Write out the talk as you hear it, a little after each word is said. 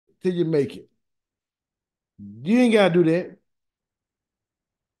till you make it. You ain't got to do that.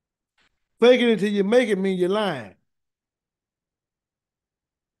 Faking it till you make it means you're lying.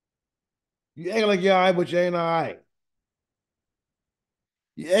 You acting like you're all right, but you ain't all right.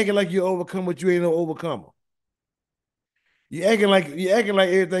 You acting like you overcome, but you ain't no overcomer. You acting like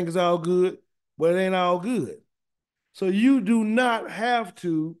everything is all good, but it ain't all good. So you do not have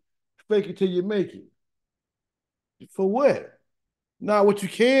to fake it till you make it. For what? Now, what you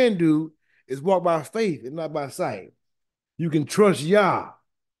can do is walk by faith and not by sight. You can trust Yah.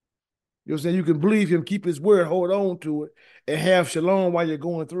 You know what I'm saying? You can believe him, keep his word, hold on to it, and have shalom while you're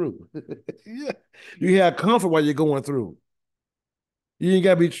going through. Yeah. You have comfort while you're going through. You ain't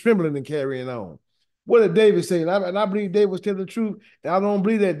got to be trembling and carrying on. What did David say? And I believe David was telling the truth. And I don't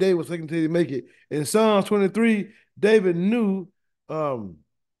believe that David was taking until he make it. In Psalms 23, David knew. I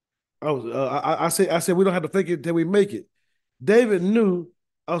said we don't have to fake it until we make it. David knew.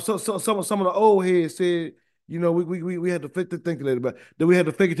 Some of the old heads said, we had to fake the thinking about that we had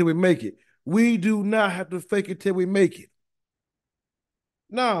to fake it till we make it. We do not have to fake it till we make it.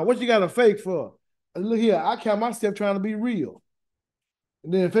 Nah, what you got to fake for? Look here, I count myself trying to be real.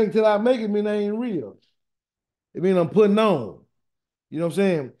 And then fake till I make it mean I ain't real. It mean I'm putting on. You know what I'm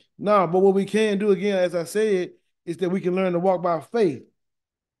saying? Nah, but what we can do again, as I said, is that we can learn to walk by faith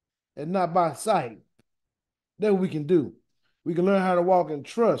and not by sight. That's what we can do. We can learn how to walk in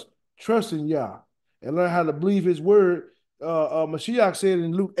trust in Yah, and learn how to believe his word. Mashiach said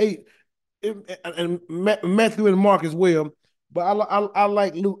in Luke 8, and Matthew and Mark as well. But I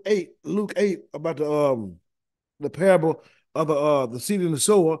like Luke 8 about the parable of the seed and the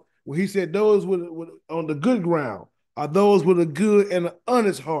sower, where he said those with on the good ground are those with a good and an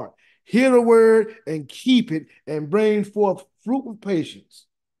honest heart. Hear the word and keep it and bring forth fruit with patience.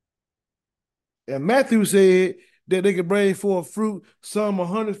 And Matthew said that they could bring forth fruit, some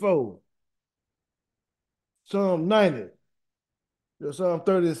 100-fold, some 90, some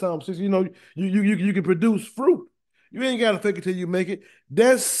 30, some 60. You can produce fruit. You ain't got to fake it till you make it.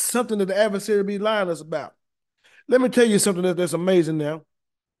 That's something that the adversary be lying us about. Let me tell you something that's amazing now.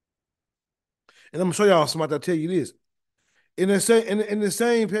 And I'm gonna show y'all something. I'll tell you this. In the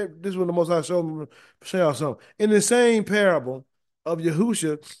same this is what the most I show y'all something. In the same parable of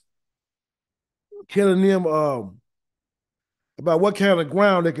Yahusha telling them about what kind of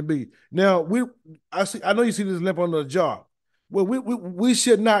ground they can be. Now I know you see this lamp under the jar. Well, we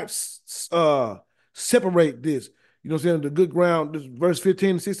should not separate this. You know what I'm saying? The good ground, this verse 15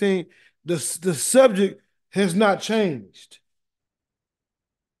 and 16, the subject has not changed.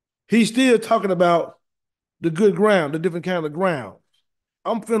 He's still talking about the good ground, the different kind of ground.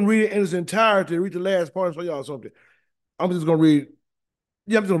 I'm finna read it in its entirety, read the last part and show y'all something. I'm just gonna read,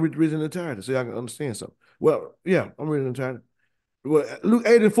 I'm just gonna read it in entirety so y'all can understand something. Well, yeah, I'm reading it in entirety. Well, Luke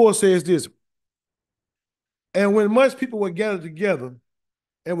 8:4 says this, and when much people were gathered together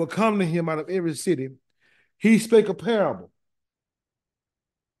and were come to him out of every city, he spake a parable.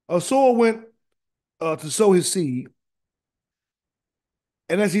 A sower went to sow his seed,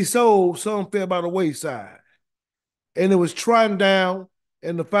 and as he sowed, some fell by the wayside, and it was trodden down,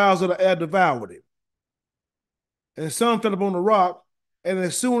 and the fowls of the air devoured it. And some fell upon the rock, and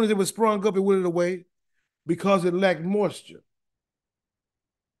as soon as it was sprung up, it withered away because it lacked moisture.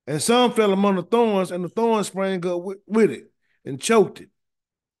 And some fell among the thorns, and the thorns sprang up with it and choked it.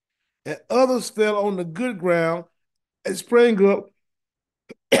 And others fell on the good ground and sprang up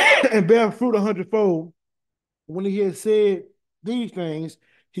and bare fruit 100-fold. When he had said these things,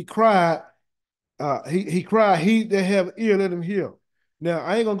 he cried, he cried, he that have ear, let him hear. Now,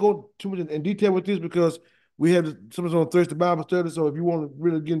 I ain't gonna go too much in detail with this because we have something on Thursday Bible study. So if you want to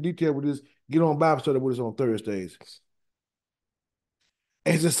really get in detail with this, get on Bible study with us on Thursdays.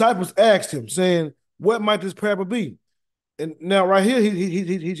 And his disciples asked him, saying, "What might this parable be?" And now, right here,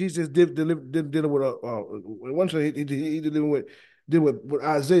 he's just dealing with one thing he dealing with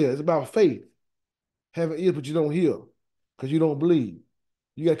Isaiah. It's about faith, having ears but you don't hear, because you don't believe.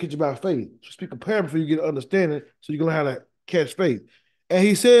 You got to catch it by faith. So speak a parable for you get an understanding, so you can learn how to catch faith. And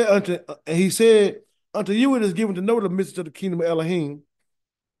he said unto you it is given to know the mysteries of the kingdom of Elohim,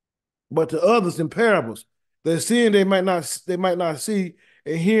 but to others in parables. That seeing they might not see,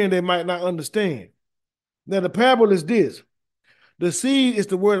 and hearing they might not understand. Now the parable is this: the seed is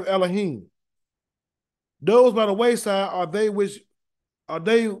the word of Elohim. Those by the wayside are they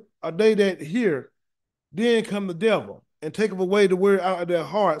that hear. Then come the devil and take away the word out of their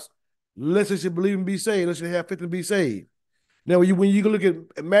hearts, lest they should believe and be saved, lest they have faith and be saved. Now, when you look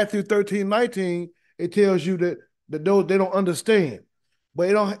at Matthew 13:19, it tells you that those they don't understand. But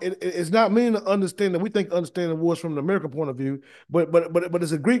it's not meaning to understand that we think understanding was from the American point of view, but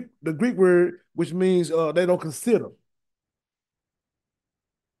it's the Greek word which means they don't consider.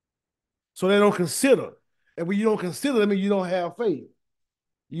 So they don't consider. And when you don't consider, that means you don't have faith.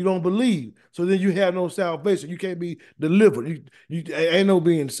 You don't believe. So then you have no salvation. You can't be delivered. You ain't no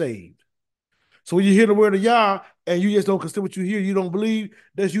being saved. So when you hear the word of Yah and you just don't consider what you hear, you don't believe,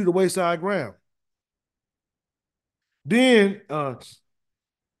 that's you the wayside ground. Then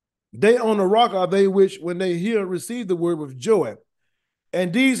they on the rock are they which, when they hear, receive the word with joy.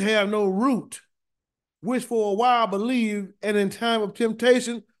 And these have no root, which for a while believe, and in time of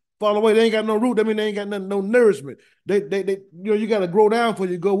temptation fall away. They ain't got no root. That means they ain't got no nourishment. You got to grow down before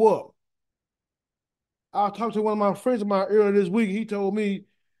you go up. I talked to one of my friends of mine earlier this week. He told me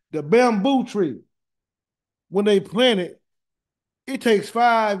the bamboo tree, when they plant it, it takes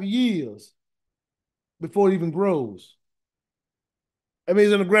 5 years before it even grows. I mean,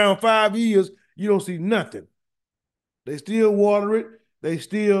 it's in the ground 5 years, you don't see nothing. They still water it. They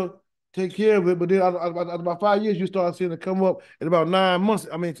still take care of it. But then about 5 years, you start seeing it come up. In about 9 months,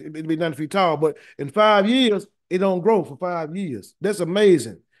 I mean, it'd be 90 feet tall. But in 5 years, it don't grow for 5 years. That's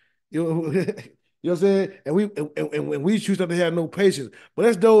amazing. You know, you know what I'm saying? And we choose not to have no patience. But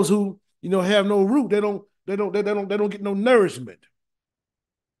that's those who, have no root. They don't get no nourishment.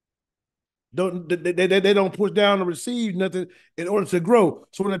 They don't push down or receive nothing in order to grow.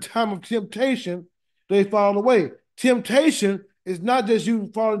 So in the time of temptation, they fall away. Temptation is not just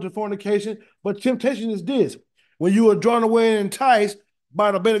you fall into fornication, but temptation is this: when you are drawn away and enticed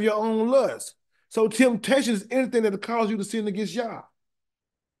by the bait of your own lust. So temptation is anything that will cause you to sin against Yah.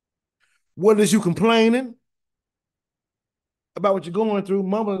 Whether it's you complaining about what you're going through,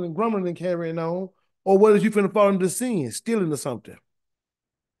 mumbling and grumbling and carrying on, or whether it's you finna fall into sin, stealing or something.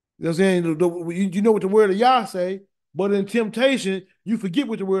 You know what I'm saying? You know what the word of Yah say, but in temptation, you forget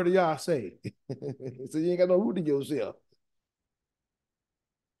what the word of Yah say. So you ain't got no root in yourself.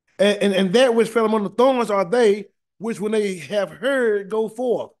 And that which fell among the thorns are they which, when they have heard, go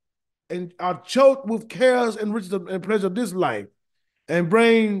forth and are choked with cares and riches and pleasure of this life, and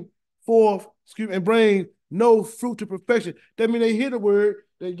bring and bring no fruit to perfection. That means they hear the word,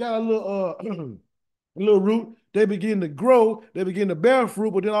 they got a little a little root, they begin to grow, they begin to bear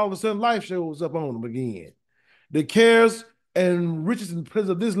fruit, but then all of a sudden life shows up on them again. The cares and riches and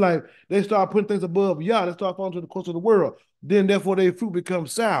pleasure of this life, they start putting things above Yah. They start falling to the course of the world. Then therefore their fruit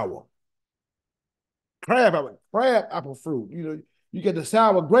becomes sour. Crab apple fruit. You get the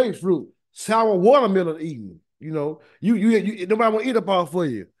sour grapefruit, sour watermelon eating. You nobody want to eat up all for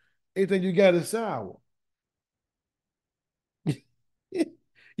you. Anything you got is sour.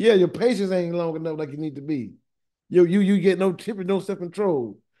 Yeah, your patience ain't long enough like you need to be. You get no temper, no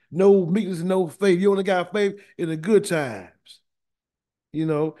self-control, no meekness, no faith. You only got faith in the good times.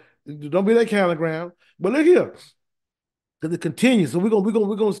 Don't be that kind of ground. But look here, because it continues. So we're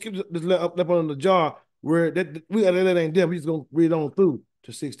gonna skip this up on the jar where that ain't them. We're just gonna read on through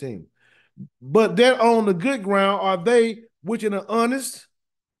to 16. But that on the good ground are they which in an honest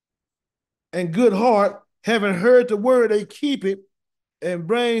and good heart, having heard the word, they keep it and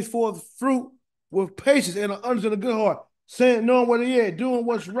brings forth fruit with patience and an honest and a good heart, saying, knowing what they at, doing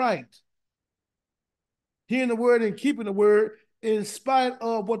what's right, hearing the word and keeping the word in spite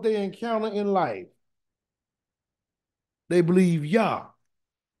of what they encounter in life. They believe Yah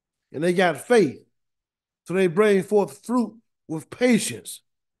and they got faith. So they bring forth fruit with patience.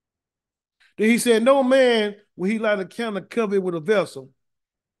 Then he said, no man will he light a candle covered with a vessel.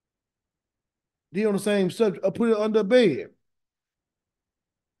 He on the same subject, or put it under a bed.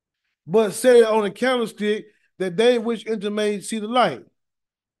 But set it on a candlestick that they which enter may see the light.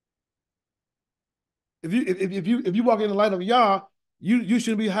 If you walk in the light of Yah, you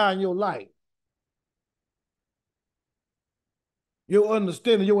shouldn't be hiding your light. Your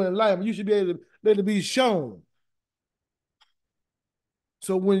understanding, your enlightenment, you should be able to let it be shown.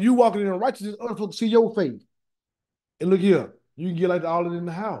 So when you walking in righteousness, other folks see your faith. And look here, you can get like all of it in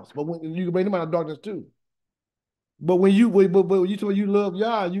the house, but when you can bring them out of darkness too. But when you tell me you love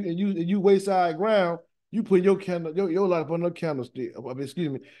Yah, you wayside ground, you put your candle, your light up on the candlestick.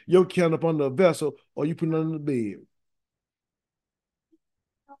 Excuse me, your candle up on the vessel, or you put it under the bed.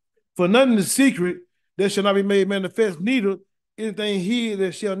 For nothing is secret that shall not be made manifest, neither anything hid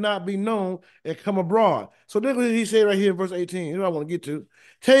that shall not be known and come abroad. So that's what he said right here in verse 18. Here's what I want to get to.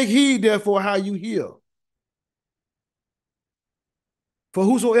 Take heed, therefore, how you hear. For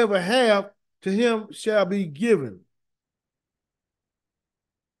whosoever have, to him shall be given.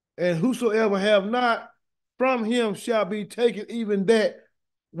 And whosoever have not, from him shall be taken even that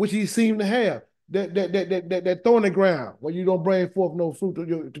which he seemed to have. that thorny ground where you don't bring forth no fruit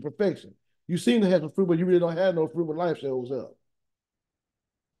to perfection. You seem to have some fruit, but you really don't have no fruit when life shows up.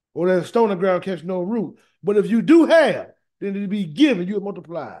 Or that stony ground catch no root. But if you do have, then it'll be given, you will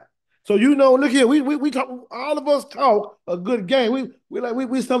multiply. So look here, we talk, all of us talk a good game.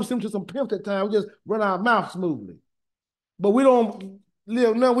 We some to some pimps at times. We just run our mouth smoothly. But we don't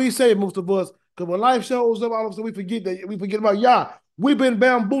live, no, we say most of us, because when life shows up, all of a sudden we forget about Yah. We've been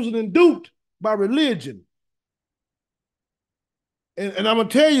bamboozled and duped by religion. And I'm gonna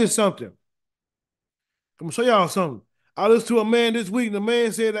tell you something. I'm gonna show y'all something. I listened to a man this week, and the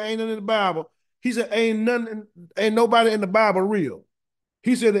man said there ain't nothing in the Bible. He said ain't nobody in the Bible real.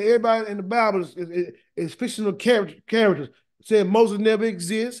 He said that everybody in the Bible is fictional characters. Said Moses never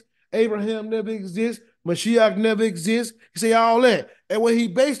exists, Abraham never exists, Mashiach never exists. He said all that. And what he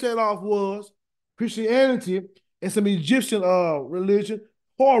based that off was Christianity and some Egyptian religion,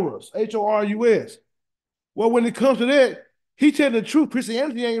 Horus, Horus. Well, when it comes to that, he telling the truth,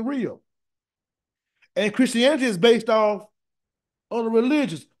 Christianity ain't real. And Christianity is based off on the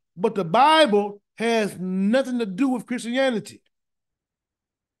religious. But the Bible has nothing to do with Christianity.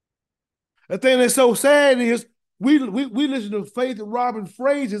 The thing that's so sad is we listen to faith-robbing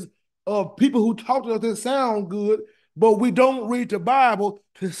phrases of people who talk to us that sound good, but we don't read the Bible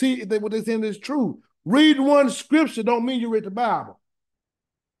to see if what they're saying is true. Read one scripture don't mean you read the Bible.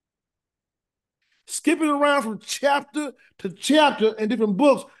 Skipping around from chapter to chapter in different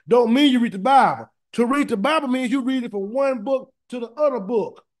books don't mean you read the Bible. To read the Bible means you read it from one book to the other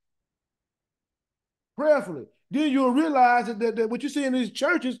book. Prayerfully. Then you'll realize that what you see in these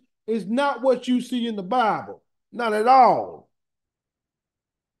churches is not what you see in the Bible. Not at all.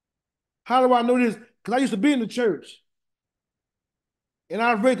 How do I know this? Because I used to be in the church. And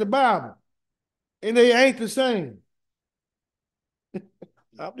I've read the Bible. And they ain't the same.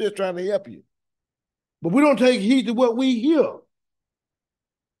 I'm just trying to help you. But we don't take heed to what we hear.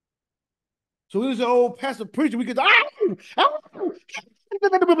 So we just an old pastor preacher, we get and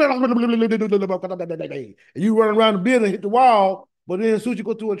you run around the building and hit the wall, but then as soon as you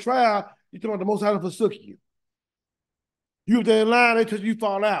go through a trial, you talk about the Most High forsook you. You up there in line until you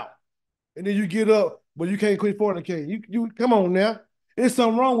fall out. And then you get up, but you can't quit fornicating. You come on now. There's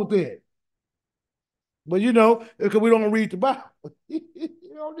something wrong with that. But because we don't read the Bible.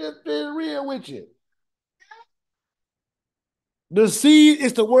 Just be real with you. The seed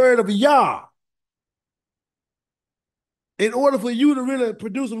is the word of Yah. In order for you to really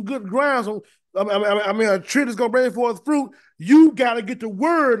produce some good grounds, a tree that's going to bring forth fruit, you got to get the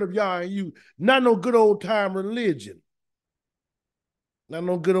word of Yah in you, not no good old time religion. Not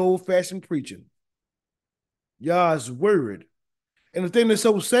no good old fashioned preaching. Yah's word. And the thing that's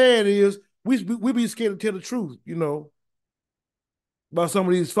so sad is we be scared to tell the truth, about some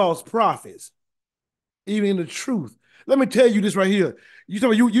of these false prophets. Even in the truth. Let me tell you this right here. You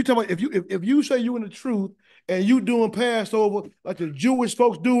talking about if you say you in the truth and you doing Passover like the Jewish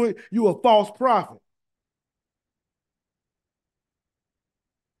folks do it, you a false prophet.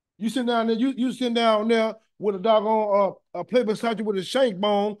 You sit down there, you sitting down there with a doggone play beside you with a shank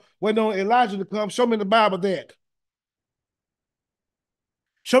bone, waiting on Elijah to come. Show me in the Bible that.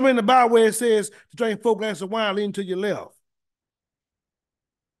 Show me in the Bible where it says to drink 4 glasses of wine, lean to your left.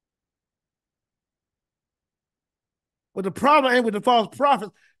 But the problem ain't with the false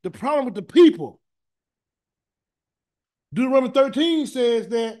prophets. The problem with the people. Deuteronomy 13 says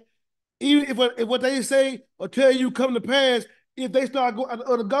that even if what they say or tell you come to pass, if they start going to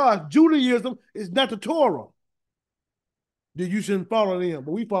other gods, Judaism is not the Torah. Then you shouldn't follow them.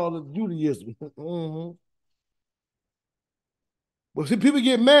 But we follow the Judaism. Mm-hmm. But see, people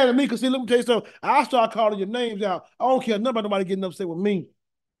get mad at me because, see, let me tell you something. I start calling your names out. I don't care nothing about nobody getting upset with me.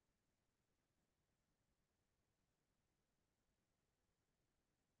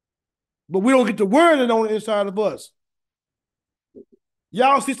 But we don't get the word in on the inside of us.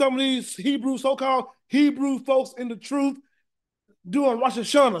 Y'all see some of these so-called Hebrew folks in the truth doing Rosh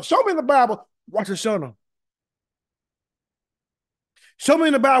Hashanah. Show me in the Bible, Rosh Hashanah. Show me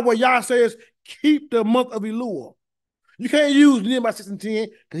in the Bible where Yah says, keep the month of Elul. You can't use Nehemiah 6 and 10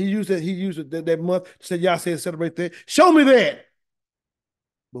 because he used that month to say Yah says celebrate that. Show me that.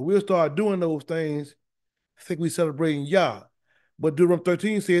 But we'll start doing those things. I think we're celebrating Yah. But Deuteronomy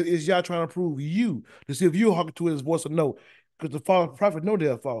 13 says, is Yah trying to prove you to see if you hearken to his voice or no? Because the false prophet know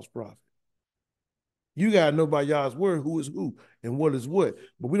they're a false prophet. You got to know by Yah's word who is who and what is what.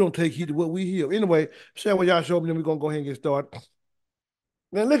 But we don't take heed to what we hear. Anyway, share what Yah showed me, then we're going to go ahead and get started.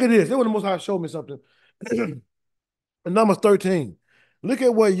 Now, look at this. This was the Most High showed me something. In Numbers 13, look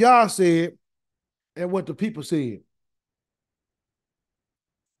at what Yah said and what the people said.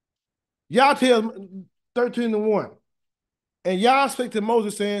 Yah tells 13:1. And Yah spake to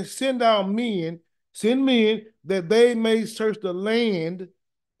Moses, saying, send men that they may search the land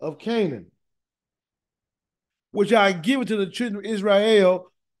of Canaan, which I give to the children of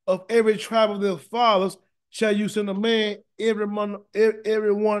Israel. Of every tribe of their fathers shall you send a man, every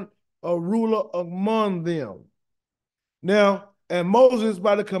one a ruler among them. Now, and Moses,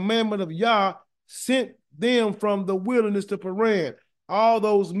 by the commandment of Yah, sent them from the wilderness to Paran. All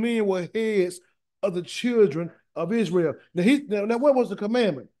those men were heads of the children of Israel. Now what was the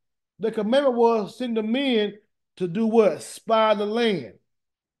commandment? The commandment was send the men to do what? Spy the land.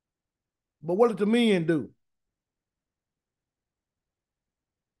 But what did the men do?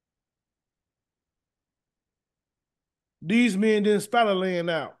 These men didn't spy the land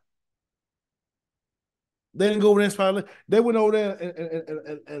out. They didn't go over there and spy the land. They went over there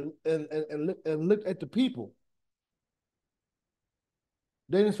and looked at the people.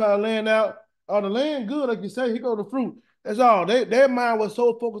 They didn't spy the land out. Oh, the land good, like you say. Here go the fruit. That's all. Their mind was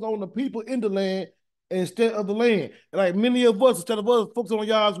so focused on the people in the land instead of the land. And like many of us, instead of us focusing on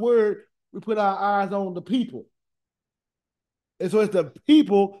Yah's word, we put our eyes on the people. And so it's the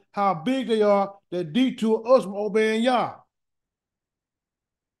people, how big they are, that detour us from obeying Yah.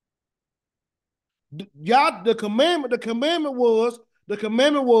 Yah, the commandment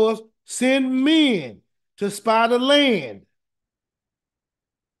was send men to spy the land.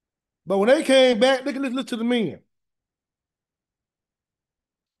 But when they came back, they can listen to the men.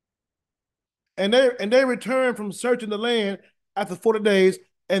 And they returned from searching the land after 40 days,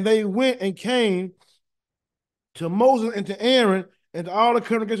 and they went and came to Moses and to Aaron and to all the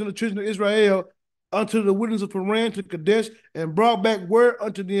congregation of the children of Israel unto the wilderness of Paran to Kadesh, and brought back word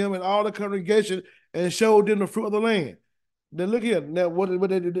unto them and all the congregation, and showed them the fruit of the land. Then look here. Now, what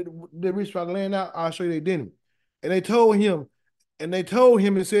they reached by the land out? I'll show you they didn't. And they told him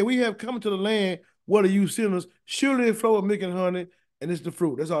and said, we have come to the land. What are you sinners? Surely it flow with milk and honey, and it's the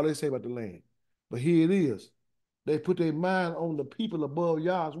fruit. That's all they say about the land. But here it is. They put their mind on the people above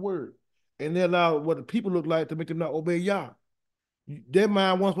Yah's word. And they allow what the people look like to make them not obey Yah. Their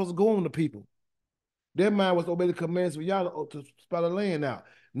mind wasn't supposed to go on the people. Their mind was to obey the commands of Yah to spy the land out.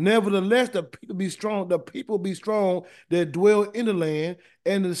 Nevertheless, the people be strong. The people be strong that dwell in the land,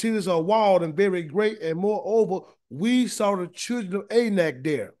 and the cities are walled and very great. And moreover, we saw the children of Anak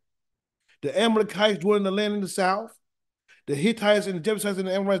there. The Amalekites dwell in the land in the south. The Hittites and the Jebusites and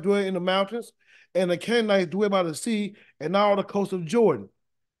the Amorites dwell in the mountains, and the Canaanites dwell by the sea and all the coast of Jordan.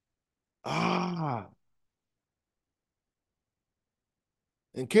 And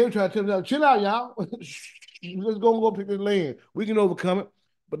Caleb tried to tell them, chill out, y'all. Let's go pick this land. We can overcome it.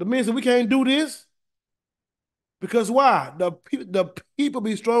 But the men said, we can't do this. Because why? The people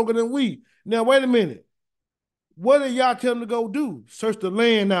be stronger than we. Now, wait a minute. What did y'all tell them to go do? Search the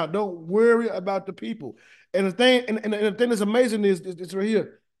land out. Don't worry about the people. And the thing, and the thing that's amazing is this right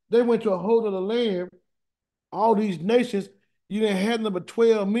here. They went to a whole other land. All these nations, you didn't have number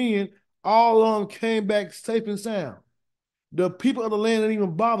 12 men. All of them came back safe and sound. The people of the land didn't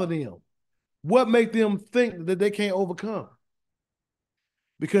even bother them. What make them think that they can't overcome?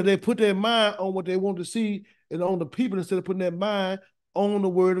 Because they put their mind on what they want to see and on the people instead of putting their mind on the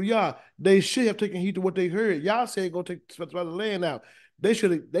word of Yah. They should have taken heed to what they heard. Yah said, go take the land out.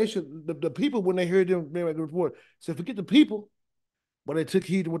 The people, when they heard them make the report, said, forget the people. But they took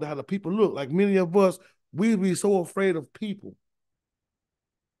heed to how the people look. Like many of us, we be so afraid of people.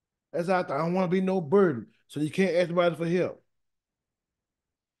 That's out there. I don't want to be no burden. So you can't ask anybody for help.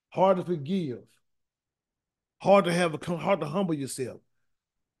 Hard to forgive. Hard to humble yourself.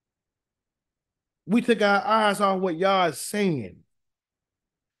 We take our eyes on what Yah is saying.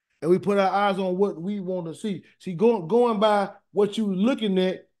 And we put our eyes on what we want to see. See, going by what you're looking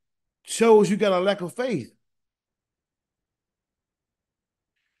at shows you got a lack of faith.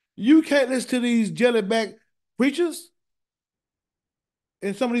 You can't listen to these jellyback preachers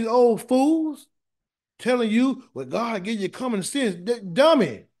and some of these old fools telling you, well, God give you common sense.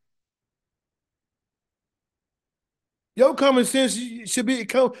 Dummy. Your common sense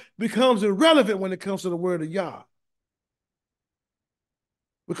becomes irrelevant when it comes to the word of Yah.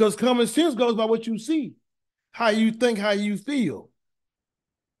 Because common sense goes by what you see, how you think, how you feel.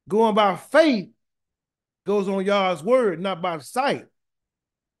 Going by faith goes on Yah's word, not by sight.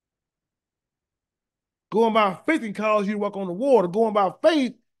 Going by faith can cause you to walk on the water. Going by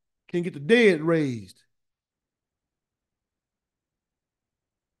faith can get the dead raised.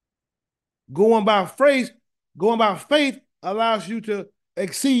 Going by faith allows you to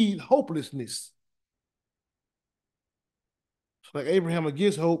exceed hopelessness. Like Abraham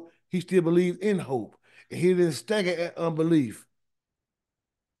against hope, he still believed in hope. And he didn't stagger at unbelief.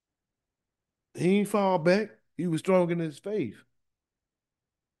 He ain't fall back. He was strong in his faith,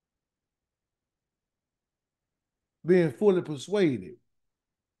 being fully persuaded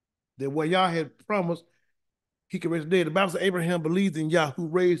that what Yah had promised, he could raise the dead. The Bible says Abraham believed in Yah who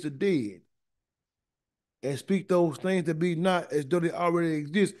raised the dead and speak those things that be not as though they already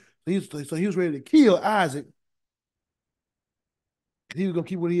exist. So he was ready to kill Isaac. He was going to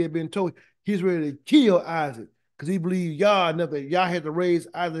keep what he had been told. He was ready to kill Isaac because he believed Yah enough that Yah had to raise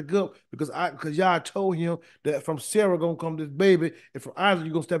Isaac up because Yah told him that from Sarah going to come this baby, and from Isaac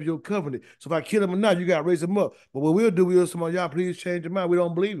you're going to step your covenant. So if I kill him or not, you got to raise him up. But what we'll do, we'll say, Yah, please change your mind. We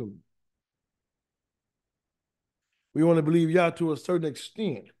don't believe him. We want to believe Yah to a certain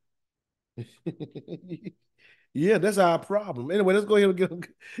extent. Yeah, that's our problem. Anyway, let's go ahead and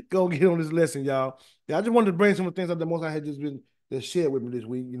get on this lesson, y'all. Yeah, I just wanted to bring some of the things that the most I had just been shared with me this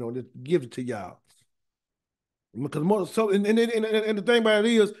week, just give it to y'all. Because and the thing about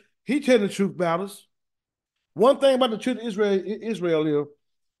it is, he telling the truth about us. One thing about the truth of Israel is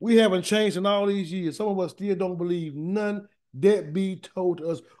we haven't changed in all these years. Some of us still don't believe none that be told to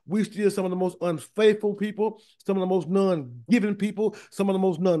us. We still some of the most unfaithful people, some of the most non-giving people, some of the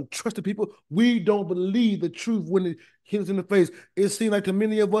most non-trusted people. We don't believe the truth when it hits us in the face. It seems like to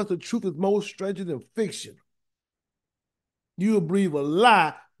many of us, the truth is more stranger than fiction. You'll believe a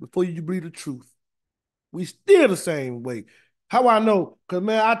lie before you believe the truth. We still the same way. How I know? Because,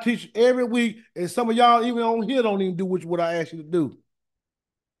 man, I teach every week, and some of y'all even on here don't even do what I ask you to do.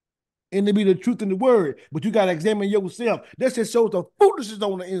 And to be the truth in the word, but you got to examine yourself. That just shows the foolishness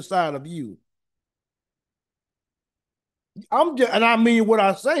on the inside of you. And I mean what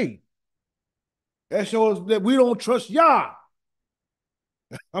I say. That shows that we don't trust Yah.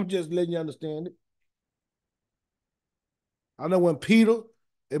 I'm just letting you understand it. I know when Peter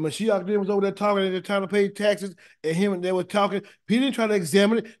and Mashiach was over there talking at the time to pay taxes, and him and they were talking, Peter didn't try to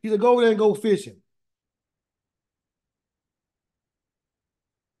examine it. He said, go over there and go fishing.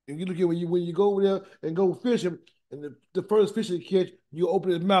 And you look at when you go over there and go fishing, and the first fish you catch, you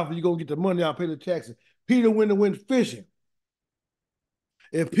open his mouth and you go get the money out, pay the taxes. Peter went fishing.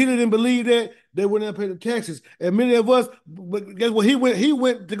 If Peter didn't believe that, they wouldn't have paid the taxes. And many of us, but guess what? He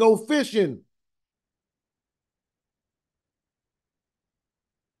went to go fishing.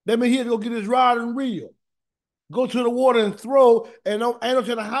 That means he had to go get his rod and reel, go to the water and throw. And I don't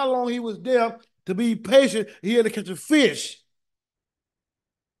know how long he was there to be patient. He had to catch a fish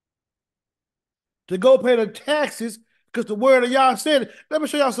to go pay the taxes because the word of y'all said it. Let me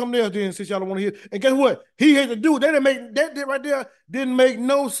show y'all something else then, since y'all don't want to hear. And guess what? He had to do it. They didn't make that right there didn't make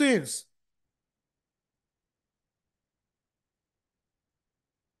no sense.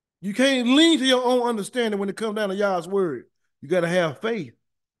 You can't lean to your own understanding when it comes down to y'all's word. You got to have faith.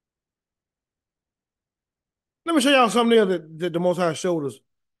 Let me show y'all something there that the Most High showed us.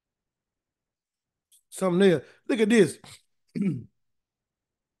 Something there. Look at this.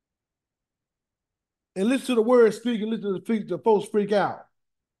 And listen to the word speak and listen to the folks freak out.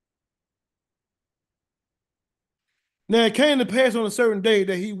 Now it came to pass on a certain day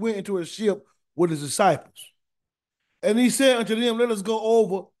that he went into a ship with his disciples. And he said unto them, let us go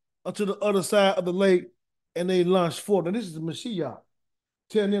over unto the other side of the lake. And they launched forth. And this is the Mashiach.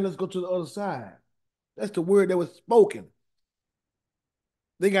 Telling them, let's go to the other side. That's the word that was spoken.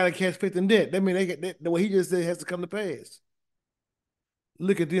 They got to catch faith in that. That means what he just said has to come to pass.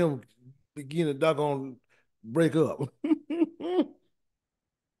 Look at them begin to doggone break up.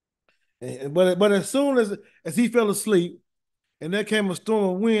 but as soon as he fell asleep, and there came a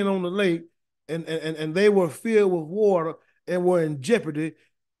storm of wind on the lake, and they were filled with water and were in jeopardy,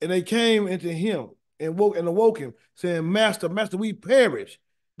 and they came into him and awoke him, saying, Master, Master, we perish.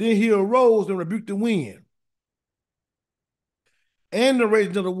 Then he arose and rebuked the wind and the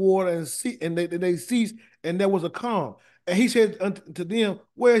raging of the water, and they ceased, and there was a calm. And he said unto them,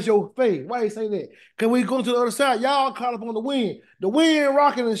 where's your faith? Why he say that? Because we go to the other side, y'all caught up on the wind. The wind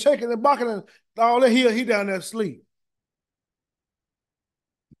rocking and shaking and bucking and all that. He down there asleep.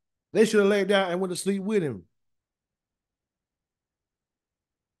 They should have laid down and went to sleep with him.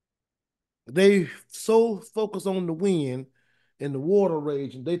 They so focus on the wind and the water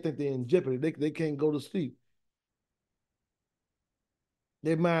rage, and they think they're in jeopardy. They can't go to sleep.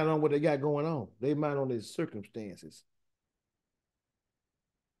 They mind on what they got going on. They mind on their circumstances.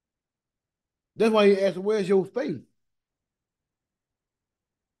 That's why he asked, where's your faith?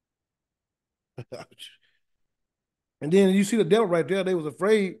 And then you see the devil right there. They was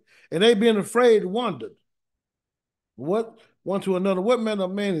afraid, and they being afraid wondered. What one to another? What manner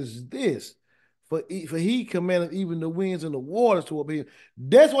of man is this? For he commanded even the winds and the waters to obey him.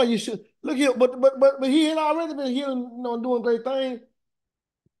 That's why you should look here. But he had already been healing, doing great things.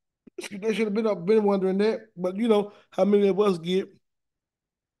 They should have been wondering that. But you know how many of us get,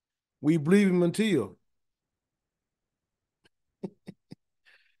 we believe him until.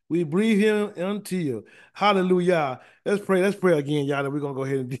 We believe him until. Hallelujah. Let's pray. Let's pray again, y'all. That we're gonna go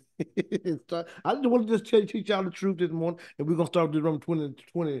ahead and start. I just want to just teach y'all the truth this morning, and we're gonna start with Deuteronomy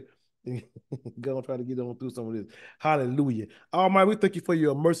 20. Gonna try to get on through some of this. Hallelujah. Almighty, we thank you for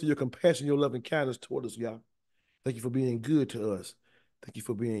your mercy, your compassion, your love and kindness toward us, y'all. Thank you for being good to us. Thank you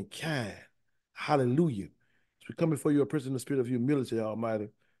for being kind. Hallelujah. As we come before you, a person in the spirit of humility, Almighty.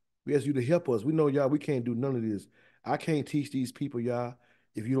 We ask you to help us. We know, y'all, we can't do none of this. I can't teach these people, y'all,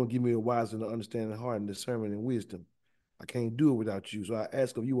 if you don't give me a wise and understanding heart and discernment and wisdom. I can't do it without you. So I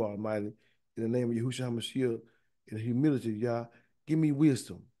ask of you, Almighty, in the name of Yahushua HaMashiach, in humility, y'all, give me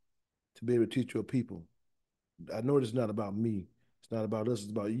wisdom to be able to teach your people. I know it's not about me. It's not about us.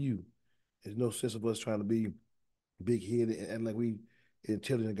 It's about you. There's no sense of us trying to be big-headed and like we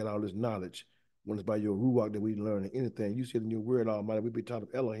intelligent and got all this knowledge when it's by your ruach that we learn anything. You said in your word, Almighty, we be taught of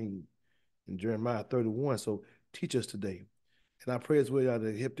Elohim in Jeremiah 31. So teach us today. And I pray as well,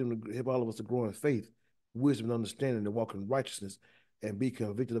 to help all of us to grow in faith, wisdom, and understanding, to walk in righteousness and be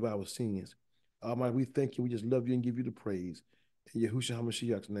convicted of our sins. Almighty, we thank you. We just love you and give you the praise. In Yahushua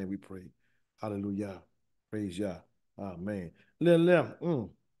HaMashiach's name we pray. Hallelujah. Praise Yah. Amen.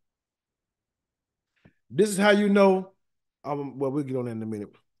 This is how you know. Well, we'll get on that in a minute.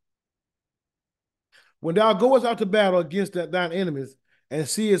 When thou goest out to battle against thine enemies, and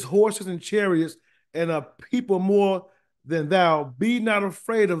seest horses and chariots and a people more than thou, be not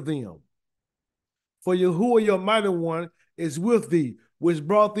afraid of them. For Yahuwah your mighty one is with thee, which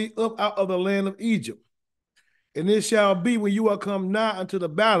brought thee up out of the land of Egypt. And it shall be when you are come nigh unto the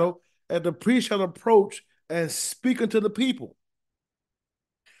battle, that the priest shall approach and speak unto the people,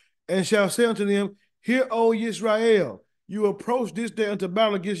 and shall say unto them, Hear, O Israel, you approach this day unto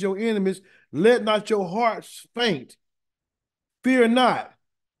battle against your enemies. Let not your hearts faint. Fear not,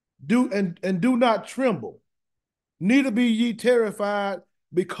 do not tremble. Neither be ye terrified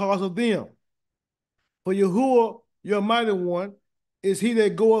because of them. For Yahuwah, your mighty one, is he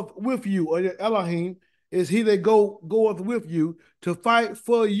that goeth with you, or your Elohim is he that goeth with you to fight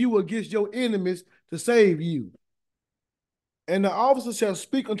for you against your enemies to save you. And the officer shall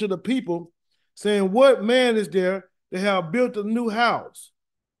speak unto the people, saying, What man is there that have built a new house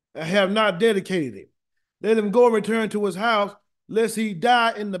and have not dedicated it? Let him go and return to his house, lest he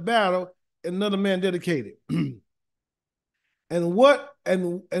die in the battle, and another man dedicate it. And what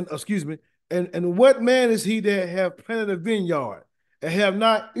man is he that have planted a vineyard and have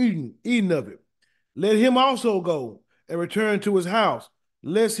not eaten of it? Let him also go and return to his house,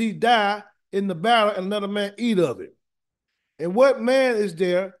 lest he die in the battle and another man eat of it. And what man is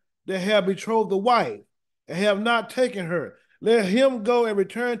there that have betrothed the wife and have not taken her? Let him go and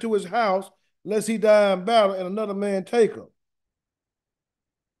return to his house, lest he die in battle and another man take her.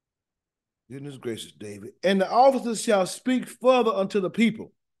 Goodness gracious, David. And the officers shall speak further unto the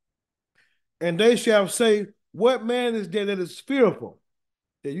people, and they shall say, What man is there that is fearful?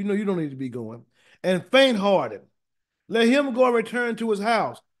 That you know you don't need to be going, and faint-hearted. Let him go and return to his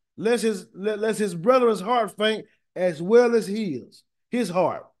house, lest his brother's heart faint as well as his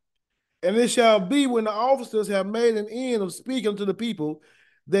heart. And it shall be when the officers have made an end of speaking to the people,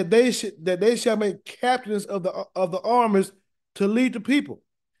 that they shall make captains of the armies to lead the people.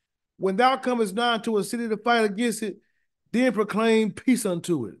 When thou comest nigh to a city to fight against it, then proclaim peace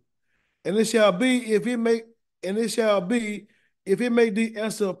unto it. And it shall be if it make thee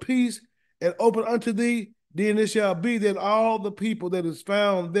answer of peace and open unto thee, then it shall be that all the people that is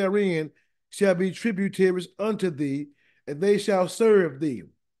found therein shall be tributaries unto thee, and they shall serve thee.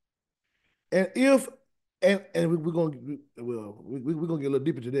 And if we're gonna get a little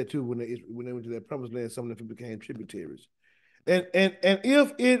deeper to that too when they went to that promised land, some of them became tributaries. And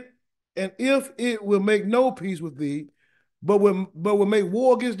if it will make no peace with thee, but will make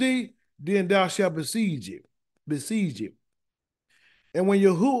war against thee, then thou shalt besiege it. And when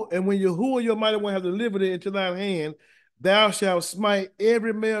Yahuwah your mighty one have delivered it into thine hand, thou shalt smite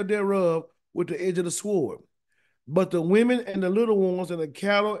every male thereof with the edge of the sword. But the women and the little ones and the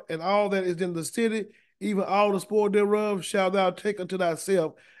cattle and all that is in the city, even all the spoil thereof, shalt thou take unto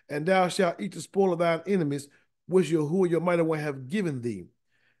thyself, and thou shalt eat the spoil of thine enemies, which Yahuwah your mighty one have given thee.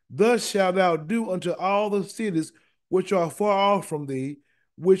 Thus shalt thou do unto all the cities which are far off from thee,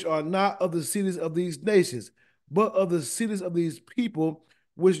 which are not of the cities of these nations, but of the cities of these people,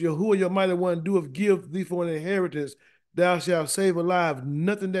 which Yahuwah your mighty one doeth give thee for an inheritance. Thou shalt save alive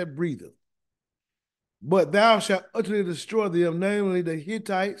nothing that breatheth. But thou shalt utterly destroy them, namely the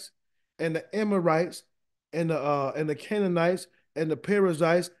Hittites and the Amorites and the Canaanites and the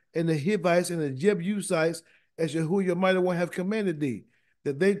Perizzites and the Hivites and the Jebusites, as Yahuwah your mighty one have commanded thee,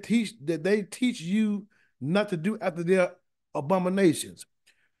 that they teach you not to do after their abominations,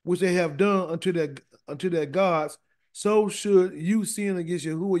 which they have done unto their gods. So should you sin against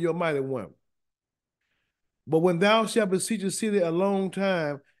Yahuwah your mighty one. But when thou shalt besiege a city a long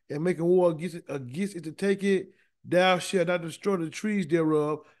time and make a war against it to take it, thou shalt not destroy the trees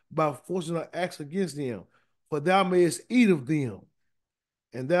thereof by forcing an axe against them, for thou mayest eat of them,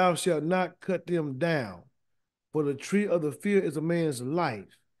 and thou shalt not cut them down. For the tree of the field is a man's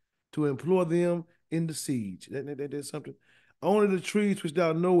life, to employ them in the siege. That's something. Only the trees which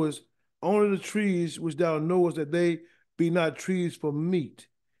thou knowest that they be not trees for meat,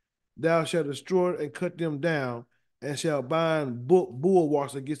 thou shalt destroy and cut them down, and shalt bind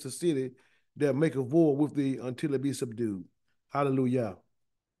bulwarks against the city that make a war with thee until it be subdued. Hallelujah.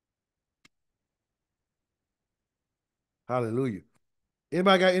 Hallelujah.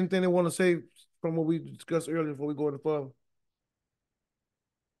 Anybody got anything they want to say from what we discussed earlier before we go into further?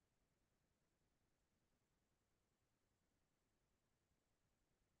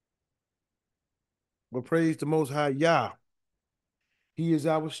 But praise the Most High Yah. He is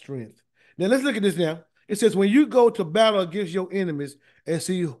our strength. Now let's look at this now. It says, when you go to battle against your enemies and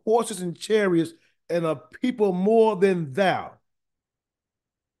see horses and chariots and a people more than thou,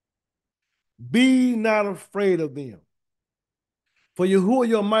 be not afraid of them. For Yahuwah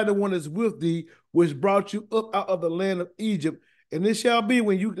your mighty one is with thee, which brought you up out of the land of Egypt. And it shall be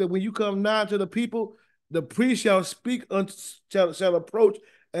when you come nigh to the people, the priest shall approach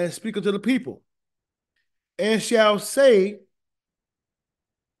and speak unto the people, and shall say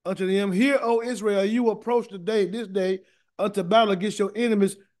unto them, hear, O Israel, you approach this day unto battle against your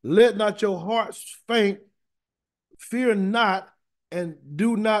enemies. Let not your hearts faint, fear not, and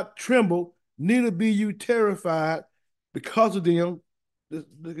do not tremble, neither be you terrified because of them.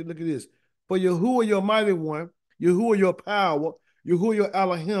 Look at this. For Yahuwah your mighty one, Yahuwah your power, Yahuwah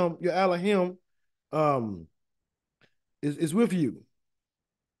your Elohim, is with you.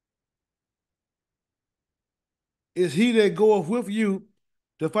 Is he that goeth with you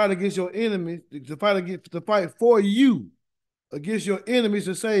to fight against your enemies, to fight for you against your enemies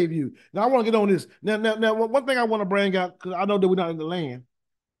to save you. Now I want to get on this. Now, one thing I want to bring out, because I know that we're not in the land,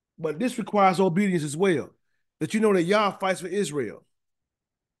 but this requires obedience as well. That you know that Yah fights for Israel.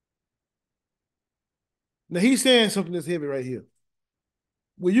 Now he's saying something that's heavy right here.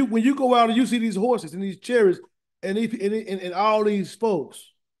 When you go out and you see these horses and these chariots and all these folks,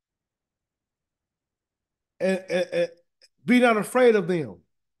 and be not afraid of them.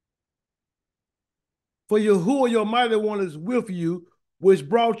 For Yahuwah your mighty one is with you, which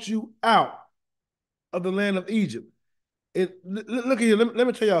brought you out of the land of Egypt. Look at here, let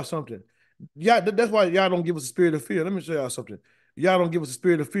me tell y'all something. That's why y'all don't give us a spirit of fear. Let me tell y'all something. Y'all don't give us a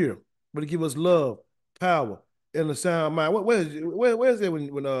spirit of fear, but give us love, power, and a sound mind. Where is that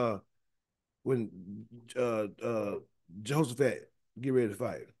when Jehoshaphat get ready to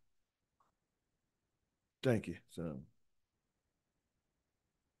fight? Thank you, son.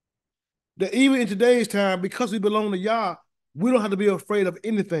 That even in today's time, because we belong to Yah, we don't have to be afraid of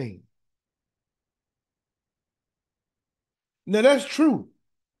anything. Now that's true.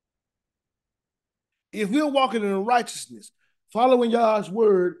 If we're walking in righteousness, following Yah's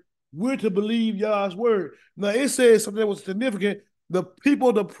word, we're to believe Yah's word. Now it says something that was significant. The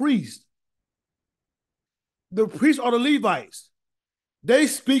people, the priests are the Levites. They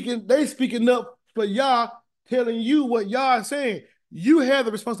speaking up for Yah, telling you what Yah is saying. You have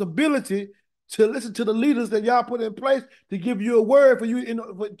the responsibility to listen to the leaders that Yah put in place to give you a word for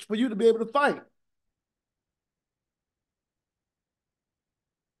you to be able to fight.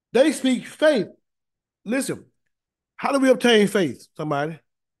 They speak faith. Listen, how do we obtain faith, somebody?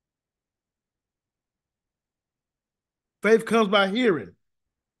 Faith comes by hearing.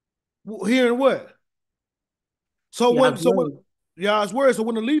 Hearing what? So Yah's word. So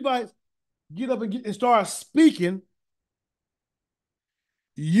when the Levites get up and start speaking,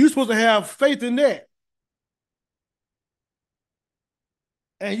 you're supposed to have faith in that.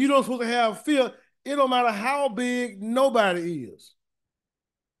 And you don't supposed to have fear. It don't matter how big nobody is.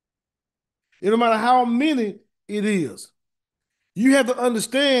 It don't matter how many it is. You have to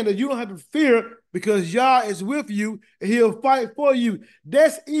understand that you don't have to fear because Yah is with you and he'll fight for you.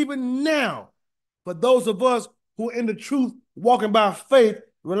 That's even now for those of us who are in the truth, walking by faith,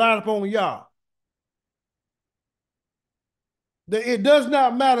 relying upon Yah. That it does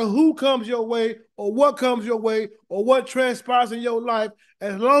not matter who comes your way or what comes your way or what transpires in your life.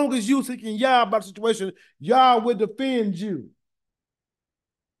 As long as you seeking Yah about the situation, Yah will defend you.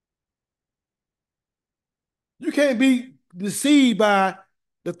 You can't be deceived by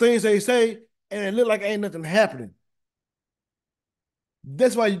the things they say, and it look like ain't nothing happening.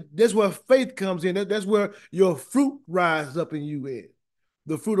 That's where faith comes in. That's where your fruit rises up in you in.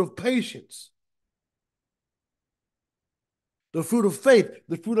 The fruit of patience, the fruit of faith,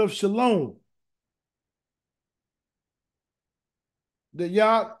 the fruit of shalom. That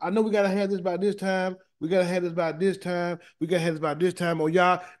y'all, I know we gotta have this by this time. We gotta have this by this time. We gotta have this by this time. Or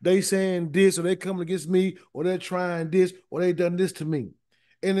y'all, they saying this, or they coming against me, or they're trying this, or they done this to me.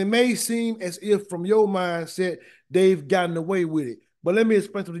 And it may seem as if from your mindset they've gotten away with it. But let me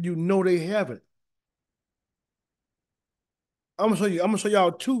explain to you, no, they haven't. I'm gonna show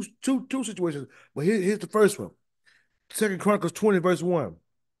y'all two situations. But here's the first one. 2 Chronicles 20, verse 1.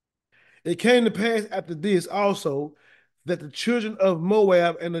 It came to pass after this also that the children of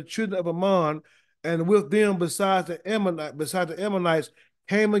Moab and the children of Ammon, and with them besides the Ammonites,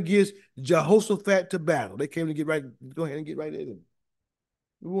 came against Jehoshaphat to battle. They came to go ahead and get right at him.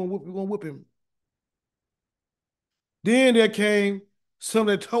 We're gonna whip him. Then there came some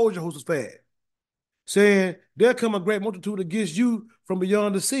that told Jehoshaphat, saying, there come a great multitude against you from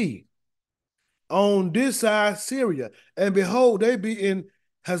beyond the sea, on this side Syria, and behold, they be in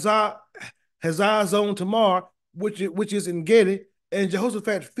Hazazon Tamar, which is in Gedi, and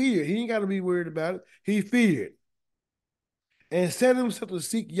Jehoshaphat feared. He ain't got to be worried about it. He feared, and set himself to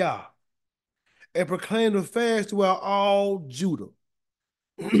seek Yah, and proclaim the fast throughout all Judah.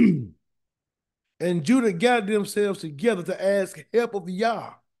 And Judah gathered themselves together to ask help of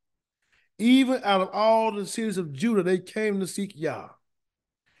Yah. Even out of all the cities of Judah, they came to seek Yah.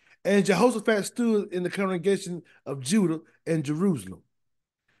 And Jehoshaphat stood in the congregation of Judah and Jerusalem,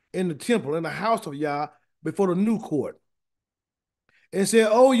 in the temple, in the house of Yah, before the new court, and said,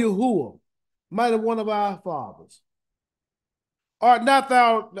 O Yahuwah, mighty one of our fathers, art not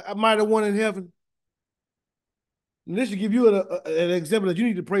thou the mighty one in heaven? And this should give you an example that you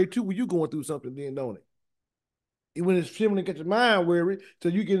need to pray too when you're going through something, then, don't it? And when it's trembling, get your mind weary, so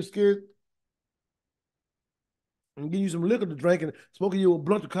you getting scared, and give you some liquor to drink and smoking you a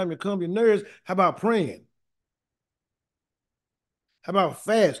blunt to calm your nerves. How about praying? How about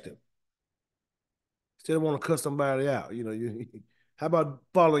fasting? Instead of want to cut somebody out, how about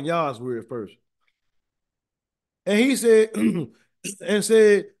following Yah's word first? And he said, and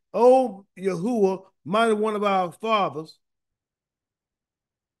said, O Yahuwah, mighty one of our fathers,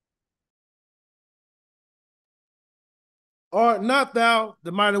 art not thou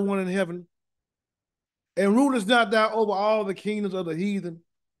the mighty one in heaven? And rulest not thou over all the kingdoms of the heathen?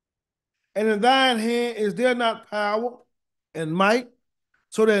 And in thine hand is there not power and might,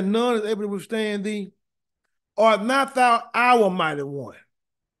 so that none is able to withstand thee? Art not thou our mighty one,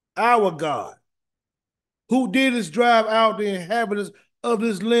 our God, who didst drive out the inhabitants of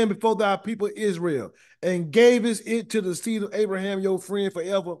this land before thy people Israel, and gavest it to the seed of Abraham, your friend,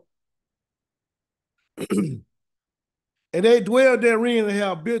 forever? And they dwell therein and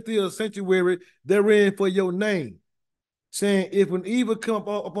have built thee a sanctuary therein for your name, saying, if an evil come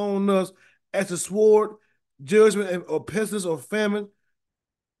upon us as a sword, judgment, or pestilence, or famine,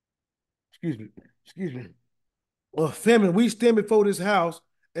 excuse me, or famine, we stand before this house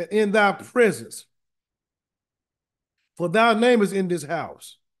and in thy presence, for thy name is in this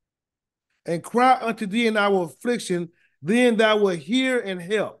house, and cry unto thee in our affliction, then thou wilt hear and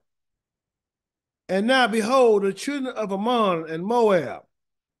help. And now behold, the children of Ammon and Moab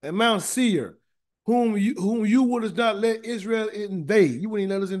and Mount Seir, whom you would not let Israel invade. You wouldn't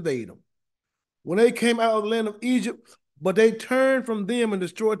let us invade them. When they came out of the land of Egypt, but they turned from them and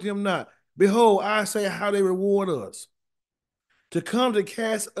destroyed them not. Behold, I say how they reward us, to come to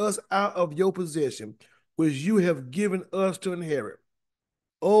cast us out of your possession, which you have given us to inherit.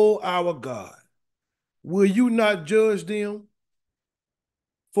 O our God, will you not judge them?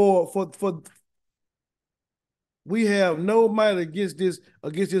 For we have no might against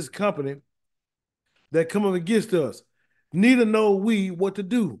this company that cometh against us, neither know we what to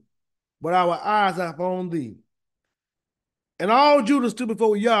do, but our eyes are upon thee. And all Judah stood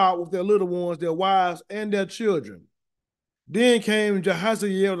before Yah with their little ones, their wives, and their children. Then came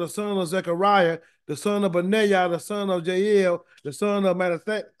Jehaziel, the son of Zechariah, the son of Benaiah, the son of Jael, the son of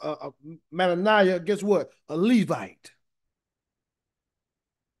Mattaniah, guess what? A Levite.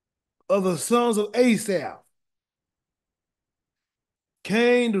 Of the sons of Asaph,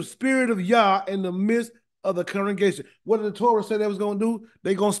 came the spirit of Yah in the midst of the congregation. What did the Torah say they was going to do?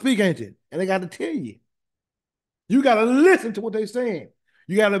 They going to speak, ain't it? And they got to tell you. You got to listen to what they're saying.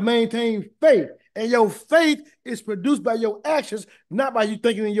 You got to maintain faith. And your faith is produced by your actions, not by you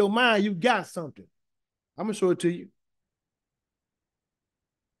thinking in your mind you got something. I'm going to show it to you.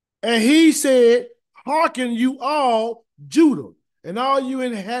 And he said, hearken you all, Judah, and all you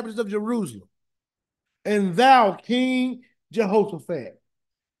inhabitants of Jerusalem, and thou, King Jehoshaphat,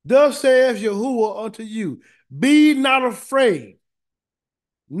 thus saith Yahuwah unto you, be not afraid,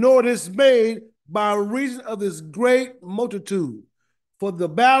 nor dismayed by reason of this great multitude, for the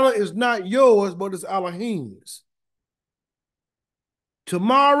battle is not yours, but it's Elohim's.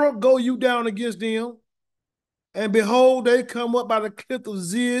 Tomorrow go you down against them, and behold, they come up by the cliff of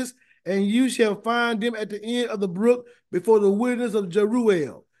Ziz, and you shall find them at the end of the brook before the wilderness of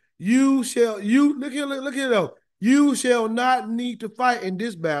Jeruel. You look here though. You shall not need to fight in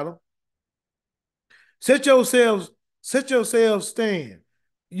this battle. Set yourselves stand,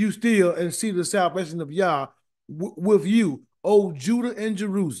 you still, and see the salvation of Yah with you, O Judah and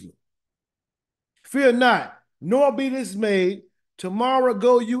Jerusalem. Fear not, nor be dismayed. Tomorrow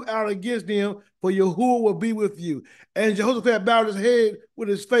go you out against them, for Yahuwah will be with you. And Jehoshaphat bowed his head with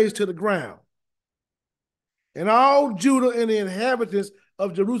his face to the ground. And all Judah and the inhabitants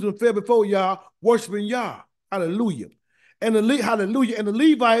of Jerusalem fell before Yah, worshiping Yah. Hallelujah. And the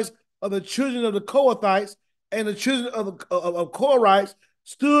Levites of the children of the Kohathites and the children of Korites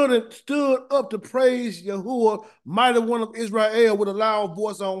stood up to praise Yahuwah, mighty one of Israel, with a loud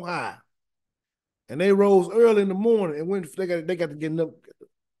voice on high. And they rose early in the morning and went. They got to get up.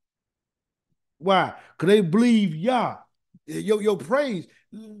 Why? Because they believe Yah. Your praise,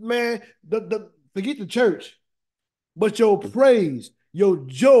 man. Forget the church, but your praise, your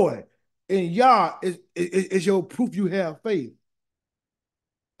joy in Yah is your proof you have faith.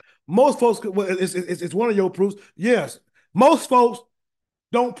 Most folks, well, it's one of your proofs. Yes, most folks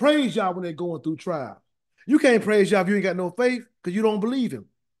don't praise Yah when they're going through trials. You can't praise Yah if you ain't got no faith because you don't believe Him.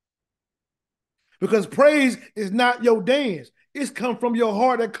 Because praise is not your dance. It's come from your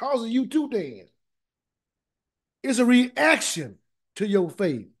heart that causes you to dance. It's a reaction to your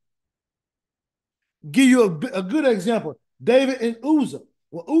faith. Give you a good example. David and Uzzah.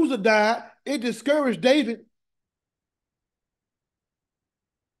 When Uzzah died, it discouraged David.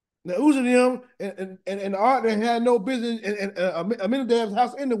 Now Uzzah and the ark, they had no business in Aminadab's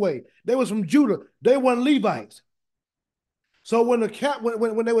house anyway. They was from Judah. They weren't Levites. So when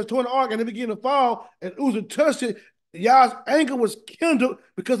they was towing the ark and they began to fall, and Uzzah touched it, Yah's anger was kindled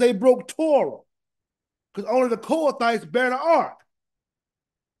because they broke Torah. Because only the Kohathites bear the ark.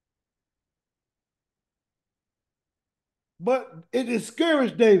 But it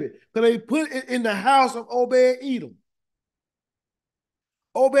discouraged David because they put it in the house of Obed-Edom.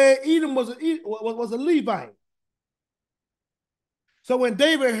 Obed-Edom was a Levite. So when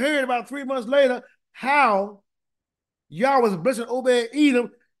David heard about 3 months later how Yah was blessing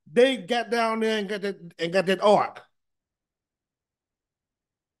Obed-Edom, they got down there and got that ark.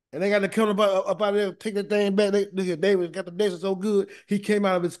 And they got to come up out of there, take that thing back. David got the dancing so good, he came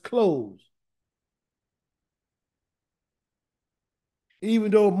out of his clothes.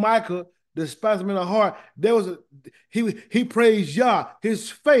 Even though Micah despised him in the heart, he praised Yah, his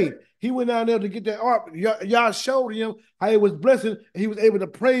faith. He went down there to get that ark. Yah showed him how he was blessed, and he was able to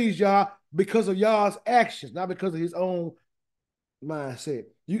praise Yah because of Yah's actions, not because of his own mindset.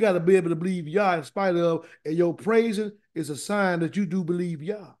 You got to be able to believe Yah in spite of, and your praising is a sign that you do believe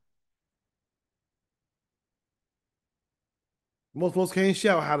Yah. Most of us can't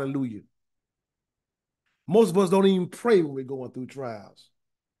shout hallelujah. Most of us don't even pray when we're going through trials.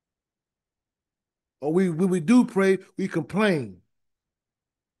 Or when we do pray, we complain.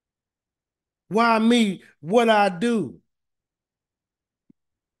 Why me? What I do?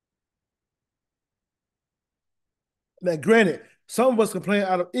 Now, granted, some of us complain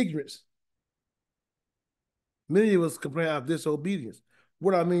out of ignorance. Many of us complain out of disobedience.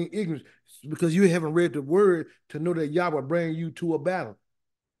 What I mean, ignorance, because you haven't read the word to know that Yah will bring you to a battle.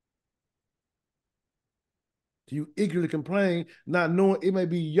 You eagerly complain, not knowing it may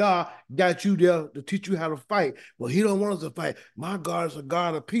be Yah got you there to teach you how to fight. Well, He don't want us to fight. My God is a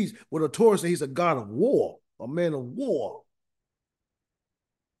God of peace. Well, the Torah says He's a God of war, a man of war.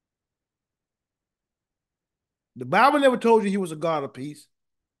 The Bible never told you He was a God of peace.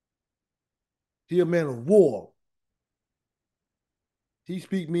 He a man of war. He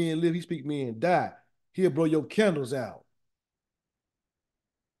speak me and live. He speak me and die. He'll blow your candles out.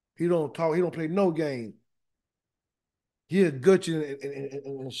 He don't talk. He don't play no game. He'll gut you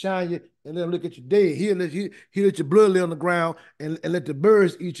and shine you and let him look at you dead. He'll let your blood lay on the ground and let the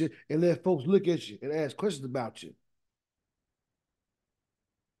birds eat you and let folks look at you and ask questions about you.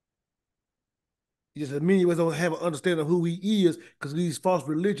 He just many of us don't have an understanding of who He is because these false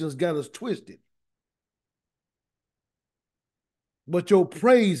religions got us twisted. But you're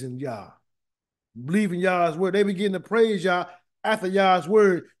praising Yah, believing Yah's word. They begin to praise Yah after Yah's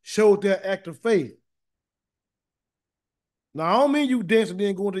word showed their act of faith. Now, I don't mean you dancing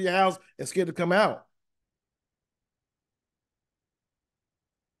then go into your house and scared to come out.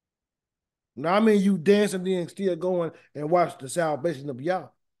 Now, I mean you dancing then still going and watch the salvation of Yah.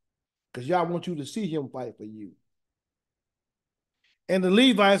 Because Yah wants you to see him fight for you. And the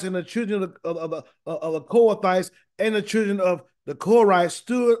Levites and the children of the Kohathites and the children of the Korites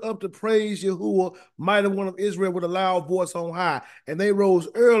stood up to praise Yahuwah, mighty one of Israel, with a loud voice on high. And they rose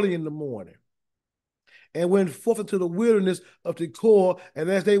early in the morning and went forth into the wilderness of Tekoa. And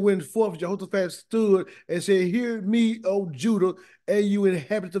as they went forth, Jehoshaphat stood and said, "Hear me, O Judah, and you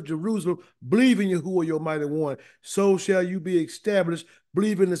inhabitants of Jerusalem, believe in Yahuwah, your mighty one. So shall you be established.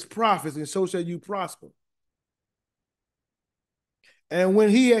 Believe in his prophets, and so shall you prosper." And when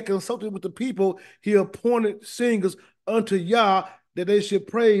he had consulted with the people, he appointed singers unto Yah, that they should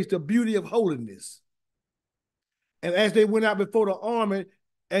praise the beauty of holiness. And as they went out before the army,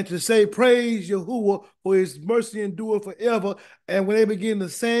 and to say, "Praise Yahuwah, for his mercy endureth forever." And when they begin to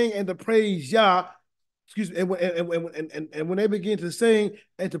sing and to praise Yah, excuse me, and when they begin to sing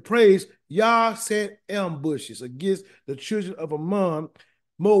and to praise, Yah set ambushes against the children of Ammon,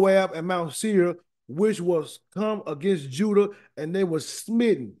 Moab, and Mount Seir, which was come against Judah, and they were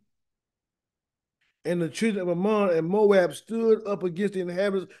smitten. And the children of Ammon and Moab stood up against the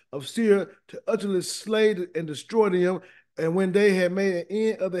inhabitants of Seir to utterly slay and destroy them. And when they had made an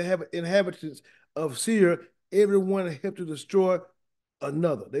end of the inhabitants of Seir, everyone helped to destroy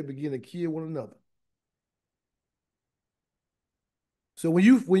another. They began to kill one another. So when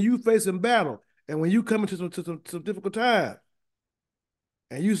you facing battle and when you come into some difficult time,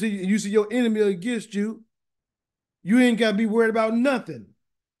 and you see your enemy against you, you ain't got to be worried about nothing.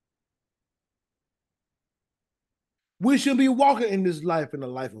 We shouldn't be walking in this life in a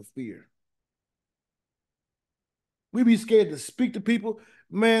life of fear. We be scared to speak to people.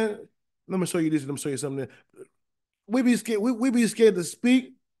 Man, let me show you this and I'm show you something. We be scared. We be scared to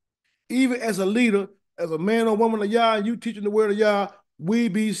speak, even as a leader, as a man or woman of Yah, and you teaching the word of Yah. We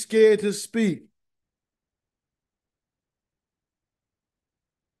be scared to speak.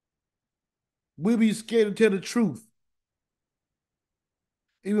 We be scared to tell the truth.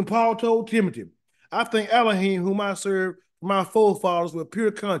 Even Paul told Timothy, "I thank Elohim, whom I serve, my forefathers with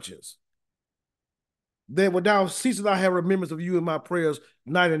pure conscience, that without ceasing I have remembrance of you in my prayers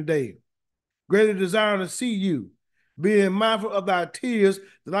night and day, greatly desiring to see you, being mindful of thy tears,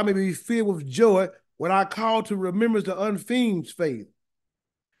 that I may be filled with joy when I call to remembrance the unfeigned faith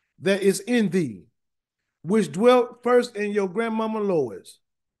that is in thee, which dwelt first in your grandmama Lois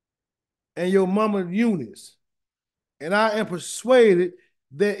and your mama Eunice. And I am persuaded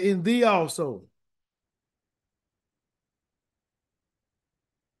that in thee also."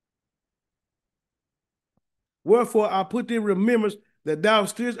 Wherefore I put thee in remembrance that thou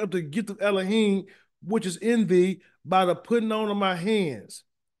stirrest up the gift of Elohim, which is in thee, by the putting on of my hands.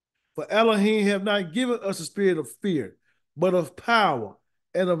 For Elohim have not given us a spirit of fear, but of power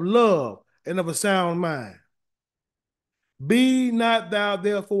and of love and of a sound mind. Be not thou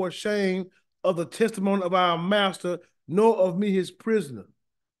therefore ashamed of the testimony of our master, nor of me his prisoner,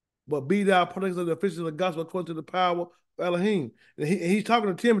 but be thou partakers of the officials of the gospel according to the power of Elohim. And he's talking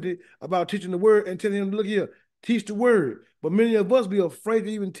to Timothy about teaching the word and telling him, "Look here, teach the word." But many of us be afraid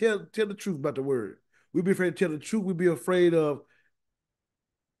to even tell the truth about the word. We be afraid to tell the truth. We be afraid of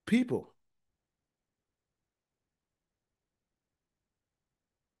people.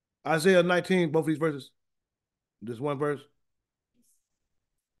 Isaiah 19, both these verses. This one verse.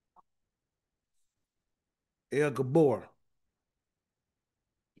 El Gabor.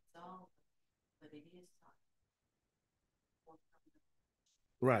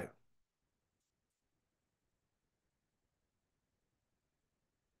 Right.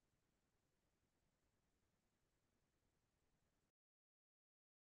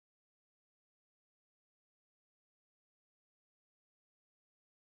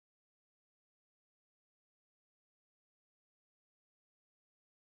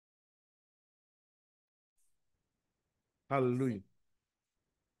 Hallelujah.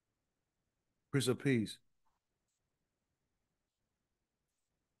 Prince of Peace.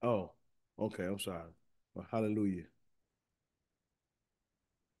 Oh, okay. I'm sorry. Well, hallelujah.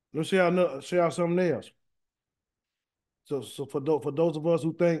 Let's see how something else. So for those of us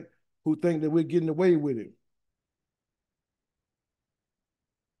who think that we're getting away with it,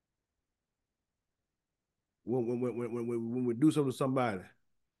 when we do something to somebody,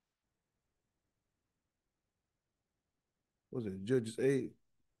 what's it? Judges 8,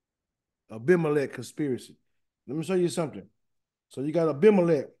 Abimelech conspiracy. Let me show you something. So you got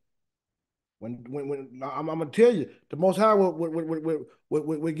Abimelech. When I'm gonna tell you, the Most High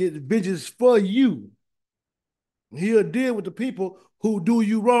will get vengeance for you. He'll deal with the people who do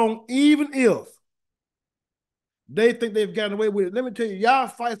you wrong, even if they think they've gotten away with it. Let me tell you, y'all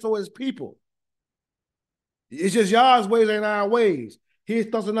fight for his people. It's just y'all's ways ain't our ways. His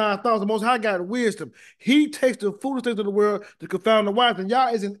thoughts are not our thoughts. The Most High got wisdom. He takes the foolish things of the world to confound the wise, and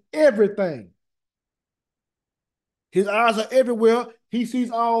y'all is in everything. His eyes are everywhere. He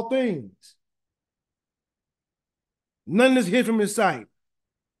sees all things. None is hid from his sight.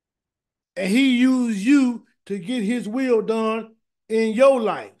 And he used you to get his will done in your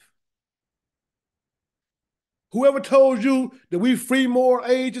life. Whoever told you that we free moral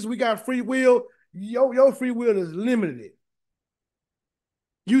agents, we got free will, your free will is limited.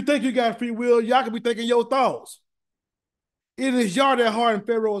 You think you got free will, y'all could be thinking your thoughts. It is y'all that hardened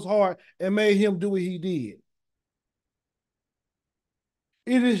Pharaoh's heart and made him do what he did.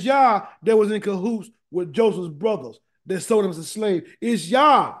 It is y'all that was in cahoots with Joseph's brothers that sold him as a slave. It's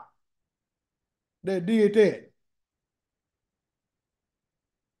y'all that did that.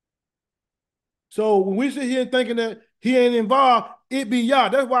 So when we sit here thinking that he ain't involved, it be y'all.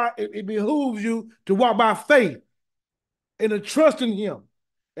 That's why it behooves you to walk by faith and to trust in him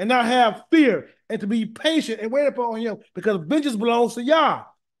and not have fear and to be patient and wait upon him, because vengeance belongs to y'all.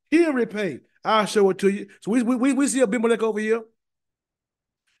 He'll repay. I'll show it to you. So we see Abimelech over here.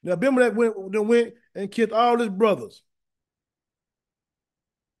 Now Abimelech went and killed all his brothers.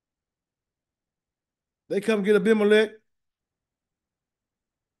 They come get Abimelech.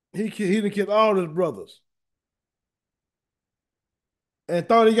 He done killed all his brothers and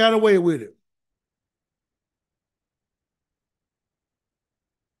thought he got away with it.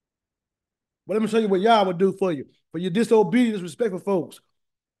 But let me show you what y'all would do for you. For your disobedient, disrespectful folks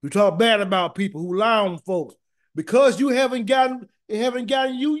who talk bad about people, who lie on folks. Because you haven't gotten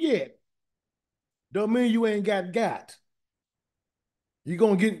you yet, don't mean you ain't got. You're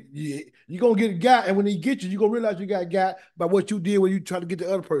gonna get got, and when he gets you, you're gonna realize you got by what you did when you try to get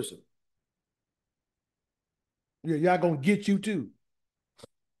the other person. Yeah, y'all gonna get you too.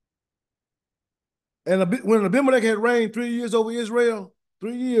 And when Abimelech had reigned 3 years over Israel,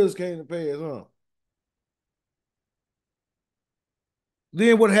 3 years came to pass, huh?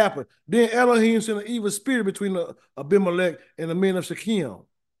 Then what happened? Then Elohim sent an evil spirit between Abimelech and the men of Shechem.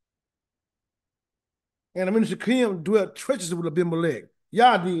 And the men of Shechem dwelt treacherously with Abimelech.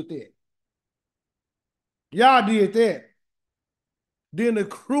 Y'all did that. Y'all did that. Then the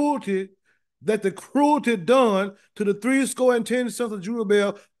cruelty done to the 70 sons of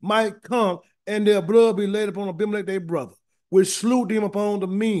Jerubbaal might come, and their blood be laid upon Abimelech their brother, which slew them upon the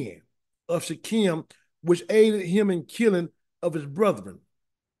men of Shechem, which aided him in killing of his brethren.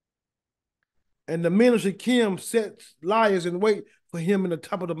 And the men of Shechem set liars in wait for him in the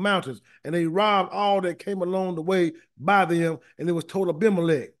top of the mountains, and they robbed all that came along the way by them, and it was told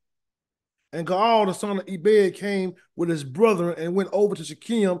Abimelech. And Gaal, the son of Ebed, came with his brethren and went over to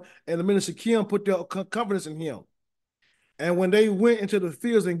Shechem, and the men of Shechem put their confidence in him. And when they went into the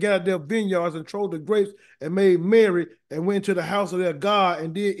fields and gathered their vineyards and trode the grapes and made merry and went into the house of their God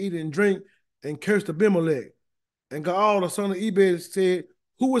and did eat and drink and cursed Abimelech. And Gaal, the son of Ebed, said,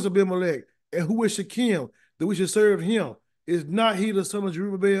 who is Abimelech and who is Shechem that we should serve him? Is not he the son of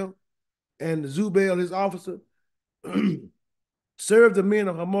Jerubbaal and Zubal his officer? Serve the men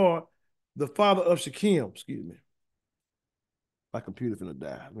of Hamor, the father of Shechem. Excuse me. My computer finna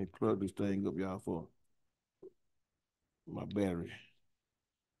die. Let me plug this thing up, y'all, for my battery.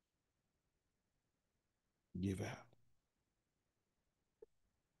 Give out.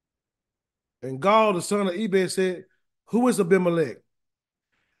 And Gaal, the son of Ebed, said, who is Abimelech?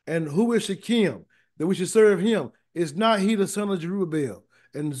 And who is Shechem that we should serve him? Is not he the son of Jerubbaal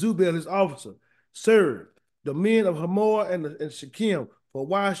and Zubal his officer? Serve the men of Hamor and Shechem, for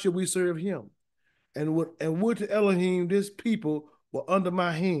why should we serve him? And would to Elohim this people were under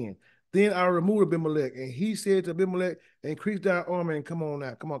my hand. Then I removed Abimelech, and he said to Abimelech, increase thy army and come on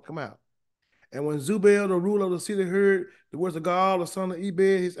out, come out. And when Zubal, the ruler of the city, heard the words of Gaal, the son of Ebed,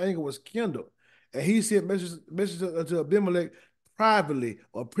 his anger was kindled. And he sent messages unto Abimelech privately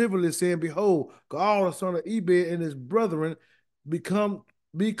or privily, saying, behold, Gaal, the son of Ebed, and his brethren become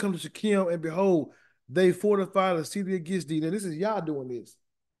to Shechem, and behold, they fortify the city against thee. Now, this is y'all doing this.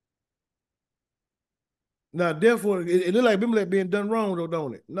 Now, therefore, it look like Abimelech being done wrong, though,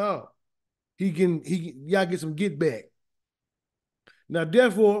 don't it? No. Y'all get some get back. Now,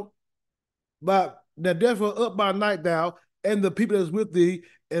 therefore, up by night thou and the people that is with thee,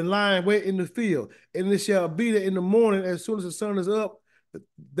 and lying wait in the field. And it shall be that in the morning, as soon as the sun is up,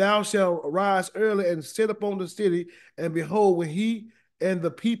 thou shalt arise early and set upon the city, and behold, when he and the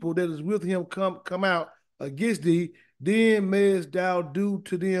people that is with him come out against thee, then mayest thou do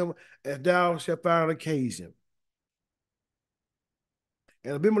to them as thou shalt find occasion.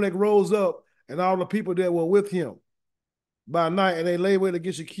 And Abimelech rose up and all the people that were with him by night, and they lay wait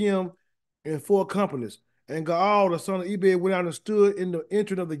against Shechem in 4 companies. And Gaal, the son of Ebed, went out and stood in the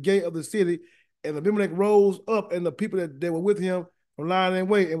entrance of the gate of the city. And Abimelech rose up, and the people that were with him from lying in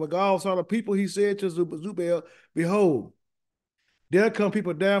wait. And when Gaal saw the people, he said to Zubel, behold, there come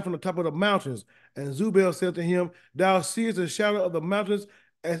people down from the top of the mountains. And Zubel said to him, thou seest the shadow of the mountains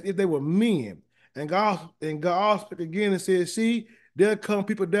as if they were men. And Gaal spoke again and said, see, there come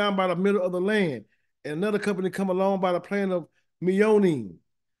people down by the middle of the land. And another company come along by the plain of Meonim.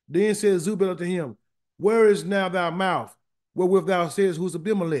 Then said Zubel to him, where is now thy mouth, wherewith thou sayest, who's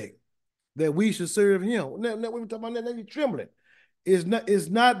Abimelech, that we should serve him? Now we talking about that, now you're trembling. Is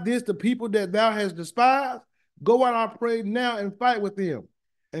not this the people that thou hast despised? Go out, I pray now, and fight with them.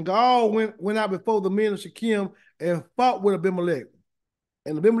 And Gaal went out before the men of Shechem and fought with Abimelech.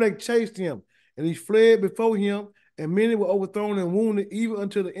 And Abimelech chased him, and he fled before him, and many were overthrown and wounded, even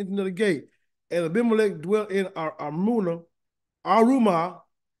unto the entrance of the gate. And Abimelech dwelt in Arumah,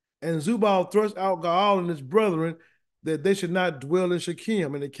 and Zubal thrust out Gaal and his brethren, that they should not dwell in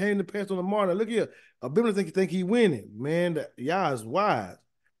Shechem. And it came to pass on the morning. Look here, Abimelech think he winning. Man, Yah is wise.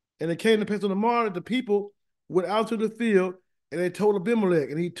 And it came to pass on the morning, the people went out to the field, and they told Abimelech.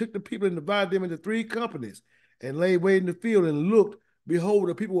 And he took the people and divided them into 3 companies, and laid wait in the field, and looked, behold,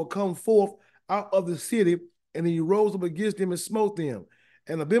 the people will come forth out of the city, and he rose up against them and smote them.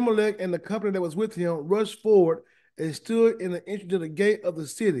 And Abimelech and the company that was with him rushed forward and stood in the entrance of the gate of the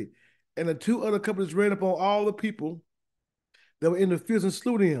city. And the 2 other companies ran upon all the people that were in the fields and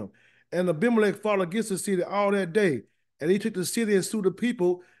slew them. And Abimelech fought against the city all that day. And he took the city and slew the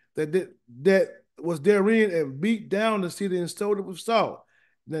people that was therein, and beat down the city and stole it with salt.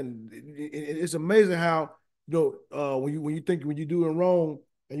 Then it's amazing how, when you're doing wrong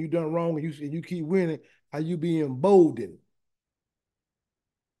and you done wrong and you keep winning, how you be emboldened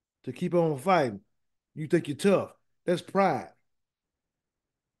to keep on fighting. You think you're tough. That's pride.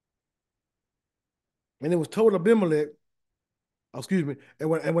 And it was told Abimelech,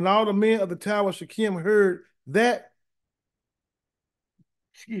 and when all the men of the tower of Shechem heard that,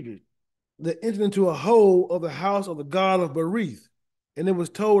 they entered into a hole of the house of the god of Berith. And it was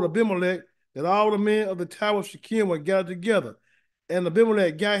told Abimelech that all the men of the tower of Shechem were gathered together. And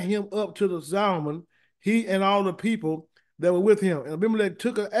Abimelech got him up to the Zalman, he and all the people that were with him. And Abimelech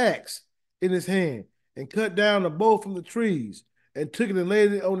took an axe in his hand and cut down the bow from the trees, and took it and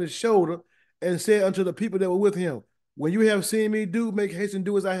laid it on his shoulder, and said unto the people that were with him, when you have seen me do, make haste and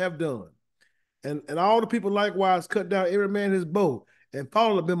do as I have done. And all the people likewise cut down every man his bow, and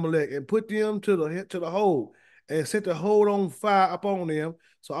followed Abimelech, and put them to the hole, and set the hole on fire upon them.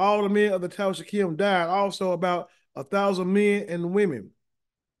 So all the men of the tower of Shechem died, also about 1,000 men and women.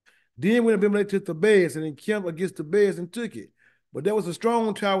 Then went Abimelech to Thebez, and encamped against Thebez, and took it. But there was a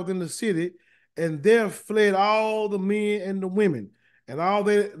strong tower within the city, and there fled all the men and the women, and all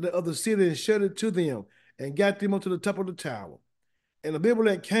of the city, and shut it to them, and got them up to the top of the tower. And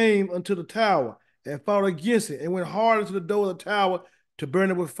Abimelech came unto the tower, and fought against it, and went hard into the door of the tower to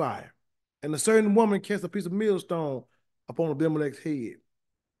burn it with fire. And a certain woman cast a piece of millstone upon Abimelech's head,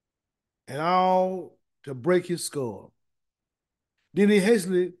 and all to break his skull. Then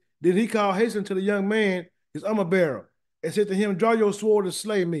he called hastily to the young man, his armor bearer, and said to him, draw your sword and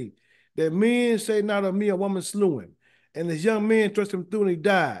slay me, that men say not of me a woman slew him. And this young man thrust him through, and he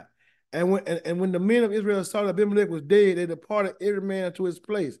died. And when the men of Israel saw that Abimelech was dead, they departed every man unto his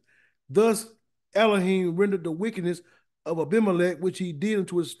place. Thus Elohim rendered the wickedness of Abimelech, which he did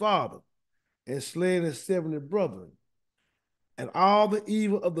unto his father, and slain his 70 brethren. And all the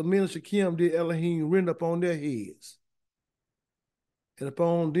evil of the men of Shechem did Elohim render upon their heads. And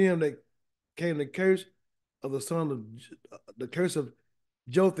upon them that came the curse of the curse of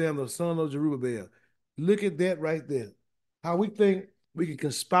Jotham, the son of Jerubbaal. Look at that right there. How we think we can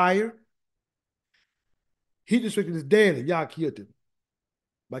conspire. He disrespected his daddy, Yah killed him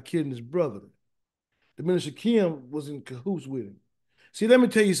by killing his brother. The men of Shechem was in cahoots with him. See, let me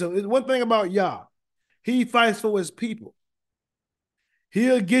tell you something. One thing about Yah, he fights for his people.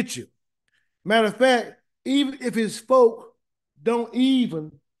 He'll get you. Matter of fact, even if his folk don't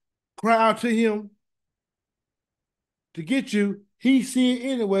even cry out to him to get you, he see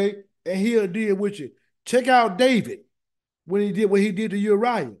it anyway, and he'll deal with you. Check out David when he did what he did to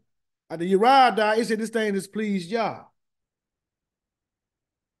Uriah. After Uriah died, he said, this thing displeased Yah.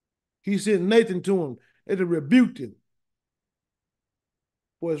 He sent Nathan to him, and he rebuked him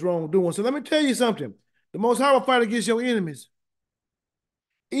for his wrongdoing. So let me tell you something. The Most High will fight against your enemies,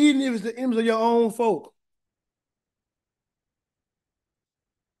 even if it's the enemies of your own folk.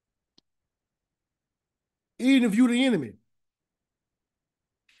 Even if you're the enemy.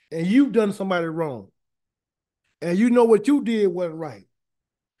 and you've done somebody wrong, and you know what you did wasn't right,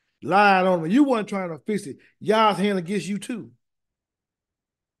 lied on them, you weren't trying to fix it, Yah's hand against you too.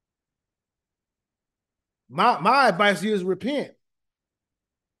 My advice is repent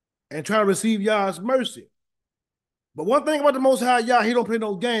and try to receive Yah's mercy. But one thing about the Most High Yah, he don't play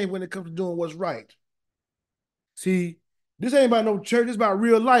no game when it comes to doing what's right. See, this ain't about no church, it's about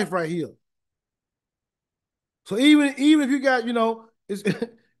real life right here. So even if you got, it's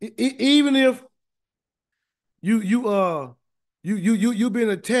even if you been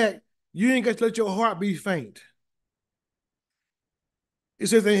attacked, you ain't got to let your heart be faint. It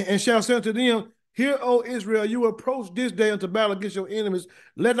says, and shall say unto them, Hear, O Israel, you approach this day unto battle against your enemies.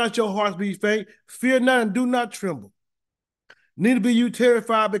 Let not your hearts be faint. Fear not and do not tremble. Neither be you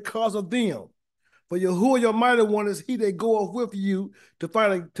terrified because of them. For Yahuwah, your mighty one, is he that goeth with you to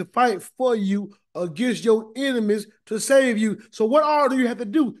fight for you against your enemies to save you. So what all do you have to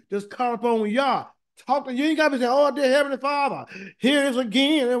do? Just call upon Yah. Talk to you. Ain't got to say, oh, dear Heavenly Father, here is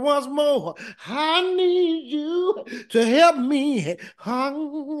again and once more. I need you to help me.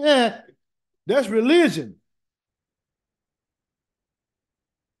 That's religion.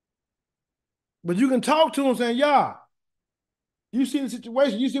 But you can talk to them saying, Yah, you see the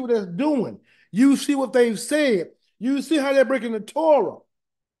situation. You see what they're doing. You see what they've said. You see how they're breaking the Torah.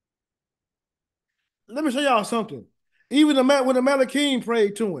 Let me show y'all something. Even when the Malakim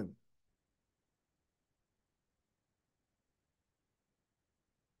prayed to him,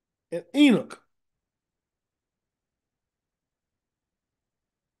 and Enoch,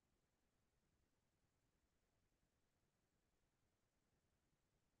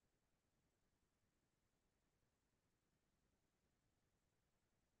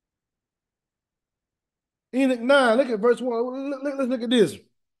 Enoch 9, look at verse 1. Let's look at this.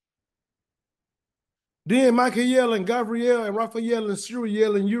 Then Michael and Gabriel and Raphael and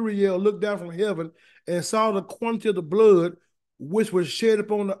Suriel and Uriel looked down from heaven and saw the quantity of the blood which was shed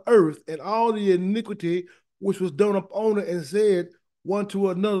upon the earth and all the iniquity which was done upon it, and said one to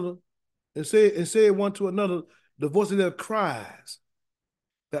another, and said one to another, the voice of their cries.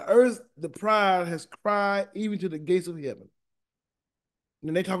 The earth, the pride has cried even to the gates of heaven.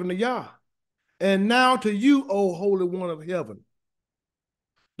 And they talking to Yah. And now to you, O Holy One of heaven,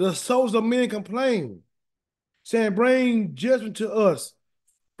 the souls of men complain, saying, bring judgment to us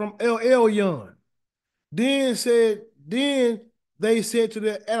from El Elyon. Then they said to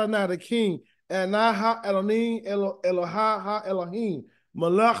the Adonai, the king, Adonai ha Elohim, Elohai ha Elohim,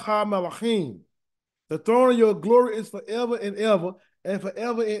 Malach ha Malachim. The throne of your glory is forever and ever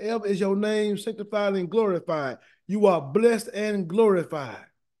is your name sanctified and glorified. You are blessed and glorified.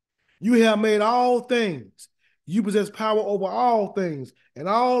 You have made all things. You possess power over all things, and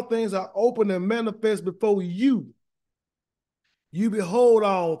all things are open and manifest before you. You behold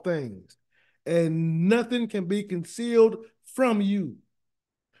all things, and nothing can be concealed from you.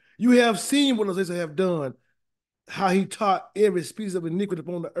 You have seen what Israel have done, how he taught every species of iniquity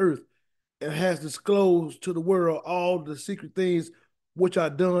upon the earth, and has disclosed to the world all the secret things which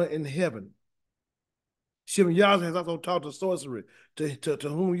are done in heaven. Shimon Yah has also taught the sorcery, to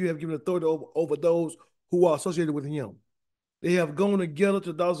whom you have given authority over those who are associated with him. They have gone together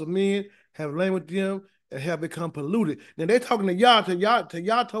to thousands of men, have lain with them, and have become polluted. Now they're talking to Yah,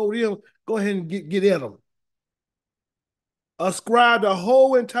 Yah told him, go ahead and get at them. Ascribe the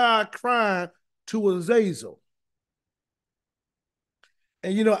whole entire crime to Azazel.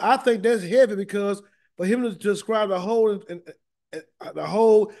 And I think that's heavy, because for him to describe the whole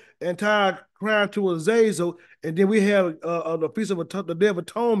entire crime to Azazel, and then we have the feast of the Day of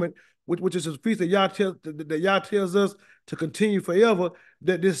Atonement, which is a feast that Yah tells us to continue forever.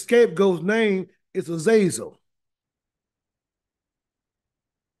 That this scapegoat's name is Azazel.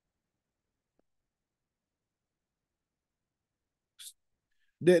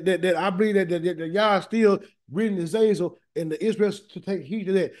 That I believe that Yah is still reading Azazel, and the Israelites to take heed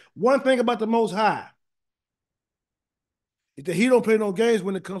to that. One thing about the Most High is that he don't play no games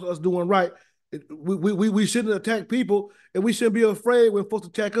when it comes to us doing right. We shouldn't attack people, and we shouldn't be afraid when folks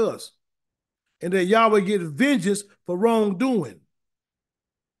attack us. And that Yahweh get vengeance for wrongdoing.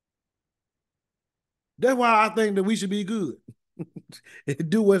 That's why I think that we should be good and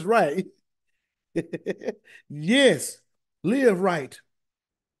do what's right. Yes, live right.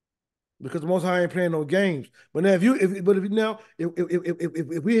 Because the Most High ain't playing no games. But now,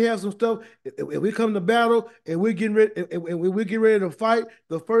 if we have some stuff, if we come to battle and we're getting ready, and we're getting ready to fight,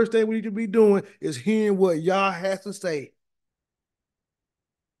 the first thing we need to be doing is hearing what Yah has to say.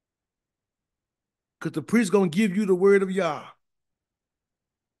 Because the priest is going to give you the word of Yah.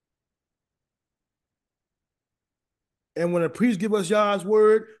 And when the priest give us Yah's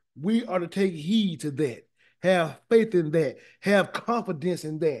word, We are to take heed to that, have faith in that, have confidence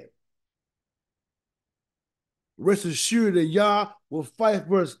in that. Rest assured that Yah will fight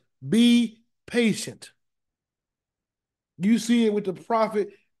for us. Be patient. You see it with the prophet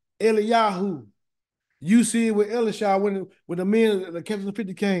Eliyahu. You see it with Elisha when the men, the captains of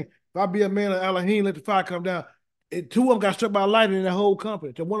 50 came. If I be a man of Elohim, let the fire come down. And two of them got struck by lightning in the whole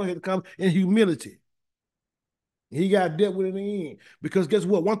company. So one of them had to come in humility. He got dealt with in the end. Because guess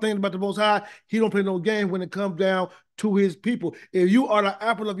what? One thing about the Most High, he don't play no game when it comes down to his people. If you are the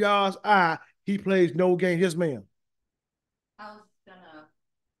apple of Yah's eye, he plays no game. Yes, ma'am. I was gonna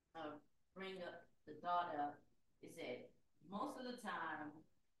bring up the thought of is that most of the time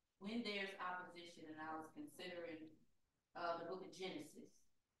when there's opposition, and I was considering the book of Genesis.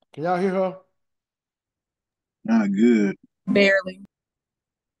 Can y'all hear her? Not good. Barely.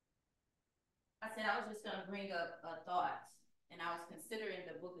 I said I was just gonna bring up thoughts, and I was considering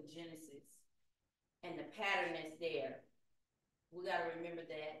the book of Genesis and the pattern that's there. We got to remember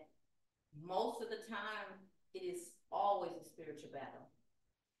that most of the time it is always a spiritual battle.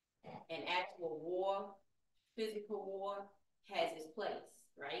 An actual war, physical war, has its place,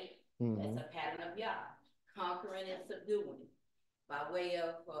 right? That's a pattern of Yah, conquering and subduing by way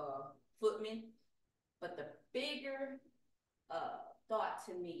of footmen. But the bigger thought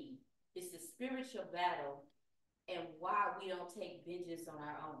to me is the spiritual battle and why we don't take vengeance on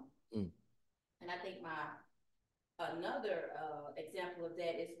our own. And I think another example of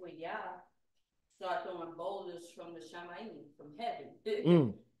that is when Yah start throwing boulders from the Shamayim, from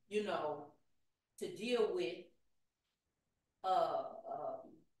heaven, you know, to deal with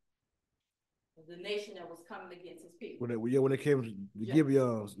the nation that was coming against his people. When they came to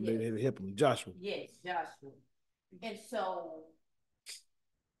Gibeon, they had to help him, Joshua. Yes, Joshua. And so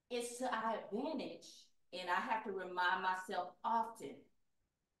it's to our advantage, and I have to remind myself often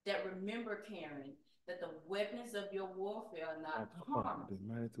that remember, Karen, that the weapons of your warfare are not carnal.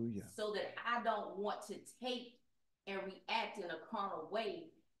 So that I don't want to take and react in a carnal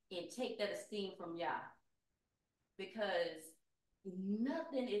way and take that esteem from Yah. Because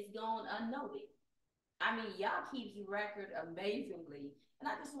nothing is gone unnoted. I mean, Yah keeps record amazingly. And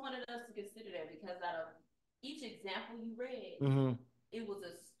I just wanted us to consider that because out of each example you read, it was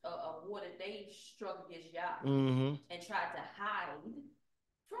a war that they struck against Yah and tried to hide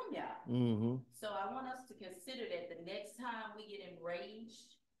from Yah. So I want us to consider that the next time we get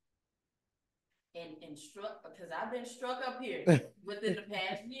enraged and struck, because I've been struck up here within the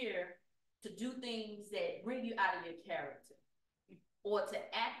past year to do things that bring you out of your character or to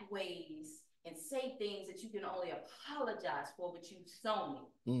act ways and say things that you can only apologize for, but you've sown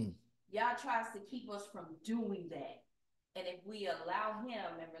it. Yah tries to keep us from doing that. And if we allow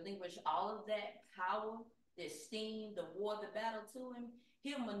him and relinquish all of that power, the esteem, the war, the battle to him,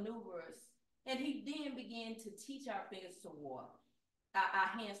 he'll maneuver us. And he then began to teach our fingers to war,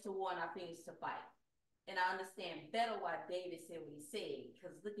 our hands to war and our fingers to fight. And I understand better why David said what he said,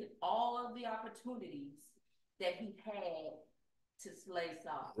 because look at all of the opportunities that he had to slay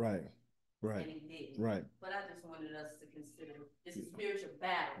Saul. Right. And he did. Right. But I just wanted us to consider it's a spiritual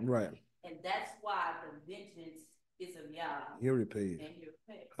battle. Right. And that's why the vengeance is of Yah. He'll repay it. And he'll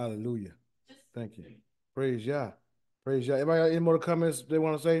pay. Hallelujah. Thank you. Praise Yah. Praise Yah. Anybody got any more comments they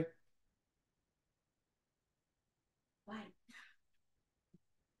want to say? Right.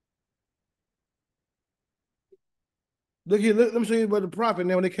 Look here, let me show you about the prophet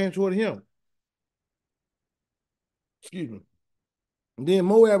now when they came toward him. Excuse me. And then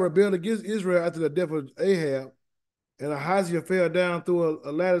Moab rebelled against Israel after the death of Ahab, and Ahaziah fell down through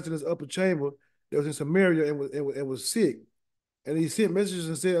a ladder in his upper chamber that was in Samaria and was sick. And he sent messengers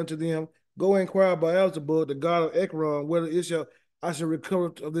and said unto them, Go inquire by Beelzebub, the god of Ekron, whether I shall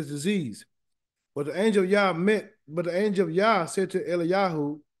recover of this disease. But the angel of Yah said to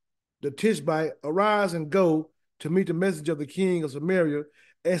Eliyahu, the Tishbite, Arise and go to meet the message of the king of Samaria,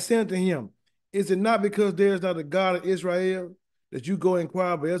 and said unto him, Is it not because there is not a God of Israel that you go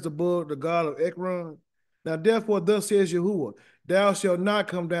inquire by Beelzebub, the god of Ekron? Now therefore thus says Yahuwah, Thou shalt not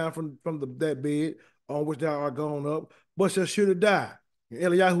come down from that bed on which thou art gone up, but shalt surely die. And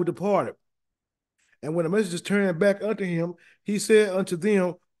Eliyahu departed. And when the messengers turned back unto him, he said unto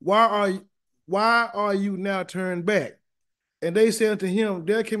them, Why are you now turned back? And they said unto him,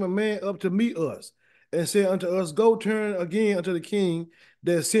 There came a man up to meet us, and said unto us, Go turn again unto the king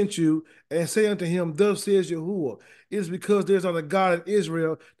that sent you, and say unto him, Thus says Yahuwah, It is because there is not a God in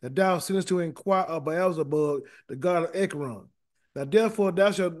Israel that thou sendest to inquire of Beelzebub, the god of Ekron. Now therefore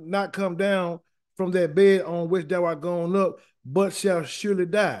thou shalt not come down from that bed on which thou art gone up, but shalt surely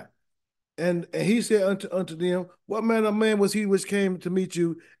die. And he said unto them, what manner of man was he which came to meet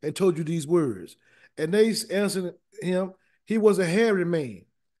you and told you these words? And they answered him, he was a hairy man,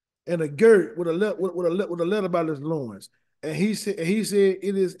 and a girt with a letter about his loins. And he said, it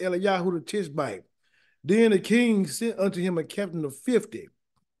is Eliyahu the Tishbite. Then the king sent unto him a captain of 50.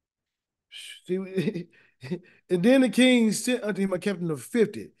 See, and then the king sent unto him a captain of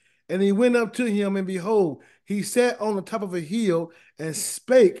 50. And he went up to him, and behold, he sat on the top of a hill and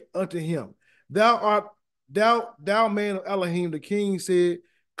spake unto him. Thou man of Elohim, the king said,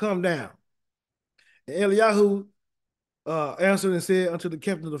 come down. And Eliyahu answered and said unto the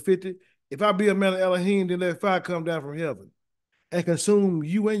captain of the 50, if I be a man of Elohim, then let fire come down from heaven and consume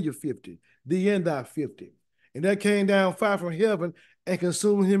you and your 50, thee and thy 50. And there came down fire from heaven and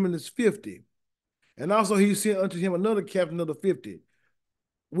consumed him and his 50. And also he sent unto him another captain of the 50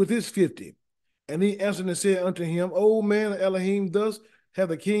 with his 50. And he answered and said unto him, O man of Elohim, thus have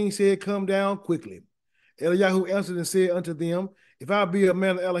the king said, come down quickly. Eliyahu answered and said unto them, if I be a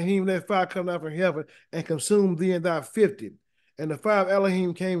man of Elohim, let fire come down from heaven and consume thee and thy 50. And the fire of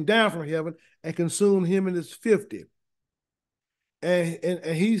Elohim came down from heaven and consumed him and his 50. And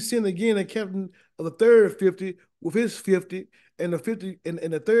he sent again a captain of the third 50 with his 50, and the 50 and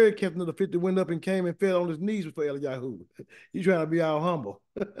the third captain of the 50 went up and came and fell on his knees before Eliyahu. He's trying to be all humble.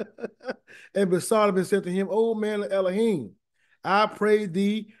 And besought him and said to him, O man of Elohim, I pray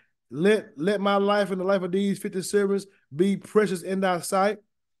thee, let my life and the life of these 50 servants be precious in thy sight.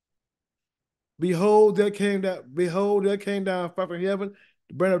 Behold, there came down fire from heaven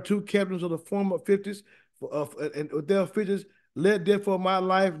to burn up 2 captains of the former 50s, and with their 50s, let therefore my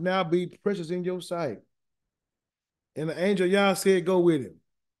life now be precious in your sight. And the angel Yah said, go with him.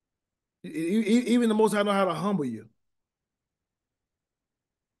 Even the Most High know how to humble you.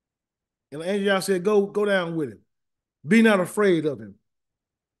 And the angel Yah said, go down with him. Be not afraid of him.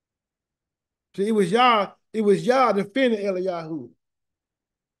 See, it was Yah defending Eliyahu.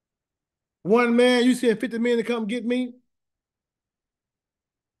 One man, you send 50 men to come get me?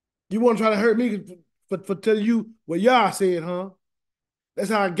 You want to try to hurt me for telling you what Yah said, huh? That's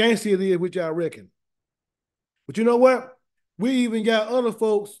how gangster it is, which I reckon. But you know what? We even got other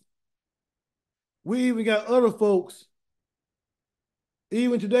folks, even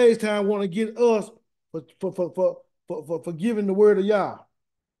today's time, want to get us for giving the word of Yah.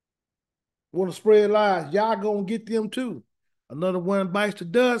 Want to spread lies. Yah gonna get them too. Another one bites the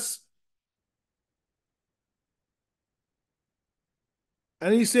dust.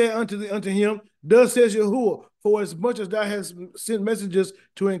 And he said unto him, thus says Yahuwah, for as much as thou hast sent messengers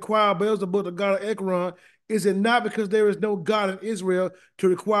to inquire of Beelzebub, the god of Ekron, is it not because there is no God in Israel to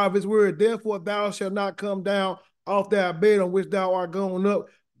require of his word? Therefore thou shalt not come down off thy bed on which thou art gone up,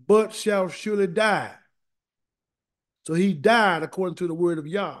 but shalt surely die. So he died according to the word of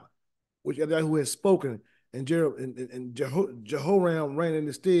Yah, which Eliyahu has spoken, and Jehoram reigned in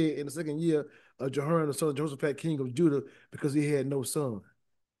his stead in the second year of Jehoram, the son of Jehoshaphat, king of Judah, because he had no son.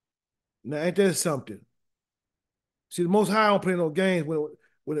 Now, ain't that something? See, the Most High don't play no games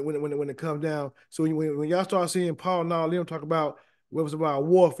when it comes down. So when y'all start seeing Paul and all them talk about what was about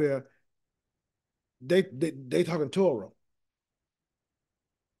warfare, they talking Torah.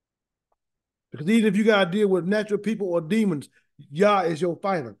 Because even if you got to deal with natural people or demons, Yah is your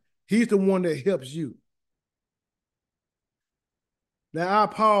fighter. He's the one that helps you. Now I,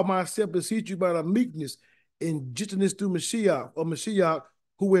 Paul, myself beseech you by the meekness and gentleness through Mashiach,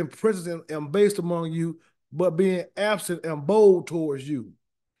 who in presence am based among you, but being absent and bold towards you.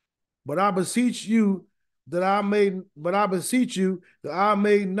 But I beseech you that I may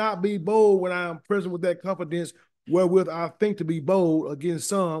not be bold when I am present with that confidence wherewith I think to be bold against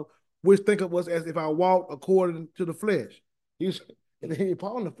some, which think of us as if I walk according to the flesh. And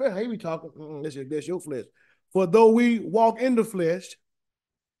Paul in the flesh, he be talking, that's your flesh. For though we walk in the flesh,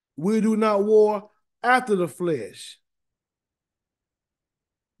 we do not war after the flesh.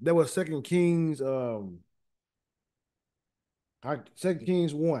 That was 2 Kings 1, 9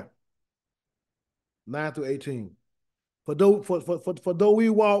 through 18. For though we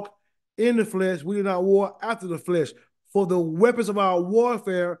walk in the flesh, we do not war after the flesh. For the weapons of our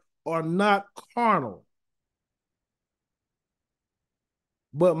warfare are not carnal,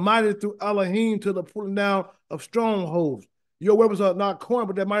 but mighty through Elohim to the pulling down of strongholds. Your weapons are not carnal,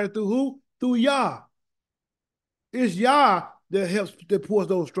 but they're mighty through who? Through Yah. It's Yah that pulls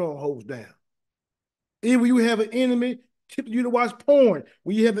those strongholds down. Even when you have an enemy tempting you to watch porn,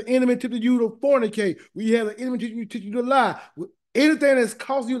 when you have an enemy tempting you to fornicate, when you have an enemy tempting you to lie, anything that's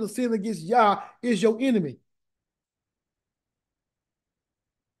causing you to sin against Yah is your enemy.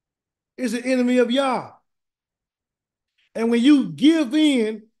 It's an enemy of Yah. And when you give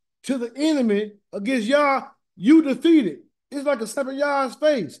in to the enemy against Yah, you defeated. It's like a slap in Yah's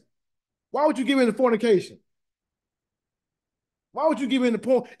face. Why would you give in to fornication? Why would you give in to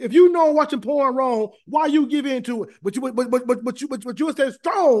porn? If you know watching porn wrong, why you give in to it? But you will stand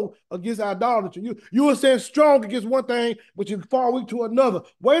strong against idolatry. You will stand strong against one thing, but you fall weak to another.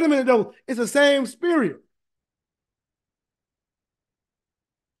 Wait a minute though, it's the same spirit.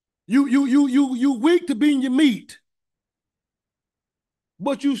 You weak to being your meat,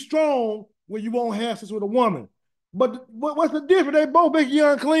 but you strong when you won't have sex with a woman. But what's the difference? They both make you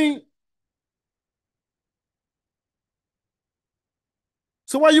unclean.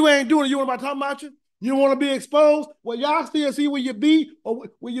 So why you ain't doing it? You want to talking about you? You don't want to be exposed? Well, y'all still see where you beat, or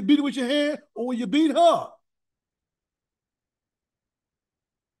where you beat it with your hand, or where you beat her.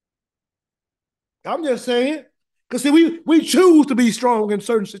 I'm just saying. Because see, we choose to be strong in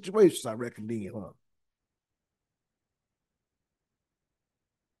certain situations, I reckon, then, huh?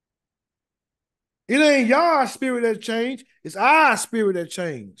 It ain't y'all spirit that changed. It's our spirit that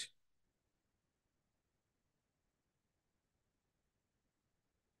changed.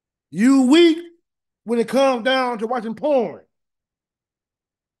 You weak when it comes down to watching porn.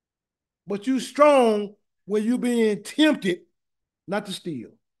 But you strong when you being tempted not to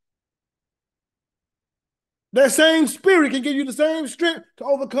steal. That same spirit can give you the same strength to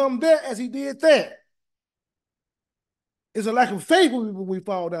overcome that as he did that. It's a lack of faith when we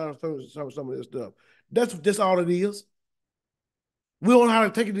fall down on some of this stuff. That's all it is. We don't know how to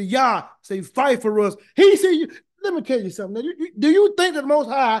take it to Yah, say, fight for us. He said, let me tell you something. Do you think that the Most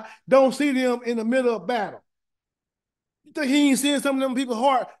High don't see them in the middle of battle? You think he ain't seeing some of them people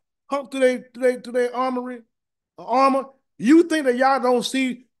heart pump to their armor? You think that Yah don't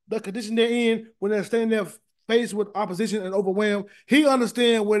see the condition they're in when they're standing there faced with opposition and overwhelmed? He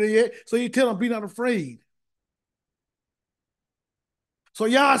understands where they're at, so he tell them, be not afraid. So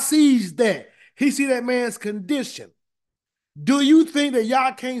Yah sees that. He see that man's condition. Do you think that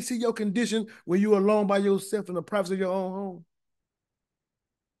Yah can't see your condition when you're alone by yourself in the privacy of your own home?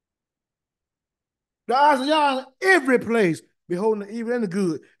 The eyes of Yah in every place, beholding the evil and the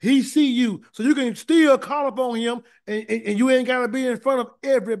good. He see you, so you can still call upon him, and you ain't got to be in front of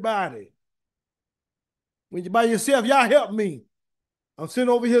everybody. When you're by yourself, Yah help me. I'm sitting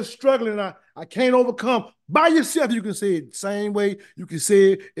over here struggling, and I can't overcome. By yourself, you can say it the same way you can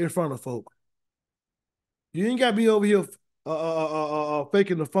say it in front of folk. You ain't got to be over here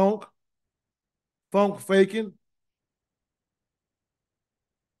faking the funk faking.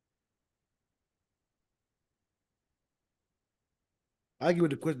 I'll give you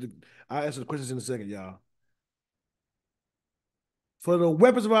the question. I'll answer the questions in a second, y'all. For the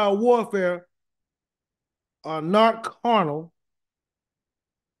weapons of our warfare are not carnal,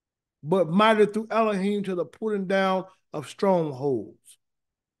 but mighty through Elohim to the pulling down of strongholds,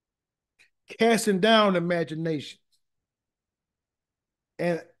 casting down imaginations,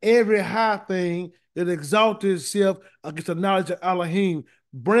 and every high thing that exalts itself against the knowledge of Elohim,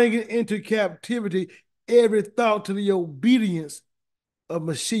 bringing into captivity every thought to the obedience of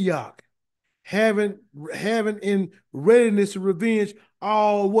Mashiach, having in readiness to revenge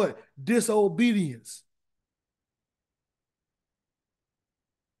all what? Disobedience.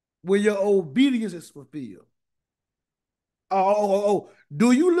 Where your obedience is fulfilled.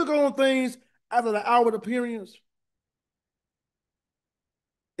 Do you look on things after the outward appearance?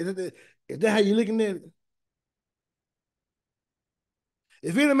 Is that how you're looking at it?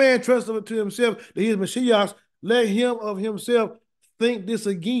 If any man trusts to himself that he is Mashiach, let him of himself think this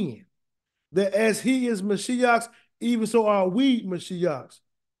again, that as he is Mashiach, even so are we Mashiachs.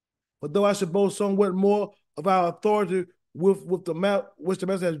 But though I should boast somewhat more of our authority with the mouth which the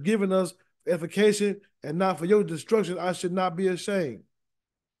Master has given us for edification and not for your destruction, I should not be ashamed,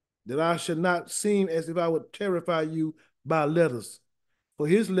 that I should not seem as if I would terrify you by letters. For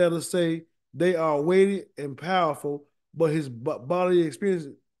his letters say they are weighty and powerful, but his bodily experience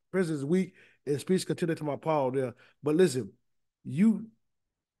is weak, and speech continued to my Paul there. But listen, you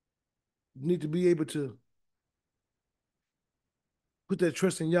need to be able to put that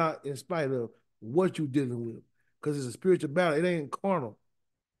trust in Yah in spite of what you're dealing with, because it's a spiritual battle. It ain't carnal.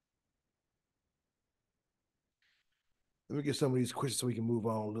 Let me get some of these questions so we can move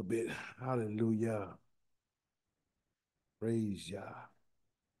on a little bit. Hallelujah. Praise Yah.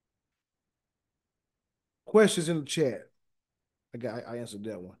 Questions in the chat. I answered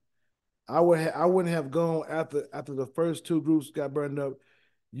that one. I wouldn't have gone after the first two groups got burned up.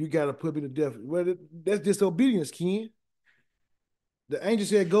 You got to put me to death. Well, that's disobedience, Ken. The angel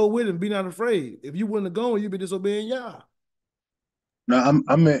said, "Go with him, be not afraid." If you wouldn't have gone, you'd be disobeying Yah. No,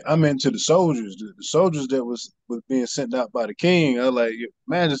 I meant to the soldiers, the soldiers that was being sent out by the king. I was like, Your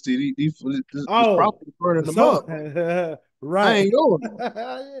Majesty, this Oh, prophet is burning them up. so I right. ain't going.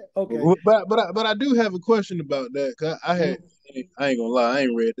 Okay. But I do have a question about that. 'Cause Mhm. I ain't gonna lie, I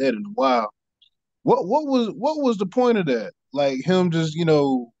ain't read that in a while. What was the point of that? Like him just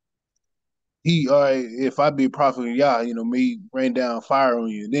he all right, if I be a prophet of Yah, me rain down fire on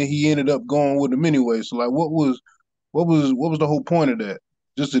you. Then he ended up going with him anyway. So like what was the whole point of that?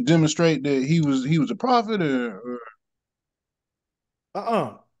 Just to demonstrate that he was a prophet or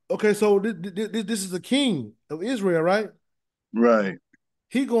Uh-uh. Okay, so this is the king of Israel, right? right.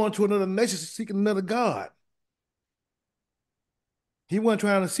 He going to another nation seeking another God. He wasn't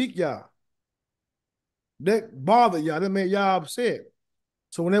trying to seek Yah. That bothered Yah. That made Yah upset.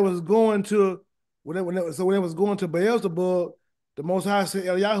 So when they was going to when they was going to Beelzebub, the Most High said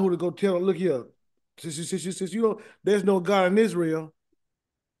Eliyahu to go tell him, look here, since you know there's no God in Israel,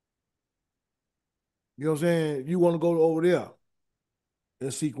 you know what I'm saying? You want to go over there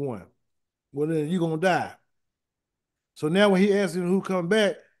and seek one. Well, then you're gonna die. So now when he asks him who come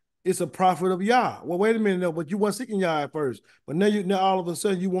back, it's a prophet of Yah. Well, wait a minute, no, but you weren't seeking Yah at first. But now all of a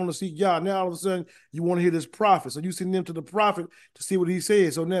sudden you want to seek Yah. Now all of a sudden you want to hear this prophet. So you send them to the prophet to see what he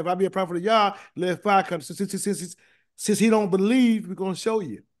says. So now if I be a prophet of Yah, let fire come. Since he don't believe, we're gonna show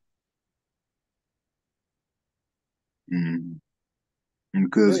you. Mm. And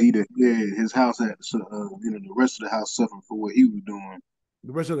because Hey, his house had the rest of the house suffering for what he was doing.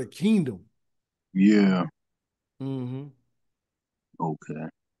 the rest of the kingdom. Yeah. Mm-hmm. Okay.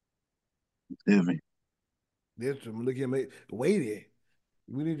 Heavy. That's look here, mate. Wait.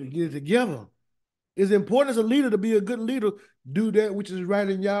 We need to get it together. It's important as a leader to be a good leader. Do that which is right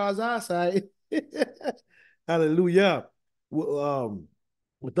in Yah's eyesight. Hallelujah. Um,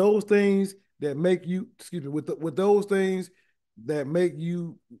 with those things that make you, excuse me, with those things that make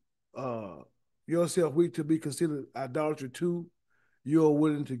you uh, yourself weak to be considered idolatry too, you're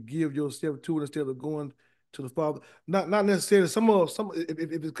willing to give yourself to it instead of going to the Father. Not necessarily some if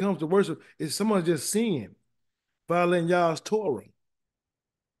it comes to worship, it's someone just sin, violating Yah's Torah.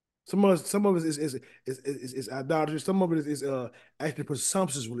 Some of it is idolatry. Some of it is actually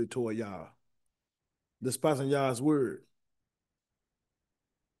presumptuous really toward Yah, despising Yah's word.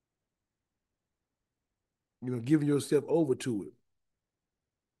 You know, giving yourself over to it.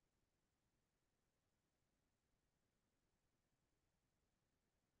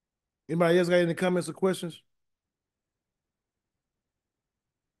 Anybody else got any comments or questions?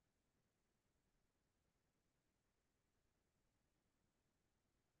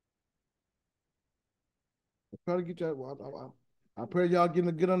 I try to get y'all. Well, I pray y'all getting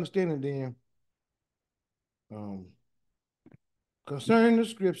a good understanding then. Um, concerning the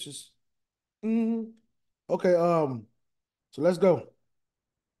scriptures. Mm-hmm. Okay. So let's go.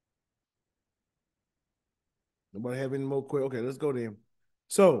 Nobody have any more questions? Okay, let's go then.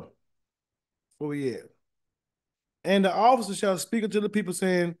 So where we at? And the officer shall speak unto the people,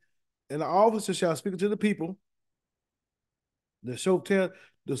 saying, and the officer shall speak unto the people, the shotel,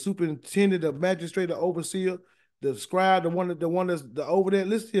 the superintendent, the magistrate, the overseer, the scribe, the one that's the over there.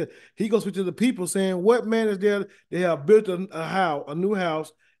 Listen here. He goes to the people saying, what man is there? They have built a house, a new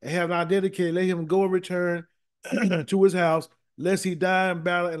house, and have not dedicated. Let him go and return to his house, lest he die in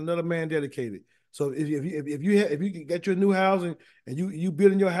battle and another man dedicated. So if you get your new house and you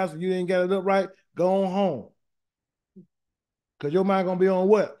building your house and you ain't got it up right, go on home. Because your mind gonna be on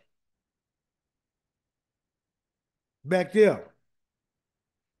what? Back there.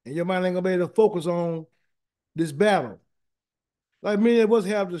 And your mind ain't gonna be able to focus on this battle. Like many of us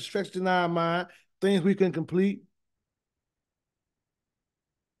have distractions in our mind, things we can complete.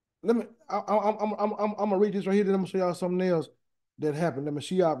 Let me. I'm gonna read this right here. Then I'm gonna show y'all something else that happened. The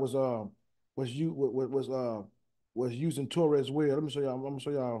Mashiach was you was using Torah as well. Let me show y'all. I'm gonna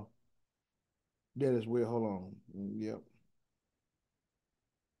show y'all that as well. Hold on. Yep.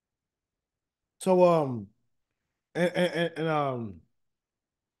 So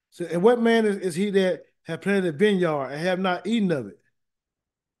so and what man is he that have planted a vineyard and have not eaten of it?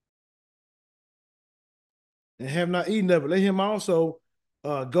 And have not eaten of it. Let him also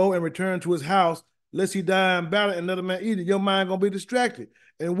go and return to his house, lest he die in battle and another man eat it. Your mind gonna be distracted.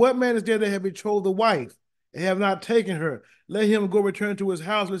 And what man is there that have betrothed the wife and have not taken her? Let him go return to his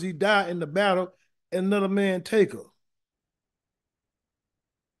house, lest he die in the battle and another man take her.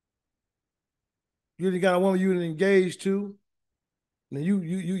 You done got a woman you engaged to, and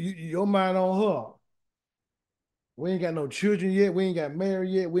your mind on her. We ain't got no children yet. We ain't got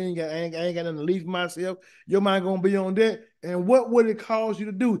married yet. I ain't got nothing to leave for myself. Your mind gonna be on that. And what would it cause you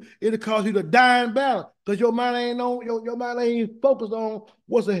to do? It'll cause you to die in battle because your mind ain't on your mind ain't focused on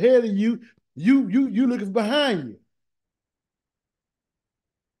what's ahead of you. You looking behind you.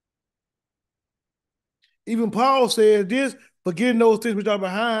 Even Paul said this, forgetting those things which are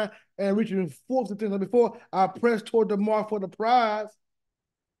behind and reaching forth the things before, I press toward the mark for the prize.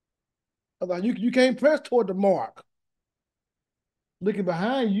 You can't press toward the mark looking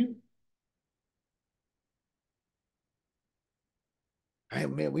behind you. Hey,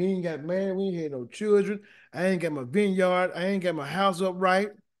 man, we ain't got married. We ain't had no children. I ain't got my vineyard. I ain't got my house up right.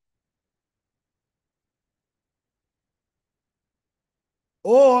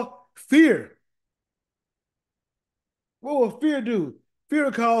 Or fear. What will fear do?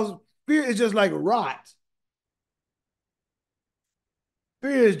 Fear is just like rot.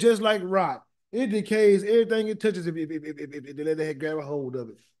 Fear is just like rot. It decays everything it touches if they let that grab a hold of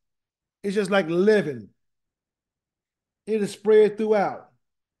it. It's just like living. It is spread throughout.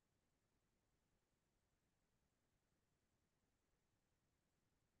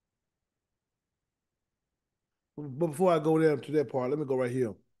 But before I go there to that part, let me go right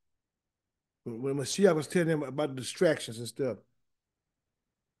here. When Mashiach was telling them about the distractions and stuff.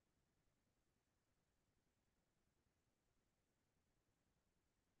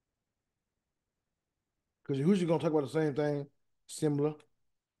 Because who's you gonna talk about the same thing, similar?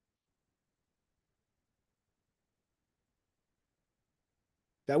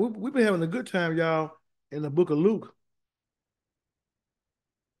 Now we've been having a good time, y'all, in the book of Luke.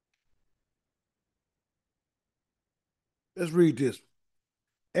 Let's read this.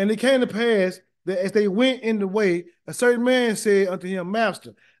 And it came to pass that as they went in the way, a certain man said unto him,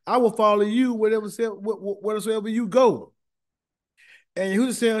 Master, I will follow you wheresoever you go. And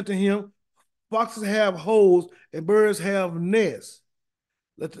Yahushua said unto him, Foxes have holes and birds have nests,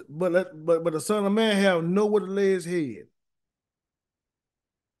 but the Son of Man have nowhere to lay his head.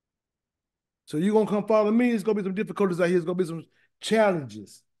 So you're gonna come follow me. It's gonna be some difficulties out here. It's gonna be some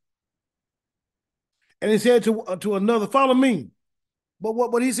challenges. And he said to another, Follow me. But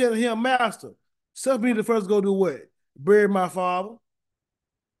what he said to him, Master, suffer me to first go do what? Bury my father.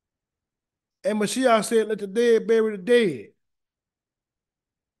 And Mashiach said, Let the dead bury the dead.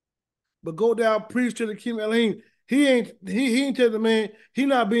 But go down, preach to the king of Elohim. He ain't tell the man, he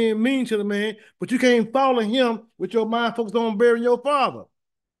not being mean to the man, but you can't follow him with your mind focused on burying your father.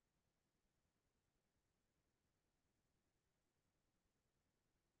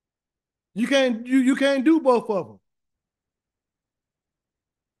 You can't do both of them.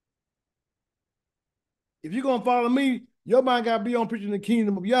 If you're gonna follow me, your mind gotta be on preaching the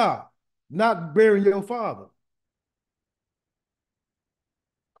kingdom of Yah, not burying your father.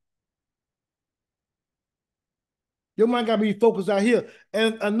 Your mind got to be focused out here.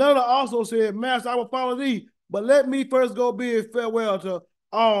 And another also said, Master, I will follow thee, but let me first go bid farewell to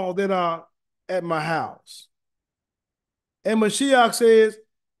all that are at my house. And Mashiach says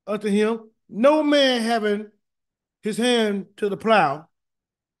unto him, no man having his hand to the plow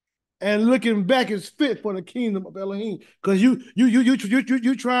and looking back is fit for the kingdom of Elohim. Because you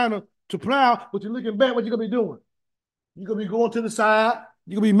trying to plow, but you're looking back, what you gonna be doing? You're gonna be going to the side.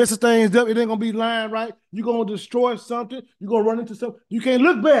 You're gonna be messing things up. It ain't gonna be lying right. You're gonna destroy something. You're gonna run into something. You can't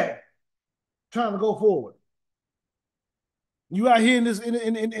look back trying to go forward. You out here in this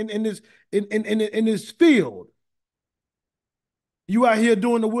field. You out here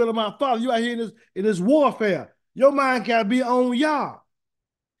doing the will of my Father. You out here in this warfare. Your mind gotta be on Yah.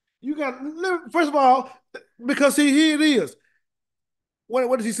 You got first of all, because see, here it is.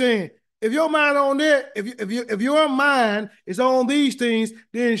 What is he saying? If your mind on that, if your mind is on these things,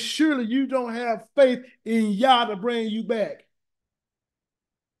 then surely you don't have faith in Yah to bring you back.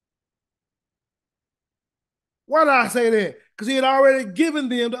 Why did I say that? Because he had already given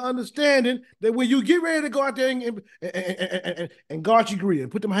them the understanding that when you get ready to go out there and guard your grill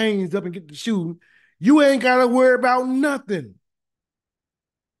and put them hands up and get the shooting, you ain't got to worry about nothing.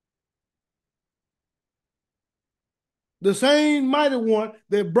 The same mighty one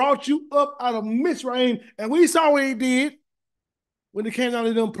that brought you up out of Mitzrayim, and we saw what he did when it came down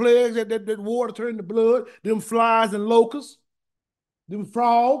to them plagues, that water turned to blood, them flies and locusts, them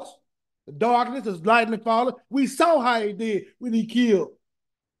frogs, the darkness, the lightning falling. We saw how he did when he killed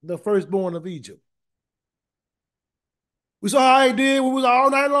the firstborn of Egypt. We saw how he did when we was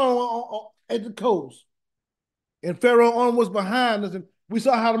all night long at the coast. And Pharaoh's arm was behind us, and we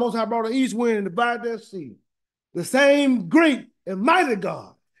saw how the Most High brought the east wind and divided that sea. The same great and mighty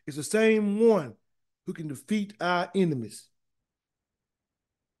God is the same one who can defeat our enemies.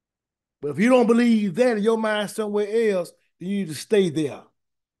 But if you don't believe that in your mind somewhere else, then you need to stay there.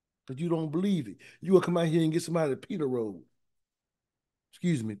 Because you don't believe it. You will come out here and get somebody to Peter Road.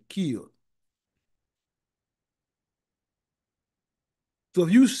 Excuse me, killed. So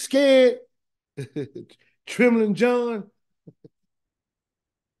if you scared, trembling John,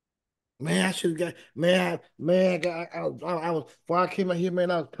 man, I should have got, I was, before I came out here,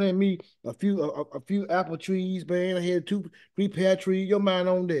 man, I was planting me a few apple trees, man. I had 3 pear trees. Your mind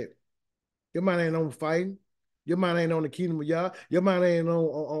on that. Your mind ain't on fighting. Your mind ain't on the kingdom of Yah. Your mind ain't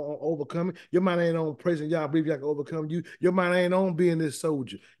on overcoming. Your mind ain't on praising Yah, believe Yah can overcome you. Your mind ain't on being this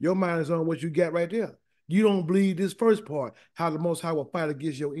soldier. Your mind is on what you got right there. You don't believe this first part, how the Most High will fight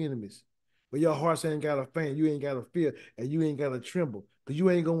against your enemies. But your hearts ain't got to faint, you ain't got to fear, and you ain't got to tremble, because you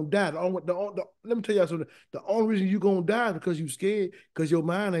ain't going to die. Let me tell y'all something. The only reason you going to die is because you scared, because your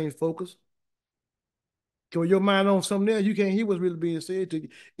mind ain't focused. So your mind on something else, you can't hear what's really being said to you.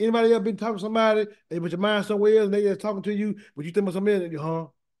 Anybody ever been talking to somebody, but your mind somewhere else, and they just talking to you, but you think about something else, and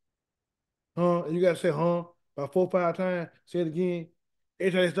you, and you got to say, about 4 or 5 times, say it again.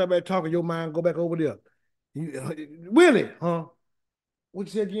 Every time they start back talking, your mind go back over there. Willie, what you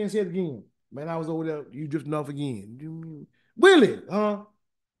said again, say it again. Man, I was over there, you drifting off again. Willie,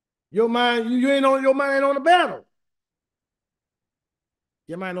 your mind, you ain't on, your mind ain't on the battle.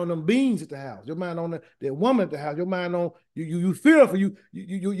 Your mind on them beans at the house. Your mind on the woman at the house. Your mind on you fearful. You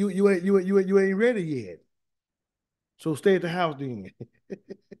ain't ready yet. So stay at the house then.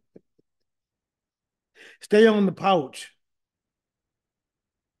 Stay on the couch.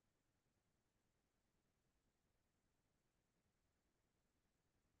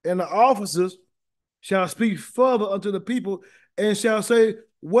 And the officers shall speak further unto the people and shall say,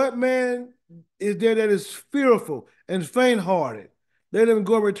 what man is there that is fearful and faint-hearted? Let him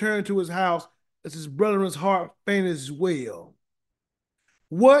go return to his house as his brethren's heart faint as well.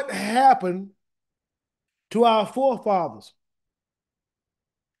 What happened to our forefathers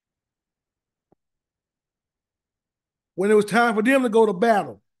when it was time for them to go to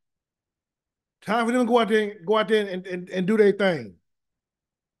battle? Time for them to go out there and do their thing.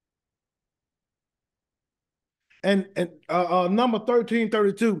 And number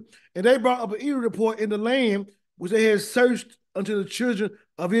 1332, and they brought up an evil report in the land which they had searched unto the children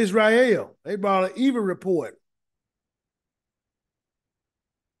of Israel. They brought an evil report,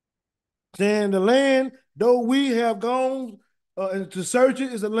 saying the land, though we have gone to search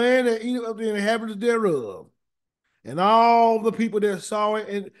it, is a land that eateth of the inhabitants thereof. And all the people that saw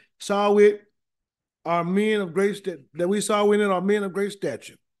it are men of great that we saw in it are men of great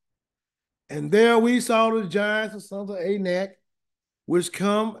stature. And there we saw the giants, the sons of Anak, which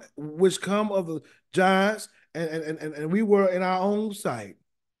come of the giants, and we were in our own sight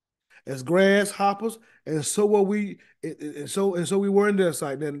as grasshoppers, and so were we, and so we were in their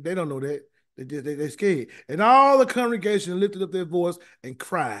sight. Then they don't know that. They scared. And all the congregation lifted up their voice and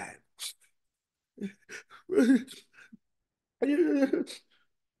cried. And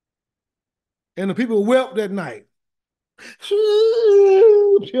the people wept that night.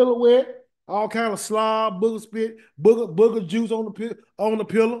 Pillow wet, all kind of slob, booger spit, booger juice on the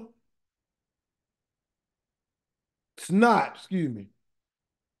pillow. Snot, excuse me,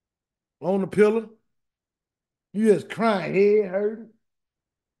 on the pillow. You just crying, head hurting.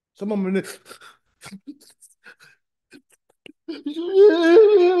 Some of them in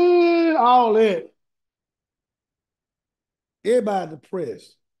all that. Everybody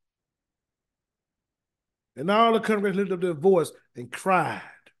depressed. And all the congregation lifted up their voice and cried.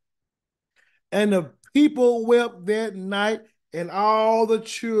 And the people wept that night, and all the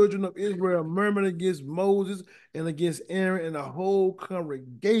children of Israel murmured against Moses and against Aaron, and the whole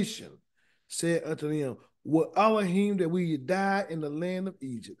congregation said unto them, would Elohim that we died in the land of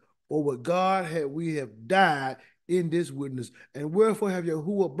Egypt, or would God had we have died in this wilderness? And wherefore have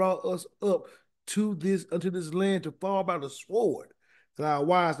Yahuwah brought us up unto this land to fall by the sword, that our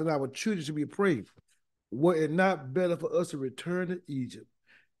wives and our children should be prayed? Were it not better for us to return to Egypt?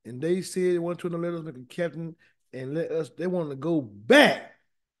 And they said they wanted to let us make a captain and they wanted to go back.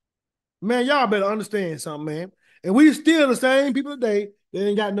 Man, y'all better understand something, man. And we still the same people today that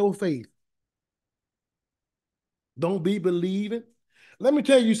ain't got no faith. Don't be believing. Let me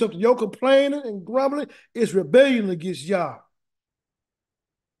tell you something. Your complaining and grumbling is rebellion against Yah.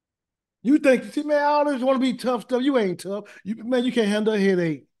 You think, see, man, all this want to be tough stuff. You ain't tough. Man, you can't handle a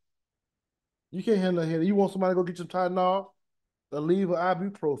headache. You can't handle a headache. You want somebody to go get some Tylenol, Aleve, or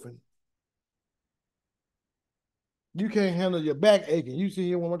ibuprofen. You can't handle your back aching. You see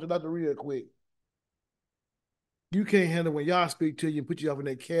here one to Dr. real quick. You can't handle when y'all speak to you and put you off in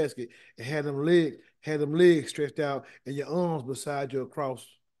that casket and have them legs stretched out and your arms beside your cross.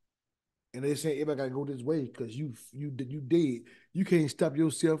 And they say everybody gotta go this way because you dead. You can't stop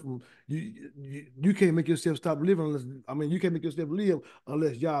yourself from you can't make yourself stop living unless you can't make yourself live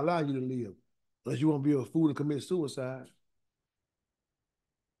unless y'all allow you to live. Unless you won't be a fool and commit suicide.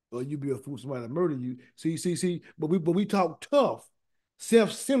 Or you be a fool somebody to murder you. See, but we talk tough,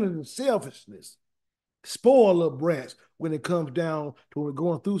 self-centered and selfishness. Spoil little brats when it comes down to when we're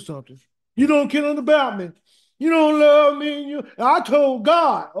going through something. You don't care nothing about me. You don't love me. I told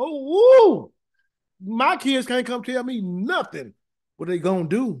God, oh, woo, my kids can't come tell me nothing. What they gonna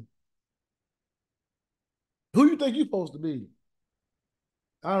do? Who you think you supposed to be?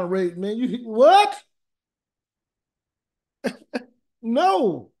 I don't rate, man. You what?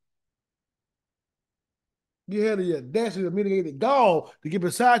 No. You had the audacity of mitigated gall to get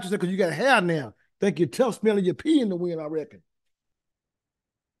beside yourself because you got hair now. Think you're tough smelling your pee in the wind, I reckon.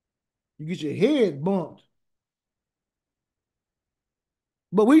 You get your head bumped.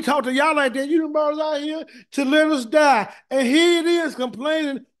 But we talk to y'all like that. You done brought us out here to let us die. And here it is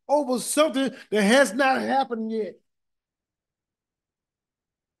complaining over something that has not happened yet.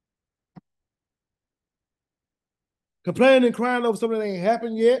 Complaining and crying over something that ain't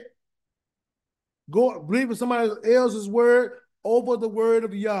happened yet. Go believing somebody else's word over the word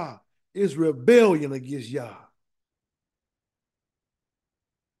of Yah is rebellion against Yah.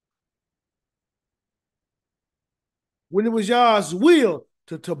 When it was Yah's will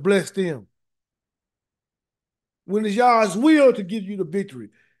to bless them. When it's Yah's will to give you the victory.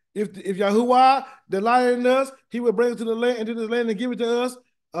 If Yahuwah delighted in us, he would bring us to the land, into this land and give it to us.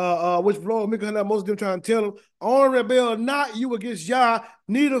 Which Lord most of them trying to tell them, only rebel not you against Yah,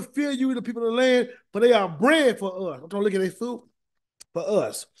 neither fear you the people of the land, for they are bread for us. I'm trying to look at their food for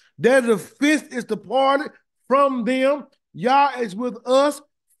us. That the fist is departed from them. Yah is with us.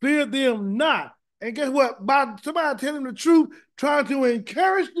 Fear them not. And guess what? By somebody telling them the truth, trying to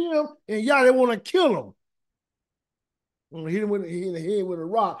encourage them, and Yah, they want to kill them. Hit him in the head with a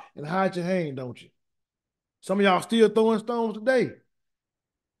rock and hide your hand, don't you? Some of y'all still throwing stones today.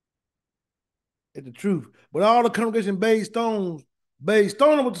 It's the truth. But all the congregation stone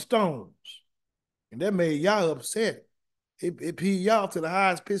them with the stones. And that made y'all upset. It peed y'all to the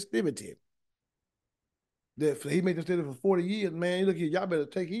highest festivity. That he made them stay there for 40 years, man. Look here, y'all better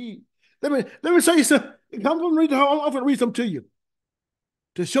take heed. Let me show you something. I'm going to read something to you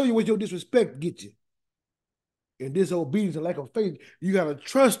to show you what your disrespect gets you. And disobedience and lack of faith, you got to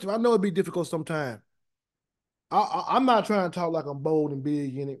trust him. I know it'd be difficult sometimes. I'm not trying to talk like I'm bold and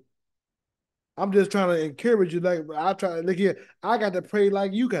big in it. I'm just trying to encourage you. Like I try to look here. I got to pray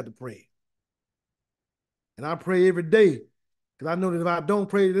like you got to pray. And I pray every day. Because I know that if I don't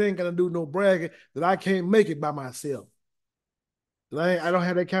pray, it ain't gonna do no bragging, that I can't make it by myself. That I don't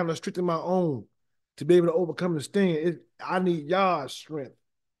have that kind of strength in my own to be able to overcome the stand. I need Yah's strength.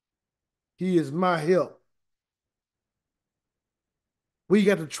 He is my help. We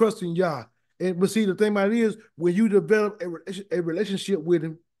got to trust in Yah. But see, the thing about it is, when you develop a relationship with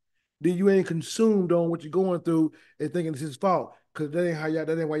him, then you ain't consumed on what you're going through and thinking it's his fault. Because that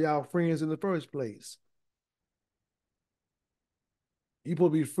ain't why y'all friends in the first place. You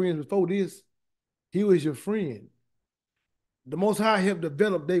supposed to be friends before this. He was your friend. The Most High helped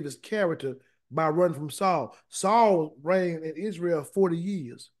develop David's character by running from Saul. Saul reigned in Israel 40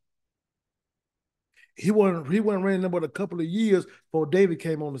 years. He wasn't reigning but a couple of years before David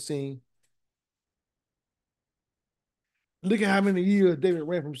came on the scene. Look at how many years David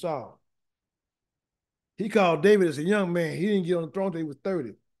ran from Saul. He called David as a young man. He didn't get on the throne until he was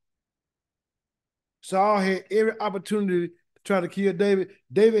 30. Saul had every opportunity to try to kill David.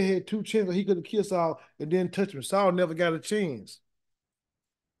 David had 2 chances he could have killed Saul and didn't touch him. Saul never got a chance.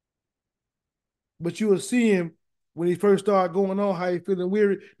 But you will see him when he first started going on, how he feeling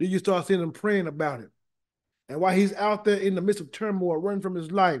weary, then you start seeing him praying about it. And while he's out there in the midst of turmoil, running from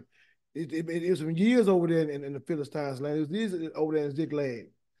his life, it was some years over there in the Philistines' land. It was years over there in Ziklag.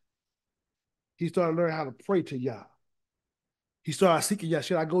 He started learning how to pray to Yah. He started seeking Yah.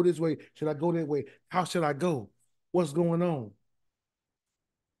 Should I go this way? Should I go that way? How should I go? What's going on?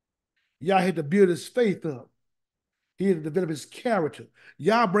 Yah had to build his faith up. He had to develop his character.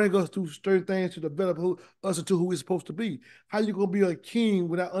 Yah bring us through certain things to develop us into who we're supposed to be. How you going to be a king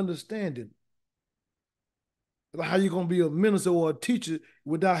without understanding? How you going to be a minister or a teacher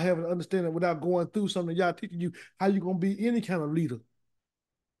without having understanding, without going through something Yah teaching you? How you going to be any kind of leader?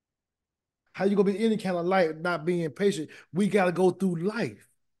 How you going to be any kind of light not being patient? We got to go through life.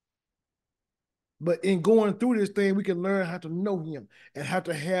 But in going through this thing, we can learn how to know him and how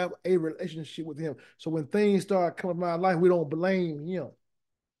to have a relationship with him. So when things start coming in our life, we don't blame him,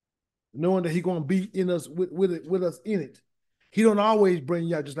 knowing that he's going to be in us with us in it. He don't always bring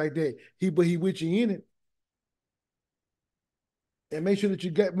you out just like that. But he with you in it. And make sure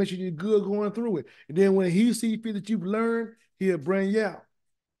that make sure you're good going through it. And then when he see fit that you've learned, he'll bring you out.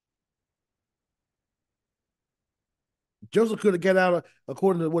 Joseph could have got out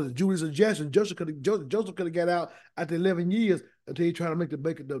according to what Judy's suggestion. Joseph could have got out after 11 years until he tried to make the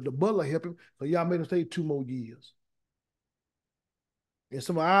butler help him. So y'all made him stay 2 more years. And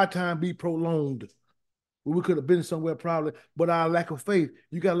some of our time be prolonged. We could have been somewhere probably, but our lack of faith.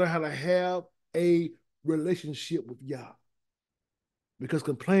 You got to learn how to have a relationship with Yah. Because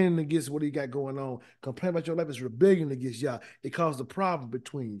complaining against what he got going on, complaining about your life is rebellion against Yah. It causes a problem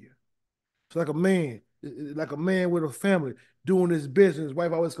between you. It's like a man with a family doing his business. His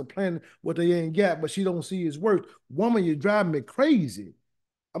wife always complaining what they ain't got, but she don't see his work. Woman, you're driving me crazy.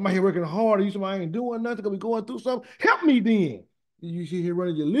 I'm out here working hard, and you say I ain't doing nothing because we going through something. Help me then. You see here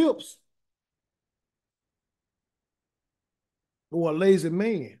running your lips. Or a lazy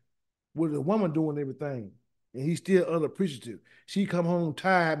man with a woman doing everything, and he's still unappreciative. She come home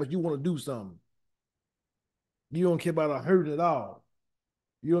tired, but you want to do something. You don't care about her hurting at all.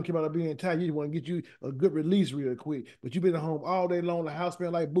 You don't care about her being tired. You just want to get you a good release real quick. But you been at home all day long, the house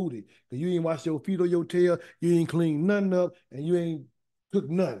smell like booty. Because you ain't washed your feet or your tail, you ain't cleaned nothing up, and you ain't cooked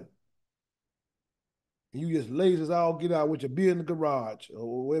nothing. And you just lazy as all get out with your beer in the garage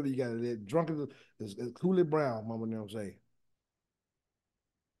or wherever you got it. Drunk as Cooley Brown, mama, you know what I'm saying?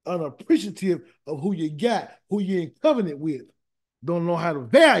 Unappreciative of who you got, who you in covenant with. Don't know how to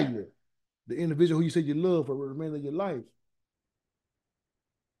value the individual who you say you love for the remainder of your life.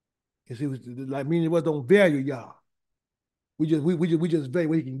 And see, like meaning it was don't value y'all. We just value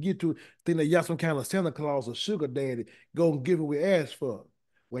what he can get to. Think that y'all some kind of Santa Claus or sugar daddy. Go and give what we ask for.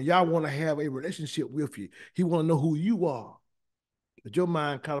 When y'all want to have a relationship with you, he want to know who you are. But your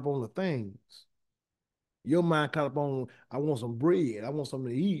mind caught up on the things. Your mind caught up on, I want some bread. I want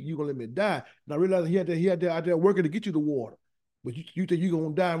something to eat. You're going to let me die. And I realize he out there working to get you the water. But you think you're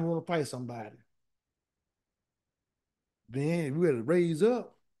going to die and want to fight somebody. Man, you better raise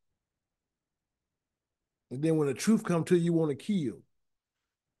up. And then when the truth comes to you, you want to kill.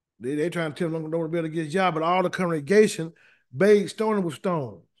 They trying to tell them don't rebel against Yah, but all the congregation bathed stoning with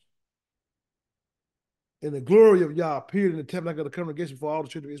stones. And the glory of Yah appeared in the tabernacle of the congregation for all the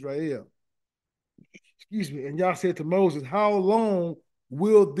children of Israel. Excuse me. And Yah said to Moses, how long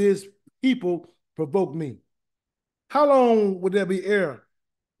will this people provoke me? How long would there be error?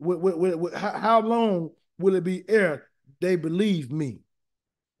 How long will it be error they believe me?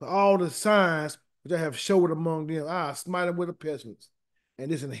 For all the signs which I have showed among them, I smite them with a pestilence, and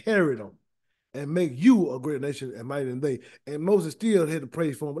disinherit them, and make you a great nation and mightier than they. And Moses still had to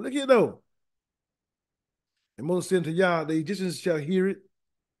praise for him. But look here though. And Moses said to Yah, the Egyptians shall hear it,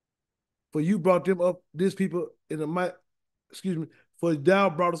 for you brought them up, this people in the might, for thou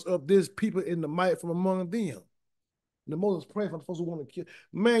brought us up this people in the might from among them. And the Moses praying for the folks who want to kill.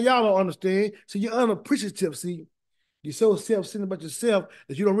 Man, y'all don't understand. See, you're unappreciative, see. You're so self-centered about yourself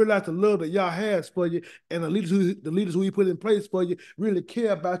that you don't realize the love that Yah has for you, and the leaders who he put in place for you really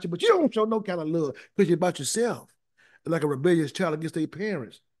care about you, but you don't show no kind of love because you're about yourself. Like a rebellious child against their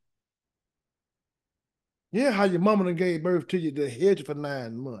parents. Yeah, how your mama done gave birth to you, they held you for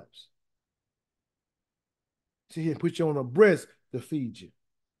 9 months. She here put you on her breast to feed you.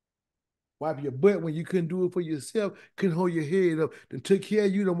 Wipe your butt when you couldn't do it for yourself, couldn't hold your head up, then took care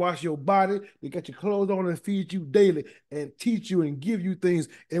of you, then wash your body, they got your clothes on and feed you daily and teach you and give you things.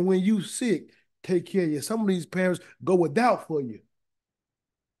 And when you sick, take care of you. Some of these parents go without for you.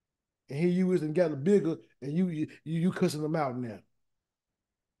 And here you is and got a bigger, and you cussing them out now.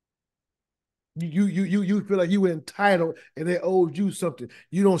 You feel like you were entitled and they owed you something.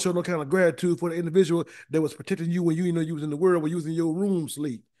 You don't show no kind of gratitude for the individual that was protecting you when you know you was in the world, when you was in your room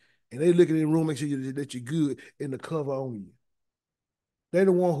sleep. And they looking in the room, make sure that you're good in the cover on you. They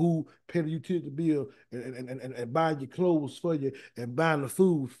the one who pay the utility bill and buying your clothes for you and buying the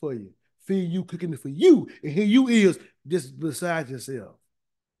food for you. Feed you, cooking it for you. And here you is just beside yourself.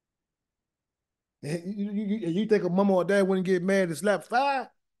 And you think a mama or dad wouldn't get mad and slap fire?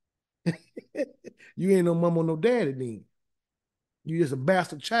 You ain't no mama or no daddy then. You just a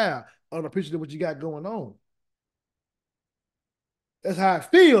bastard child, unappreciative of what you got going on. That's how it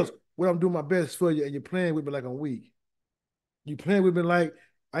feels when I'm doing my best for you and you're playing with me like I'm weak. You playing with me like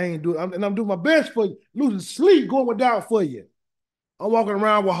I ain't doing, and I'm doing my best for you, losing sleep, going without for you. I'm walking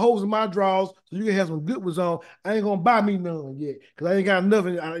around with holes in my drawers so you can have some good ones on. I ain't gonna buy me none yet because I ain't got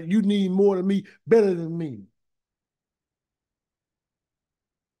nothing. You need more than me, better than me.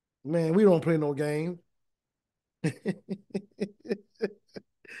 Man, we don't play no game.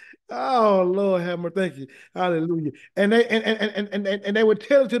 Oh Lord, have mercy. Thank you. Hallelujah. And they would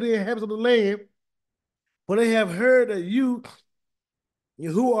tell it to the inhabitants of the land, for they have heard that you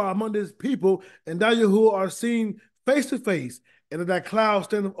who are among this people, and thou who are seen face to face, and that thy cloud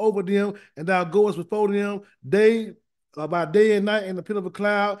standeth over them, and thou goest before them by day and night in the pit of a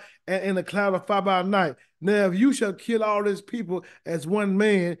cloud, and in the cloud of fire by night. Now, if you shall kill all this people as one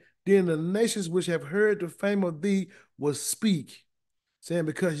man, then the nations which have heard the fame of thee will speak, saying,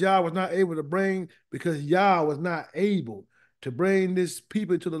 because Yah was not able to bring this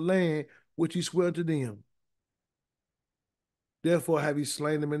people to the land which he swore to them. Therefore have he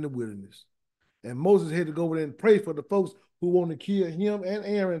slain them in the wilderness. And Moses had to go over there and pray for the folks who want to kill him and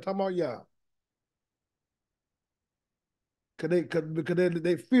Aaron, talking about Yah. Because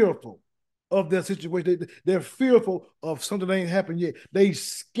they're fearful of their situation. They're fearful of something that ain't happened yet. They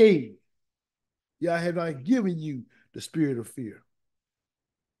scared. Yah have not given you the spirit of fear.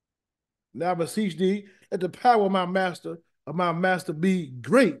 Now I beseech thee, let the power of my master be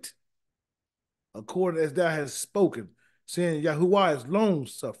great, according as thou hast spoken, saying, Yahuwah is long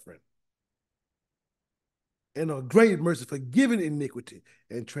suffering and of great mercy, forgiving iniquity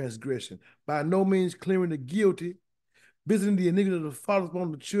and transgression, by no means clearing the guilty, visiting the iniquity of the fathers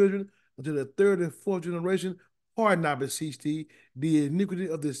upon the children until the third and fourth generation. Pardon, I beseech thee, the iniquity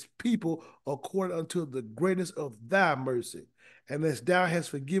of this people according unto the greatness of thy mercy. And as thou hast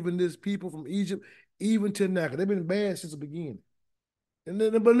forgiven this people from Egypt, even till now, because they've been bad since the beginning. And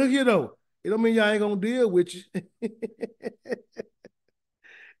then, but look here though, it don't mean y'all ain't gonna deal with you.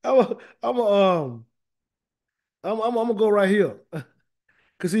 I'm gonna go right here.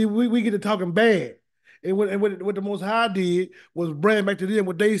 Cause see, we get to talking bad. And what the Most High did was bring back to them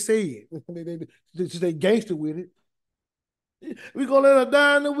what they said. they gangster with it. We gonna let her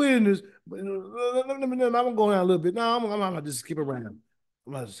die in the wilderness. I'm gonna go down a little bit. No, I'm gonna just skip around.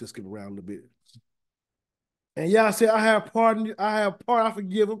 I'm gonna just skip around a little bit. And Yah said, I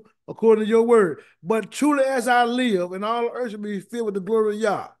forgive them according to your word. But truly as I live, and all the earth shall be filled with the glory of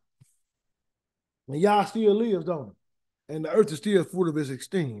Yah. And Yah still lives, don't it? And the earth is still full of his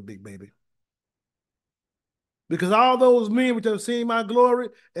esteem, big baby. Because all those men which have seen my glory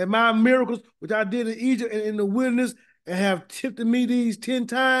and my miracles, which I did in Egypt and in the wilderness, and have tempted me these 10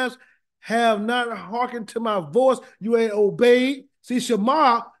 times, have not hearkened to my voice. You ain't obeyed. See,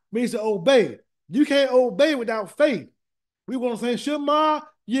 Shema means to obey. You can't obey without faith. We want to say Shema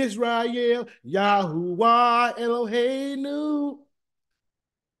Yisrael, Yahuwah Eloheinu.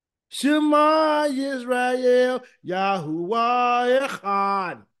 Shema Yisrael, Yahuwah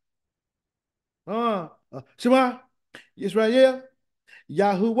Echad. Shema Yisrael,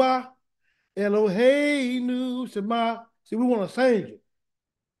 Yahuwah Eloheinu. Shema. See, we want to sing it.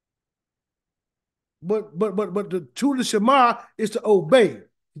 But the true Shema is to obey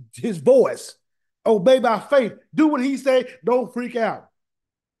his voice. Obey by faith. Do what he say. Don't freak out.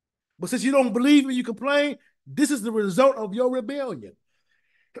 But since you don't believe and you complain, this is the result of your rebellion.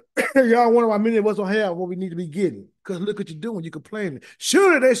 Y'all wonder why many of us don't have what we need to be getting. Because look what you're doing. You're complaining.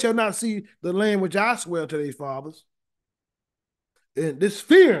 Surely they shall not see the land which I swear to their fathers. And this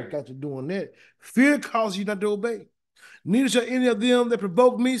fear got you doing that. Fear causes you not to obey. Neither shall any of them that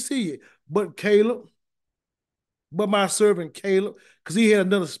provoke me see it. But my servant Caleb, because he had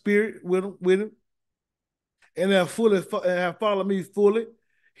another spirit with him, and have followed me fully.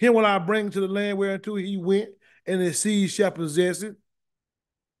 Him will I bring to the land whereunto he went, and his seed shall possess it.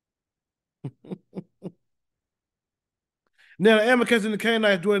 Now the Amalekites and the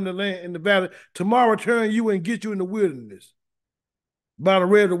Canaanites dwell in the land in the valley. Tomorrow return you and get you in the wilderness by the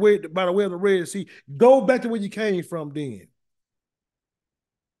way of the Red Sea. Go back to where you came from then.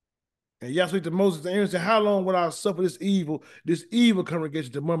 And Yah spake to Moses and Aaron said, how long will I suffer this evil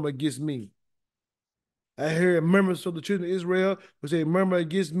congregation to murmur against me? I heard murmurs from the children of Israel, which they murmur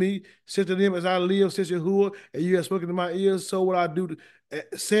against me, said to them, as I live, says Yahuwah, and you have spoken to my ears, so will I do,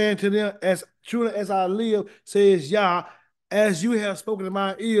 saying to them, as truly as I live, says Yah, as you have spoken to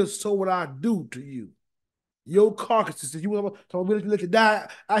my ears, so will I do to you. Your carcasses, if you want to let you die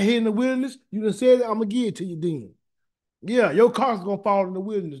out here in the wilderness, you done said that, I'm going to give it to you then. Yeah, your carcass is going to fall in the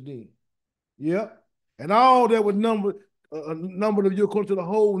wilderness then. Yeah. And all that was numbered of you according to the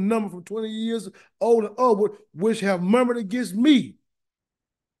whole number from 20 years old and upward, which have murmured against me.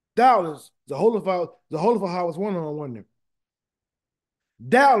 Doubtless, the Holy Father was one there.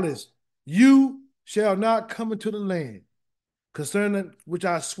 Doubtless, you shall not come into the land, concerning which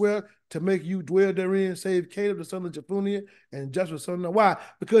I swear to make you dwell therein, save Caleb the son of Jephunneh and Joshua the son of. Why?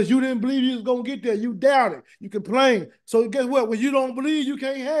 Because you didn't believe you was going to get there. You doubted. You complained. So guess what? When you don't believe, you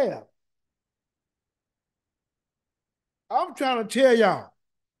can't have. I'm trying to tell y'all,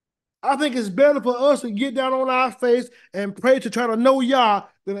 I think it's better for us to get down on our face and pray to try to know Yah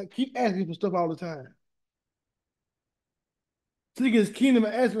than to keep asking for stuff all the time. Seek his kingdom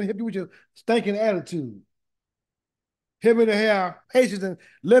and ask him to help you with your stinking attitude. Help me to have patience and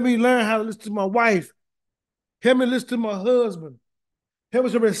let me learn how to listen to my wife. Help me to listen to my husband. Help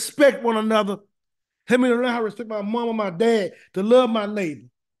us to respect one another. Help me to learn how to respect my mom and my dad, to love my neighbor.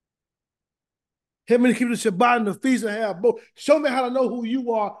 Help me to keep the Shabbat and the feast and have both. Show me how to know who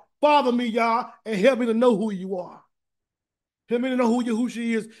you are. Father me, Yah, and help me to know who you are. Help me to know who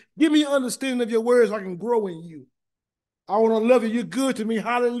she is. Give me an understanding of your words so I can grow in you. I want to love you. You're good to me.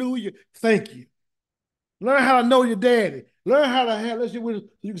 Hallelujah. Thank you. Learn how to know your daddy. Learn how to have relationship with him so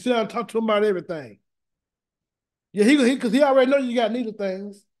you can sit down and talk to him about everything. Yeah, because he already knows you got need of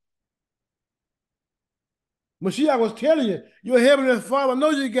things. Mashiach was telling you, your heavenly Father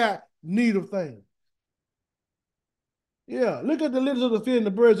knows you got need of things. Yeah, look at the lilies of the field and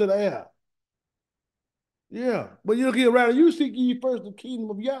the birds of the air. Yeah, but you look here around, you seek ye first the kingdom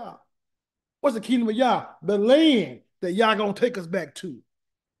of Yah. What's the kingdom of Yah? The land that Yah gonna take us back to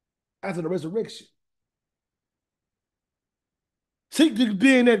after the resurrection. Seek to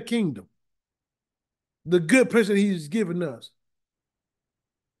be in that kingdom. The good place that he's given us.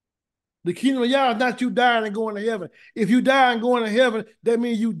 The kingdom of Yah is not you dying and going to heaven. If you die and going to heaven, that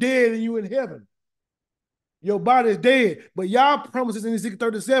means you dead and you in heaven. Your body is dead. But Yah promises in Ezekiel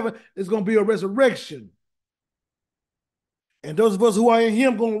 37, it's going to be a resurrection. And those of us who are in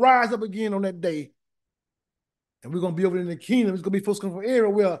him going to rise up again on that day. And we're going to be over in the kingdom. It's going to be folks coming from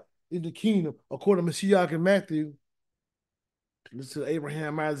everywhere in the kingdom, according to Mashiach and Matthew. Listen to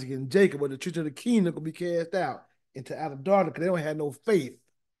Abraham, Isaac, and Jacob, but the children of the kingdom will be cast out into outer darkness because they don't have no faith.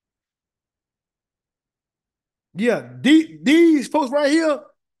 Yeah, these folks right here,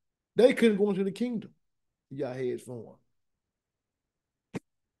 they couldn't go into the kingdom. Y'all heads for them.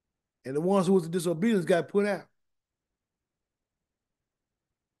 And the ones who was in disobedience got put out.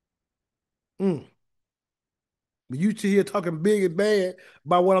 But you sit here talking big and bad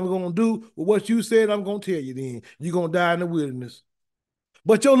about what I'm going to do. Well, what you said, I'm going to tell you then. You're going to die in the wilderness.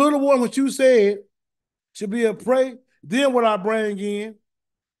 But your little one, what you said, should be a prey. Then what I bring in,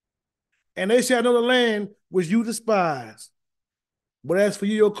 and they shall know the land which you despise. But as for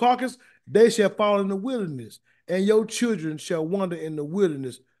you, your carcass, they shall fall in the wilderness, and your children shall wander in the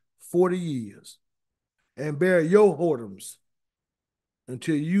wilderness 40 years, and bear your whoredoms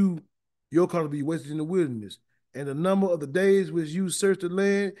until your carcass be wasted in the wilderness. And the number of the days which you search the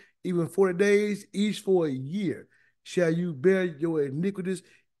land, even 40 days, each for a year, shall you bear your iniquities,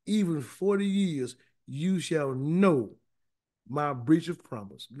 even 40 years, you shall know my breach of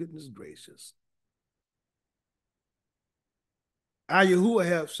promise. Goodness gracious. I, Yahuwah,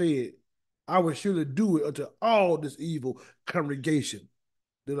 have said, I will surely do it unto all this evil congregation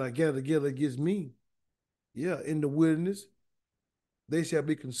that I gather together against me. Yeah, in the wilderness, they shall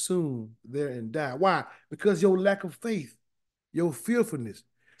be consumed there and die. Why? Because your lack of faith, your fearfulness.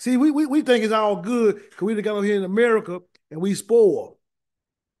 See, we think it's all good because we got over here in America and we spoil.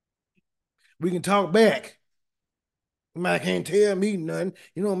 We can talk back. Man can't tell me nothing.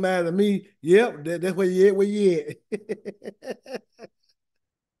 You don't matter to me. Yep, that's where you at, where you at.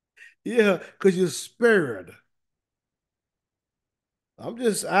 Yeah, because you're spared. I'm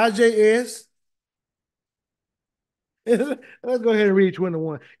just IJS. Let's go ahead and read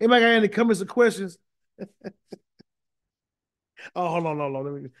 21. Anybody got any comments or questions? Oh, hold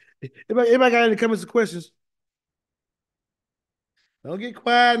on. Anybody got any comments or questions? Don't get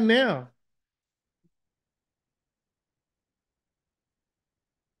quiet now.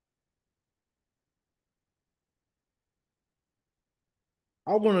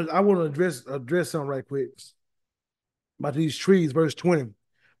 I want to address something right quick about these trees, verse 20,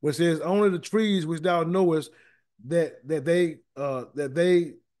 where it says, only the trees which thou knowest that they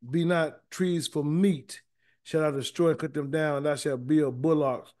be not trees for meat shall I destroy and cut them down, and thou shalt build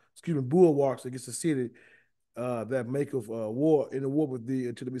bulwarks against the city that maketh war in the war with thee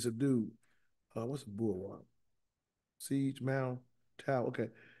until it be subdued. What's a bulwark? Siege, mound, tower. Okay.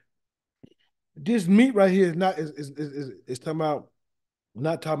 This meat right here is not is talking about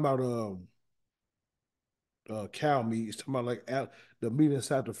not talking about cow meat. It's talking about like the meat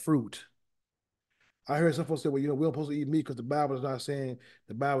inside the fruit. I heard some folks say, well, we're supposed to eat meat because the Bible is not saying,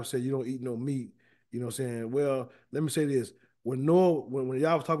 the Bible said you don't eat no meat. You know what I'm saying? Well, let me say this. When y'all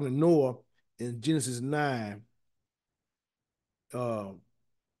was talking to Noah in Genesis 9, they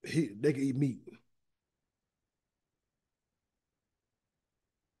could eat meat.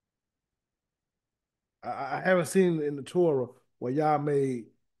 I haven't seen in the Torah where y'all made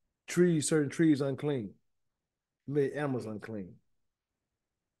certain trees unclean, made animals unclean.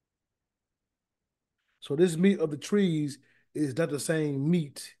 So this meat of the trees is not the same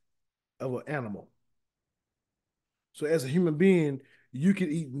meat of an animal. So as a human being, you can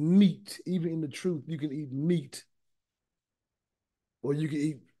eat meat, even in the truth, you can eat meat, or you can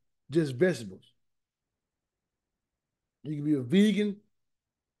eat just vegetables. You can be a vegan,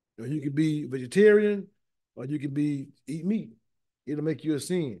 or you can be vegetarian, or you can be eat meat. It'll make you a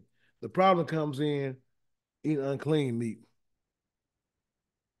sin. The problem comes in eating unclean meat.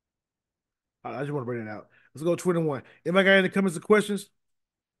 I just want to bring it out. Let's go 21. Anybody got any comments or questions?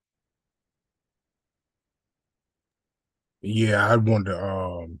 Yeah, I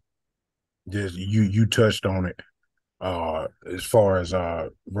wonder. Just you touched on it. As far as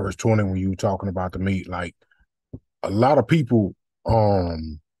verse 20, when you were talking about the meat, like a lot of people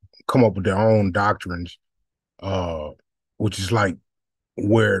come up with their own doctrines, which is like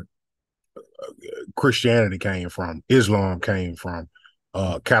where Christianity came from, Islam came from,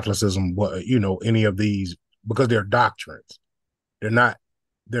 Catholicism, what any of these, because they're doctrines. They're not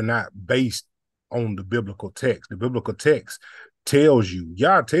they're not based on the biblical text. The biblical text tells you,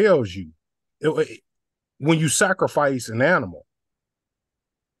 Yah tells you, when you sacrifice an animal,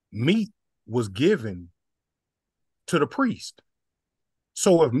 meat was given to the priest.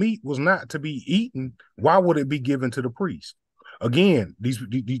 So if meat was not to be eaten, why would it be given to the priest? Again,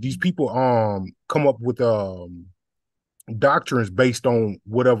 these people come up with doctrines based on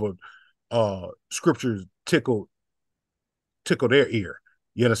whatever scriptures tickle their ear.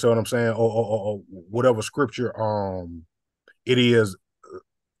 You understand what I'm saying? Or whatever scripture it is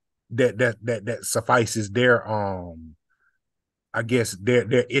that suffices their I guess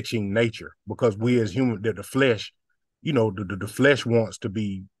their itching nature, because we as human, the flesh, the flesh wants to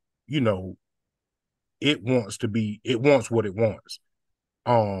be, you know, it wants what it wants.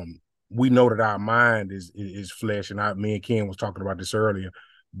 Um, we know that our mind is flesh, and me and Ken was talking about this earlier,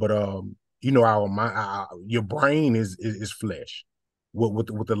 but our mind, your brain is flesh, with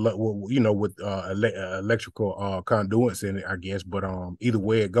the with electrical conduits in it, I guess. But either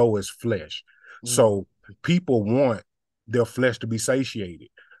way it go, is flesh. So people want their flesh to be satiated,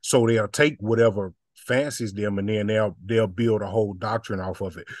 so they'll take whatever fancies them, and then they'll build a whole doctrine off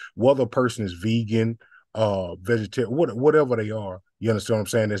of it. Whether a person is vegan, vegetarian, whatever they are, you understand what I'm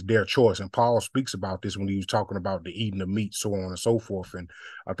saying? It's their choice. And Paul speaks about this when he was talking about the eating of meat, so on and so forth. And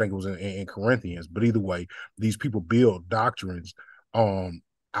I think it was in Corinthians. But either way, these people build doctrines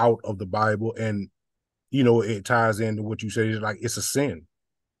out of the Bible, and it ties into what you said. It's like it's a sin.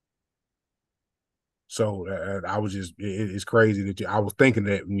 So I was just, it's crazy that I was thinking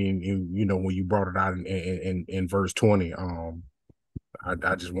that, when you brought it out in verse 20.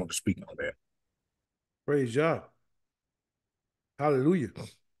 I just want to speak on that. Praise God. Hallelujah.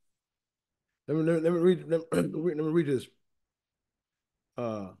 Let me read this.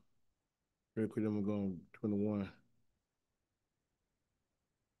 Real quick, I'm going 21.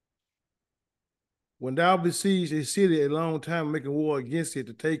 When thou besiege a city a long time, making war against it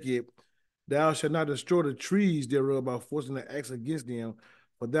to take it, thou shalt not destroy the trees thereof by forcing the axe against them,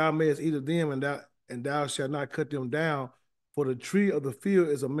 for thou mayest eat of them, and thou shalt not cut them down. For the tree of the field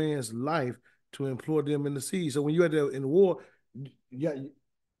is a man's life to employ them in the sea. So when you're in war, yeah,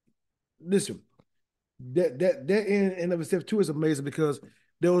 listen, that in and of itself too is amazing, because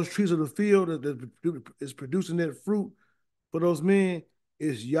those trees of the field that is producing that fruit for those men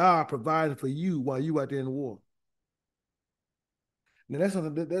is Yah providing for you while you out there in the war. Now that's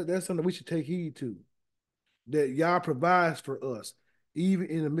something we should take heed to. That Yah provides for us, even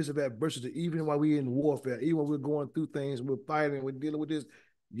in the midst of adversity, even while we're in warfare, even when we're going through things, we're fighting, we're dealing with this,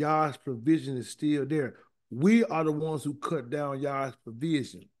 Yah's provision is still there. We are the ones who cut down Yah's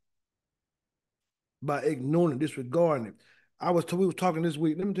provision by ignoring it, disregarding it. We was talking this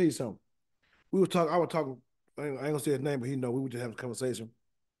week. Let me tell you something. I was talking, I ain't gonna say his name, but he know we were just having a conversation.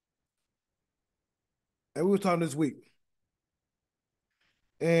 And we were talking this week.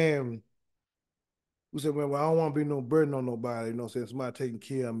 And we said, well, I don't want to be no burden on nobody, saying somebody taking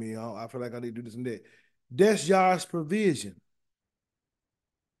care of me. I feel like I need to do this and that. That's Yah's provision.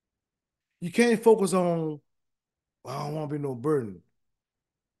 You can't focus on, I don't want to be no burden.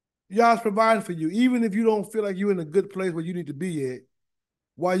 Yah's providing for you. Even if you don't feel like you're in a good place where you need to be at,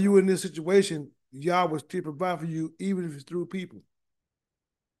 while you're in this situation, Yah will still provide for you, even if it's through people.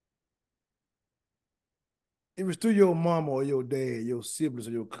 If it's through your mama or your dad, your siblings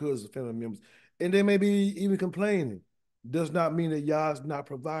or your cousins, family members, and they may be even complaining, does not mean that Yah's not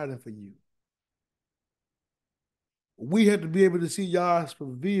providing for you. We have to be able to see Yah's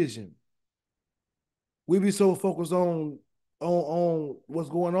provision. We be so focused on what's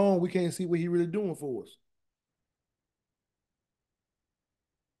going on, we can't see what He really doing for us. 'Cause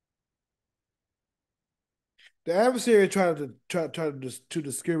The adversary tried to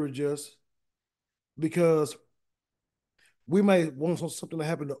discourage us because we might want something to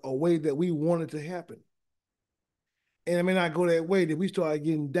happen a way that we want it to happen. And it may not go that way, then we start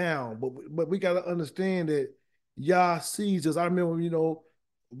getting down. But we got to understand that Yah sees us. I remember,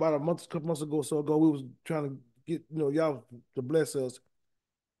 about a couple months ago, we was trying to get, Yah to bless us.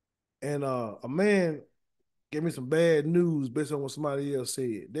 And a man gave me some bad news based on what somebody else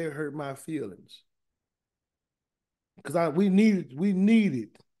said. They hurt my feelings. Because we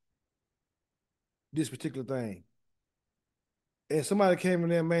needed this particular thing. And somebody came in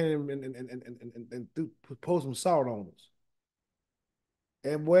there, man, and posed some salt on us.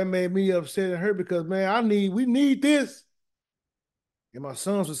 And boy, it made me upset and hurt because, man, we need this. And my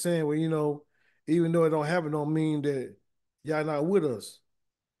sons were saying, well, even though it don't happen, don't mean that y'all not with us.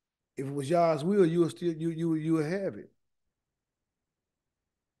 If it was y'all's will, you would have it.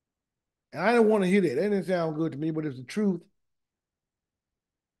 And I didn't want to hear that. That didn't sound good to me, but it's the truth.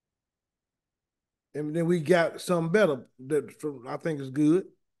 And then we got something better that I think is good.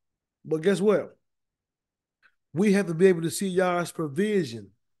 But guess what? We have to be able to see y'all's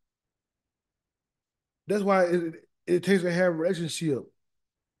provision. That's why it takes to have a relationship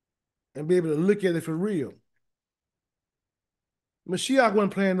and be able to look at it for real. Mashiach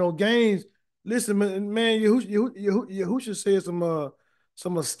wasn't playing no games. Listen, man, Yahusha said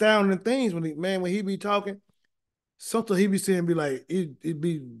some astounding things when he be talking. Something he be saying be like, it'd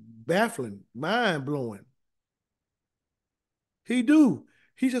be baffling, mind-blowing. He do.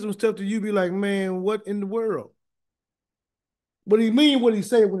 He said some stuff to you, be like, man, what in the world? But he mean what he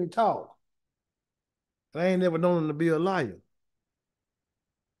say when he talk. I ain't never known him to be a liar.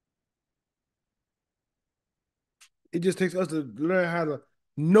 It just takes us to learn how to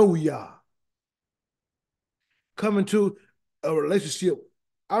know Yah. Come into a relationship.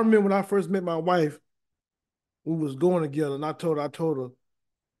 I remember when I first met my wife, we was going together, and I told her,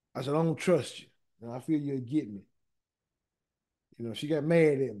 I said, I don't trust you. And I feel you'll get me. She got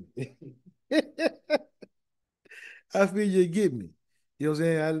mad at me. I feel you'll get me. You know what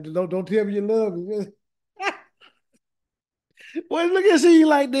I'm saying? Don't tell me you love me. Well, look at she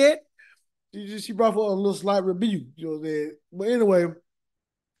like that. She brought for a little slight rebuke. You know what I'm saying? But anyway,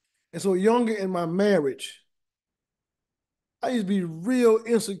 and so younger in my marriage, I used to be real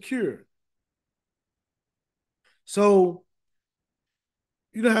insecure. So,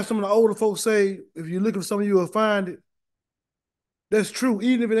 you know how some of the older folks say, if you're looking for something, you will find it. That's true.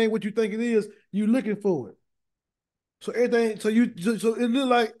 Even if it ain't what you think it is, you're looking for it. So everything, so it look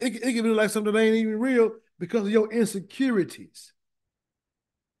like it can look like something that ain't even real because of your insecurities.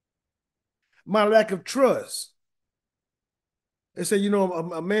 My lack of trust. They say,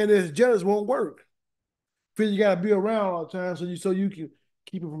 a man that's jealous won't work. Feel you gotta be around all the time so you can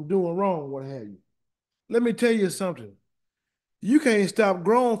keep it from doing wrong, what have you. Let me tell you something. You can't stop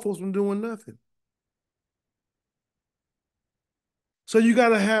grown folks from doing nothing. So you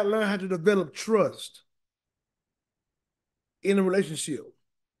gotta learn how to develop trust in a relationship.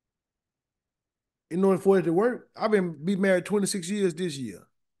 In order for it to work, I've been married 26 years this year.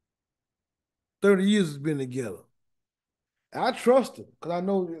 30 years has been together. I trust her because I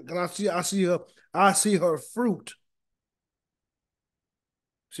know, because I see her fruit.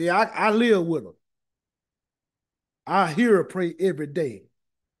 See, I live with her. I hear her pray every day.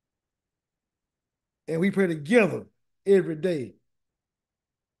 And we pray together every day.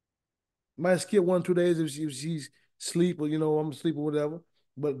 Might skip 1-2 days if she's sleep or I'm asleep or whatever.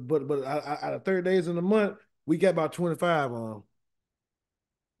 But out of 30 days in a month, we got about 25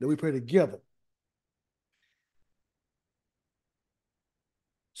 that we pray together.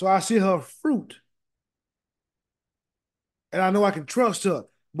 So I see her fruit. And I know I can trust her.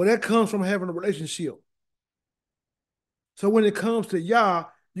 But that comes from having a relationship. So when it comes to Yah,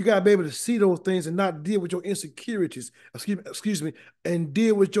 you got to be able to see those things and not deal with your insecurities. Excuse me, and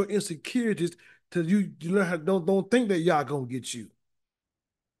deal with your insecurities till you learn how don't think that Yah gonna get you.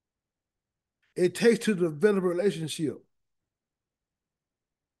 It takes to develop a relationship.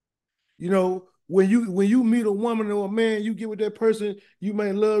 When you meet a woman or a man, you get with that person, you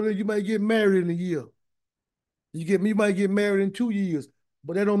might love them, you might get married in a year. You might get married in 2 years,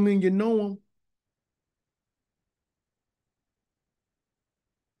 but that don't mean you know them.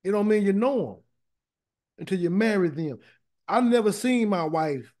 It don't mean you know them until you marry them. I've never seen my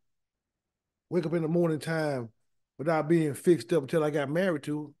wife wake up in the morning time without being fixed up until I got married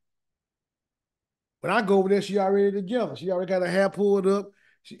to her. When I go over there, she already together. She already got her hair pulled up.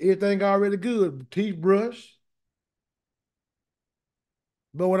 Everything already good. Teeth brushed.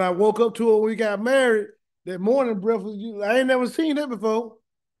 But when I woke up to her when we got married, that morning breath I ain't never seen that before.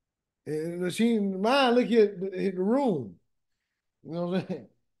 And she mine look at the room. You know what I'm saying?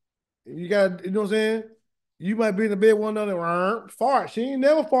 You got, you know what I'm saying? You might be in the bed one other fart. She ain't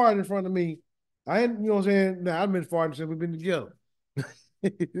never farted in front of me. I ain't, you know what I'm saying? Nah, I've been farting since we've been together.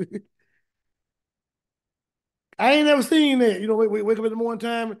 I ain't never seen that. You know, wake up in the morning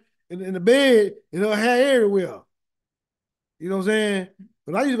time in the bed, you know, hair everywhere. You know what I'm saying?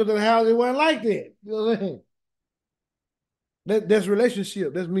 When I used to go to the house, it wasn't like that. You know what I'm saying? That's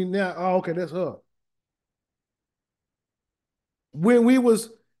relationship. That's me now. Oh, okay, that's her. When we was,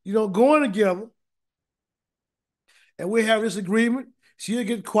 you know, going together and we have this agreement, she'll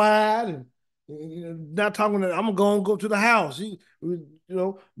get quiet and you know, not talking to, I'm gonna go to the house. You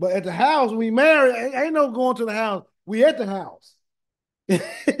know, but at the house, when we married, ain't no going to the house. We at the house. You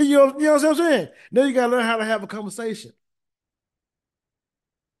know what I'm saying? Now you gotta learn how to have a conversation.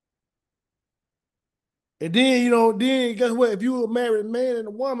 And then, you know, then guess what? If you're a married man and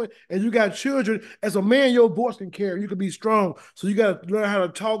a woman and you got children, as a man, your voice can carry. You can be strong. So you got to learn how to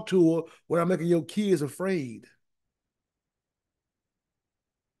talk to her without making your kids afraid.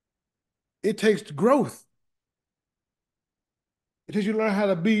 It takes growth. It takes you to learn how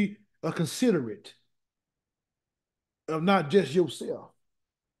to be a considerate of not just yourself,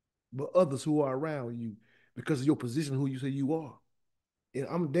 but others who are around you because of your position, who you say you are. And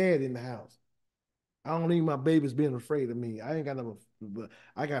I'm dad in the house. I don't need my babies being afraid of me. I ain't got no, but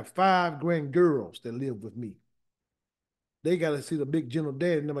I got 5 grand girls that live with me. They got to see the big gentle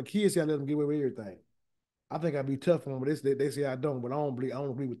daddy. And my kids say I let them get away with everything. I think I be tough on them, but they say I don't. But I don't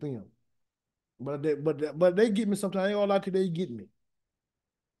agree with them. But they get me sometimes. I ain't gonna lie to you, they get me.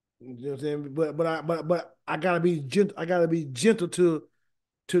 You know what I'm saying? But I gotta be gentle. I gotta be gentle to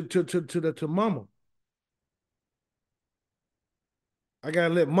mama. I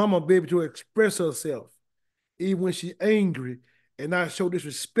gotta let mama be able to express herself, even when she's angry, and not show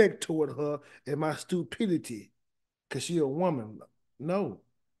disrespect toward her and my stupidity, cause she a woman. No,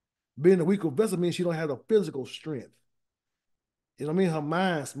 being a weaker vessel means she don't have the physical strength. You know what I mean? Her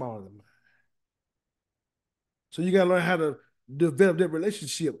mind's smaller than mine. So you gotta learn how to develop that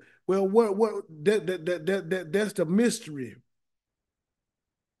relationship. Well, that's the mystery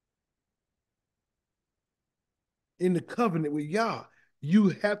in the covenant with Yah. You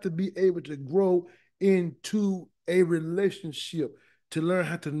have to be able to grow into a relationship to learn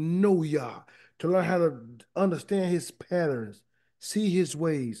how to know Yah, to learn how to understand his patterns, see his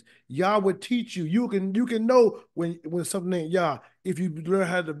ways. Yah will teach you. You can know when something ain't Yah. If you learn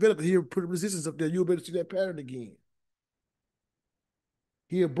how to develop it, he'll put resistance up there. You'll be able to see that pattern again.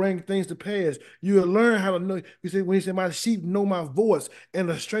 He'll bring things to pass. You'll learn how to know. When he said, my sheep know my voice, and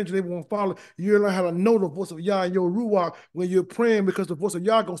the stranger they won't follow. You'll learn how to know the voice of Yah in your ruach when you're praying, because the voice of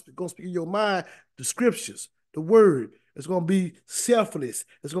Yah gonna speak in your mind, the scriptures, the word. It's gonna be selfless.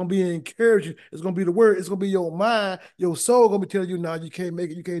 It's gonna be encouraging. It's gonna be the word. It's gonna be your mind, your soul gonna be telling you, now you can't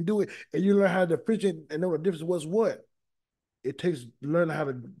make it, you can't do it. And you learn how to differentiate and know the difference of what's what. It takes learning how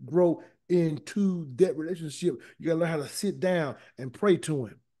to grow into that relationship. You gotta learn how to sit down and pray to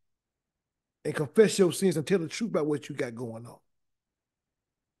him and confess your sins and tell the truth about what you got going on.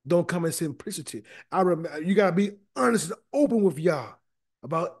 Don't come in simplicity. You gotta be honest and open with Yah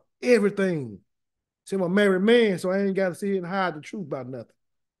about everything. See, I'm a married man, so I ain't gotta sit here and hide the truth about nothing.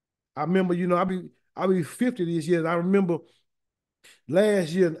 I remember, you know, I'll be 50 this year. And I remember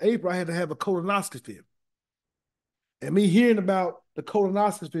last year in April, I had to have a colonoscopy. And me hearing about the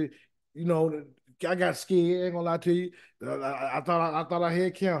colonoscopy, you know, I got scared. I ain't gonna lie to you. I thought I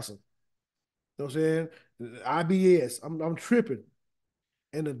had cancer. You know what I'm saying? IBS. I'm tripping.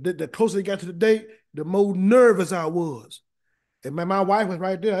 And the closer it got to the date, the more nervous I was. And my wife was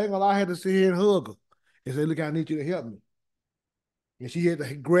right there. I ain't gonna lie, I had to sit here and hug her and say, look, I need you to help me. And she had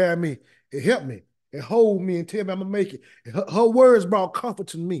to grab me and help me and hold me and tell me I'm gonna make it. And her words brought comfort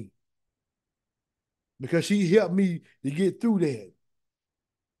to me because she helped me to get through that.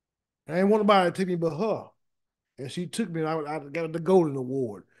 I ain't want nobody to take me but her. And she took me, and I got the Golden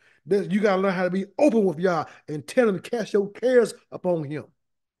Award. You got to learn how to be open with Yah and tell him to cast your cares upon him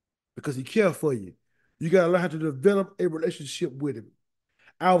because he cares for you. You got to learn how to develop a relationship with him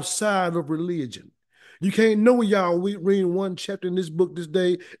outside of religion. You can't know Yah reading one chapter in this book this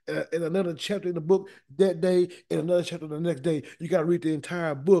day, and another chapter in the book that day, and another chapter the next day. You got to read the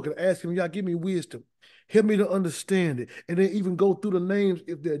entire book and ask him, Yah, give me wisdom. Help me to understand it. And then even go through the names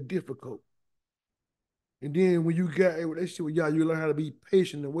if they're difficult. And then when you got a relationship with Yah, you learn how to be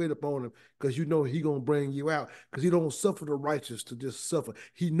patient and wait upon him because you know he gonna bring you out. Because he don't suffer the righteous to just suffer.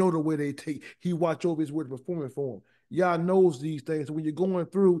 He know the way they take. He watch over his word to perform it for him. Yah knows these things. So when you're going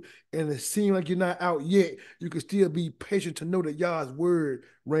through and it seems like you're not out yet, you can still be patient to know that Yah's word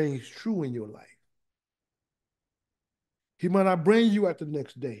reigns true in your life. He might not bring you out the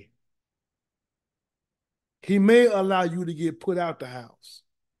next day. He may allow you to get put out the house.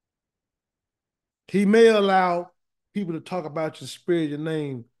 He may allow people to talk about you, spread your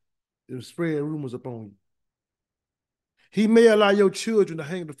name, and spread rumors upon you. He may allow your children to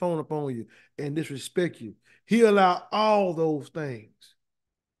hang the phone upon you and disrespect you. He allow all those things.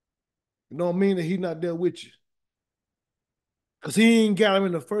 It don't mean that he's not there with you. Because he ain't got him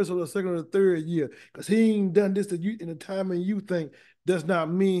in the first or the second or the third year. Because he ain't done this to you in the time when you think does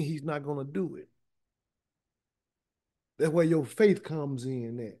not mean he's not going to do it. That's where your faith comes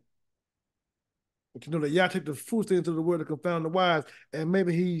in there. But you know that Yah take the foolish into the word to confound the wise, and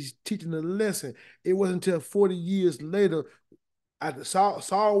maybe he's teaching a lesson. It wasn't until 40 years later, after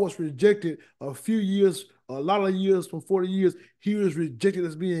Saul was rejected a few years, a lot of years from 40 years, he was rejected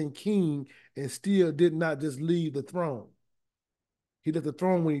as being king and still did not just leave the throne. He left the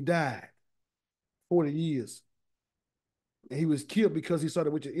throne when he died, 40 years. And he was killed because he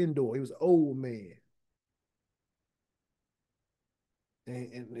started with the indoor. He was an old man.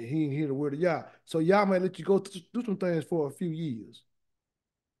 And he didn't hear the word of Yah. So Yah might let you go do some things for a few years.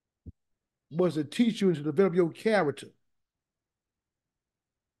 But it's to teach you and to develop your character.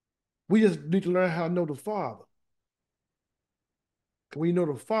 We just need to learn how to know the Father. When you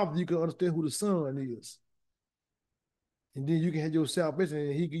know the Father, you can understand who the Son is. And then you can have your salvation,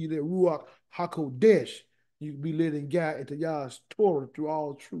 and he give you that Ruach HaKodesh. You can be led and guided into Yah's Torah through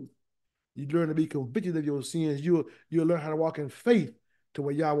all truth. You learn to be convicted of your sins. You'll learn how to walk in faith to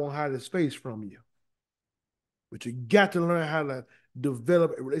where Yah won't hide his face from you. But you got to learn how to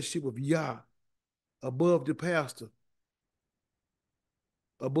develop a relationship with Yah above the pastor,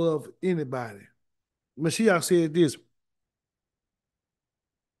 above anybody. Mashiach said this,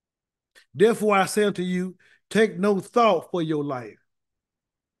 therefore I say unto you, take no thought for your life.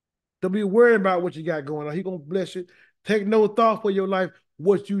 Don't be worried about what you got going on. He's going to bless you. Take no thought for your life,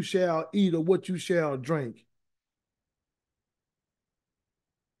 what you shall eat or what you shall drink.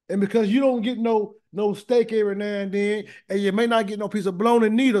 And because you don't get no steak every now and then, and you may not get no piece of bologna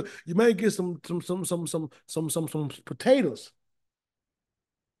neither, you may get some potatoes.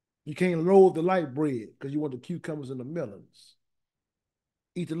 You can't loathe the light bread because you want the cucumbers and the melons.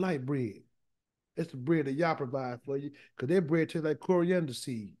 Eat the light bread. That's the bread that Yah provides for you, because that bread tastes like coriander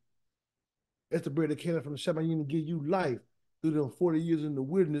seed. That's the bread that came from the Shabbat to give you life through them 40 years in the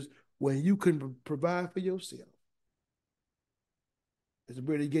wilderness when you couldn't provide for yourself. It's the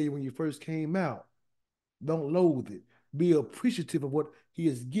bread he gave you when you first came out. Don't loathe it. Be appreciative of what he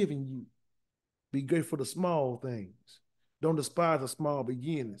has given you. Be grateful for the small things. Don't despise the small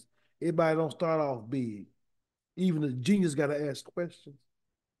beginnings. Everybody don't start off big. Even the genius got to ask questions.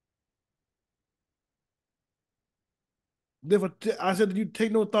 Therefore, I said that you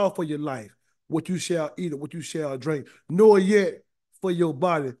take no thought for your life, what you shall eat or what you shall drink, nor yet for your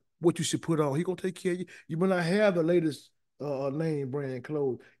body, what you should put on. He going to take care of you. You may not have the latest name brand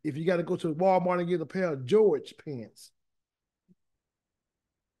clothes. If you got to go to Walmart and get a pair of George pants,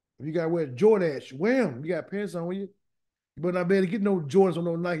 if you got to wear Jordache, wear them. You got pants on you. You better not be able to get no Jordans on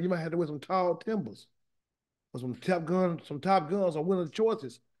no Nike. You might have to wear some tall Timbers or some Top Guns or winter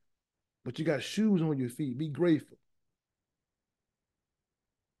choices. But you got shoes on your feet. Be grateful.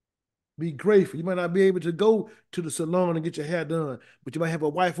 Be grateful. You might not be able to go to the salon and get your hair done, but you might have a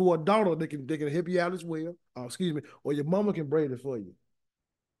wife or a daughter that can help you out as well. Excuse me, or your mama can braid it for you,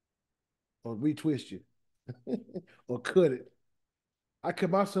 or retwist you, or cut it. I cut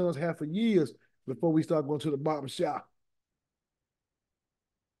my son's hair for years before we started going to the barber shop.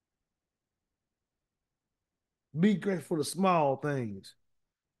 Be grateful for the small things.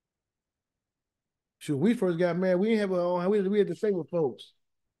 Sure, we first got married, we didn't have we had to stay with folks.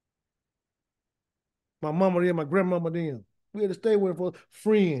 My mama then, my grandmama then. We had to stay with for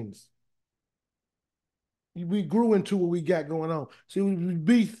friends. We grew into what we got going on. So we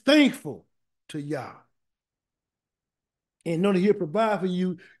be thankful to Yah. And know that he'll provide for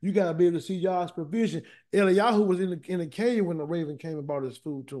you, you got to be able to see Yah's provision. Eliyahu was in the cave when the raven came and brought his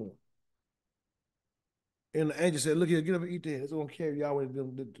food to him. And the angel said, look here, get up and eat that. It's going to carry Yahweh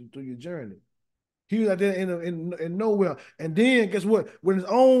through your journey. He was out there in nowhere. And then, guess what? When his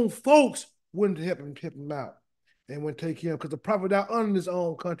own folks wouldn't help him out and wouldn't take him, because the prophet out under his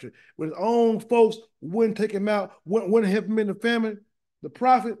own country. When his own folks wouldn't take him out, wouldn't help him in the famine, the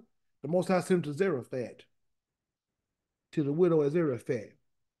prophet, the Most High sent him to Zarephath, to the widow of Zarephath.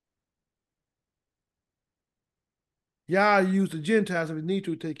 Yah used the Gentiles if he need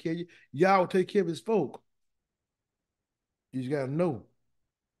to take care of you. Yah will take care of his folk. You just gotta know.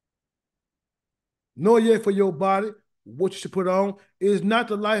 Know yet for your body what you should put on. Is not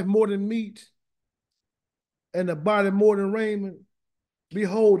the life more than meat, and the body more than raiment?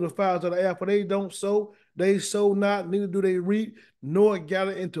 Behold the fowls of the air, for they don't sow, they sow not, neither do they reap, nor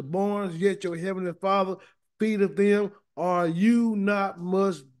gather into barns, yet your heavenly Father feedeth them. Are you not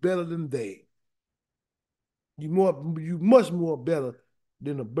much better than they? You much more better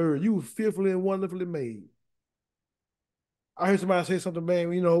than a bird. You were fearfully and wonderfully made. I heard somebody say something,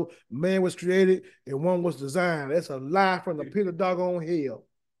 man, man was created and one was designed. That's a lie from the pit of doggone hell.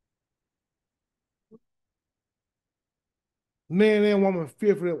 Man and woman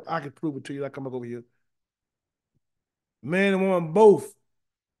fearfully, I can prove it to you. I come back over here. Man and woman both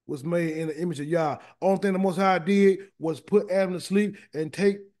was made in the image of Yah. Only thing the Most High did was put Adam to sleep and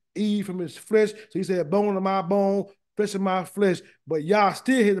take Eve from his flesh. So he said, bone of my bone, flesh of my flesh. But Yah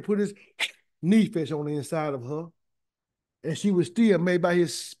still had to put his knee flesh on the inside of her. And she was still made by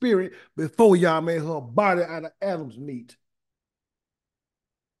his spirit before Yah made her body out of Adam's meat.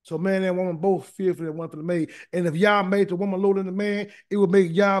 So man and woman both fearfully and wonderfully made. And if Yah made the woman lower than the man, it would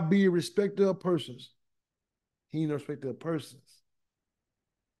make Yah be a respecter of persons. He ain't no respecter of persons.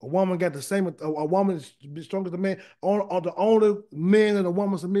 A woman got the same, a woman is stronger than a man. The only man that a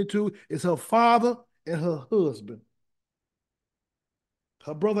woman submit to is her father and her husband.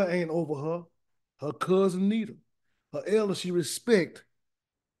 Her brother ain't over her. Her cousin neither. Her elder she respect.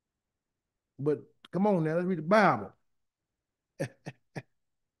 But come on now, let's read the Bible.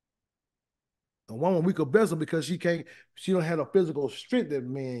 A woman weaker vessel because she don't have the physical strength that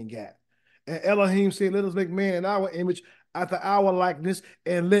man got. And Elohim said, let us make man in our image, after our likeness,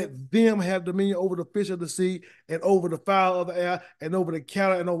 and let them have dominion over the fish of the sea, and over the fowl of the air, and over the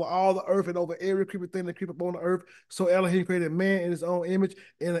cattle, and over all the earth, and over every creeping thing that creep upon the earth. So Elohim created man in his own image.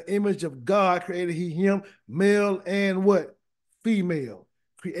 In the image of God created he him, male and what? Female.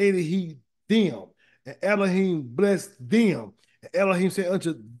 Created he them. And Elohim blessed them. And Elohim said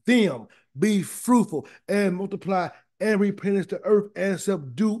unto them, be fruitful and multiply and replenish the earth and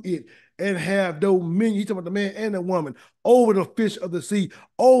subdue it and have dominion. He's talking about the man and the woman over the fish of the sea,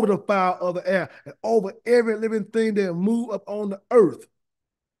 over the fowl of the air, and over every living thing that move up on the earth.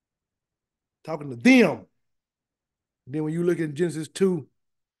 Talking to them. Then when you look in Genesis 2,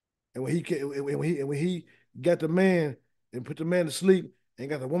 and when he got the man and put the man to sleep and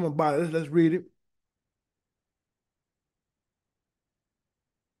got the woman body, let's read it.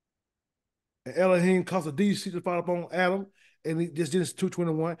 And Elohim caused a deep sleep to fall upon Adam, and this Genesis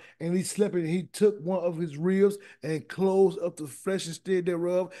 2:21, and he slept and he took one of his ribs and closed up the flesh instead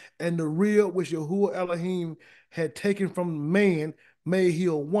thereof, and the rib which Yahuwah Elohim had taken from man made he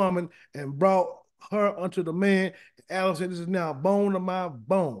a woman and brought her unto the man. Adam said, this is now bone of my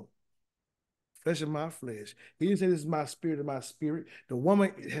bone, flesh of my flesh. He didn't say this is my spirit of my spirit. The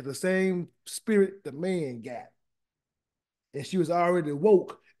woman had the same spirit the man got. And she was already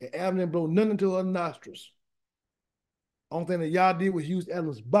woke, and Adam didn't blow nothing into her nostrils. Only thing that y'all did was use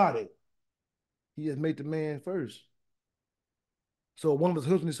Adam's body. He just made the man first. So one of his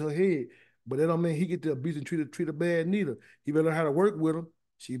husbands is her head, but that don't mean he get to abuse and treat her bad neither. He better learn how to work with him.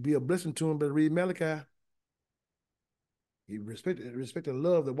 She'd be a blessing to him. Better read Malachi. He respect and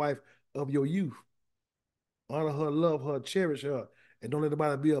love the wife of your youth. Honor her, love her, cherish her, and don't let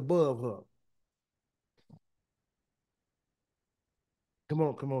anybody be above her. Come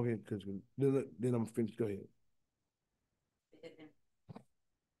on here, because then I'm finished. Go ahead.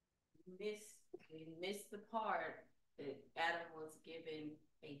 We missed the part that Adam was given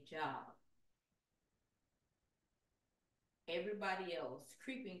a job. Everybody else,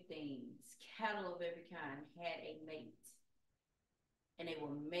 creeping things, cattle of every kind, had a mate. And they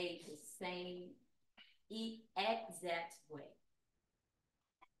were made the same exact way.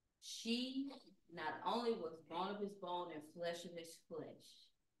 She not only was bone of his bone and flesh of his flesh,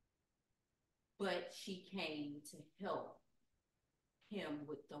 but she came to help him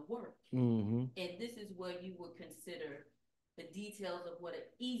with the work. Mm-hmm. And this is where you would consider the details of what an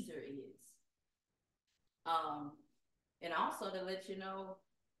Ezer is. And also to let you know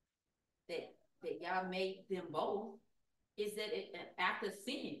that y'all made them both is that after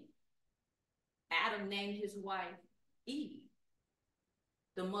sin, Adam named his wife Eve,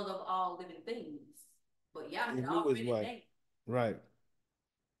 the mother of all living things. But y'all had already named right,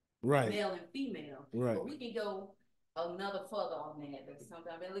 male and female. Right. But we can go another further on that. But sometimes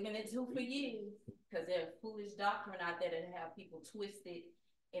I've been looking into for years because there's foolish doctrine out there that have people twisted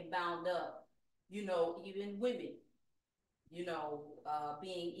and bound up. Even women,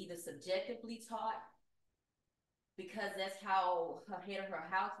 being either subjectively taught because that's how her head of her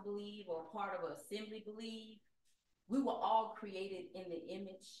house believe or part of her assembly believe, we were all created in the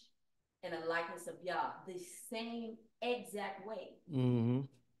image and a likeness of Yah, the same exact way. Mm-hmm.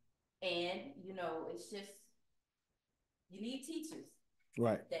 And, you know, it's just, you need teachers.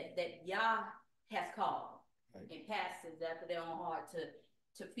 Right. That Yah has called. Right. And pastors after their own heart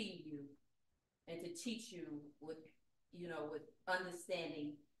to feed you and to teach you with, you know, with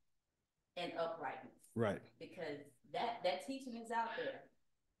understanding and uprightness. Right. Because that teaching is out there.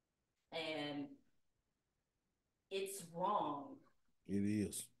 And it's wrong. It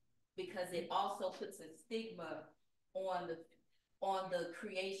is. Because it also puts a stigma on the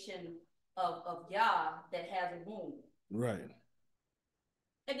creation of Yah that has a womb. Right.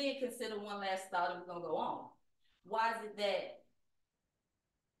 And then consider one last thought, and we're gonna go on. Why is it that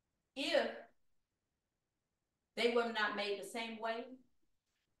if they were not made the same way,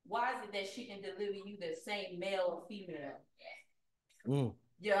 why is it that she can deliver you the same male or female? Mm.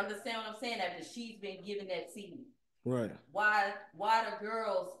 You understand what I'm saying? After she's been given that seed. Right. Why the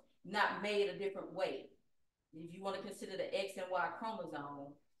girls not made a different way? If you want to consider the X and Y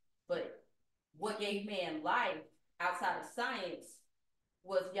chromosome, but what gave man life outside of science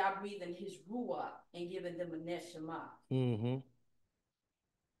was Yah breathing his ruach and giving them a neshama. Mm-hmm.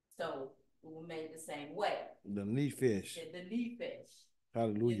 So we were made the same way. The nefesh. The nefesh.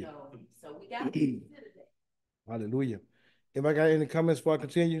 Hallelujah. You know, so we got to consider that. Hallelujah. If I got any comments before I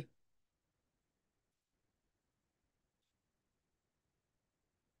continue?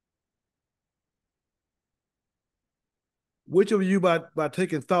 Which of you by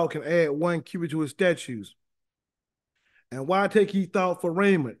taking thought can add 1 cubit to his statues? And why take ye thought for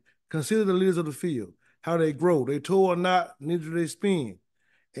raiment? Consider the lilies of the field, how they grow. They toil not, neither do they spin.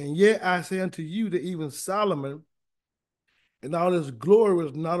 And yet I say unto you that even Solomon in all his glory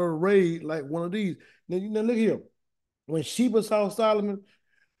was not arrayed like one of these. Now look here. When Sheba saw Solomon,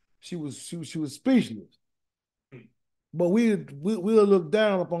 she was speechless. But we'll look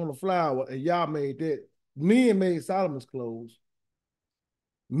down upon the flower, and y'all made that. Men made Solomon's clothes.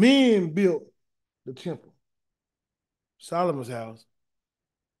 Men built the temple, Solomon's house.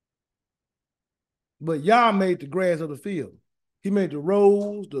 But Yah made the grass of the field. He made the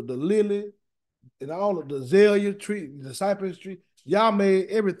rose, the lily, and all of the azalea tree, the cypress tree. Yah made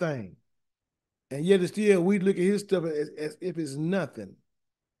everything. And yet still we look at his stuff as if it's nothing.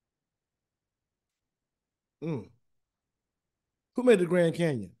 Mm. Who made the Grand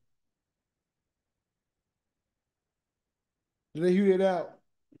Canyon? Did they hear it out?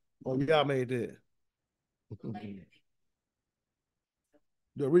 Oh, Yah made that.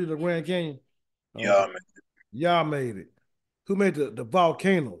 The original Grand Canyon? Y'all made it. Y'all made it. Who made the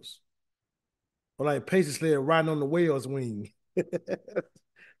volcanoes? Or like Pacey sled riding on the whale's wing.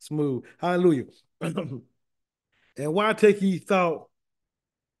 Smooth. Hallelujah. And why take ye thought,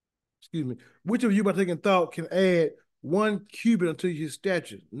 excuse me, which of you by taking thought can add 1 cubit unto his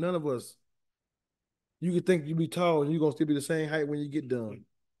stature? None of us. You can think you be tall and you're going to still be the same height when you get done.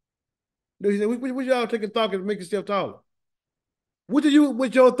 No, he said, which y'all taking thought can make yourself taller? Which of you,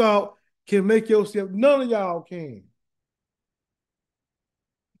 with your thought, can make yourself, none of y'all can.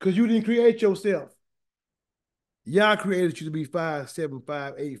 Because you didn't create yourself. Yah created you to be 5'7",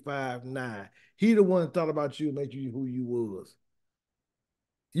 5'8", 5'9". He the one thought about you and made you who you was.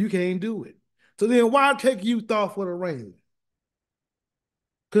 You can't do it. So then why take you thought for the raiment?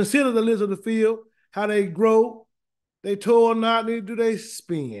 Consider the lilies of the field, how they grow. They toil not, neither do they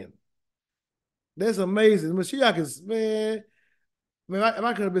spin. That's amazing. Mashiach is, man, if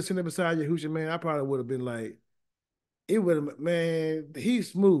I could have been sitting there beside Yahusha, man, I probably would have been like, it would have, man,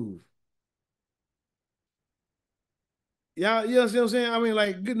 he's smooth. Y'all, you know what I'm saying? I mean,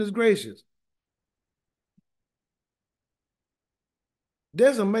 like, goodness gracious.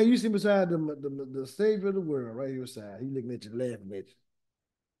 That's amazing. You see beside the Savior of the world right here beside. He looking at you, laughing at you.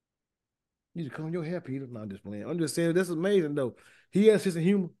 You need to comb your hair, Peter. No, I'm just playing. I'm just saying that's amazing though. He has sense of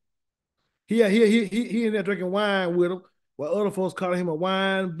humor. He in there drinking wine with him, while other folks calling him a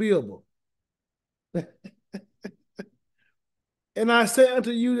wine bibber. And I say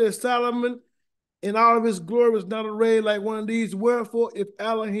unto you that Solomon in all of his glory was not arrayed like one of these. Wherefore, if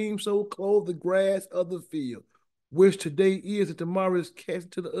Elohim so clothe the grass of the field, which today is and tomorrow is cast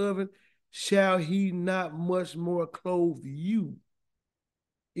into the oven, shall he not much more clothe you?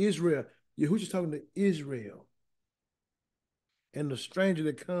 Israel. Yahushua's talking to Israel. And the stranger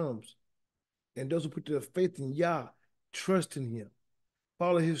that comes, and those who put their faith in Yah, trust in him,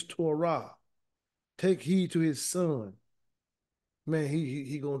 follow his Torah, take heed to his son. Man,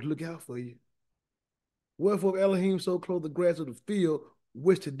 he gonna look out for you. Wherefore Elohim so clothe the grass of the field,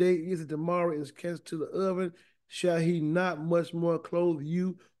 which today is and tomorrow is cast to the oven, shall he not much more clothe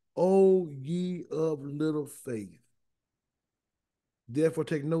you, O ye of little faith? Therefore,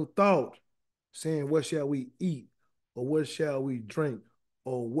 take no thought, saying, what shall we eat? Or what shall we drink?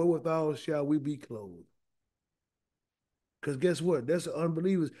 Or wherewithal shall we be clothed? Because guess what? That's the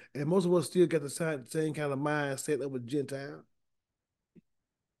unbelievers. And most of us still got the same kind of mindset of a Gentile.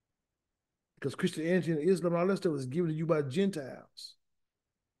 Because Christianity and Islam, all that stuff was given to you by Gentiles.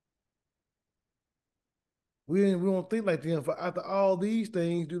 We don't think like them. For after all these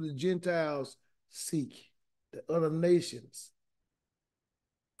things, do the Gentiles seek the other nations?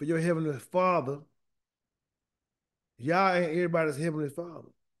 For your heavenly Father, Yah ain't everybody's heavenly Father.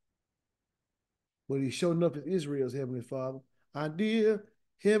 But he's showing up as Israel's heavenly Father. Our dear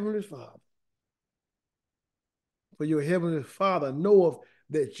heavenly Father. For your heavenly Father knoweth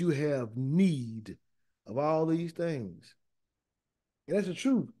that you have need of all these things. And that's the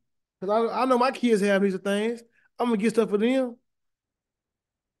truth. Because I know my kids have these things. I'm going to get stuff for them.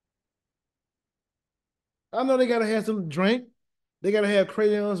 I know they got to have some drink. They got to have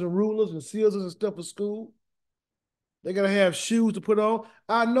crayons and rulers and scissors and stuff for school. They got to have shoes to put on.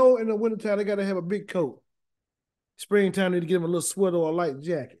 I know in the wintertime they got to have a big coat. Springtime, they need to give them a little sweater or a light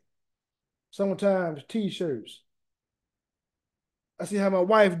jacket. Sometimes T-shirts. I see how my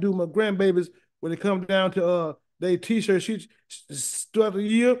wife do my grandbabies when they come down to their T-shirts. She throughout the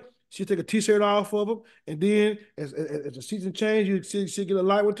year, she take a T-shirt off of them, and then as the season change, she get a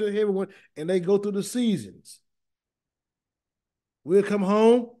light one to a heavy one, and they go through the seasons. We'll come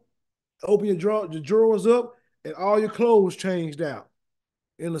home, open your drawers up, and all your clothes changed out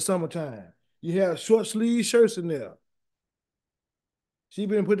in the summertime. You have short sleeve shirts in there. She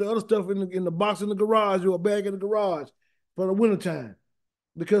been put the other stuff in the box in the garage or a bag in the garage for the wintertime.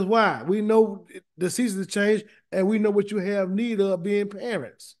 Because why? We know the seasons change, and we know what you have need of being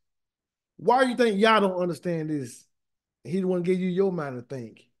parents. Why do you think y'all don't understand this? He the one give you your mind to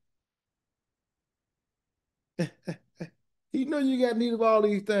think. He know you got need of all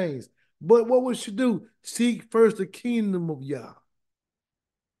these things. But what we should do? Seek first the kingdom of Yah.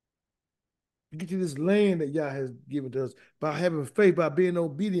 Get to this land that Yah has given to us by having faith, by being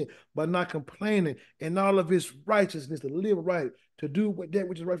obedient, by not complaining, and all of his righteousness to live right, to do that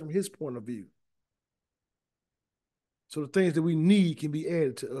which is right from his point of view. So the things that we need can be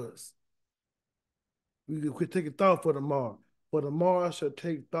added to us. We can quit taking thought for tomorrow. For tomorrow shall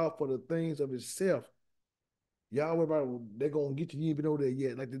take thought for the things of itself. Y'all worry about they're going to get to you, ain't been over there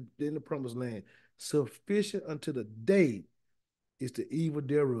yet, like they're in the promised land. Sufficient unto the day is the evil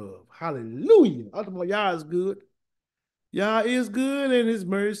thereof. Hallelujah. I'm talking about Yah is good. Yah is good and his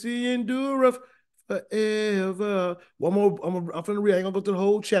mercy endureth forever. One more, I'm finna read. I ain't gonna go through the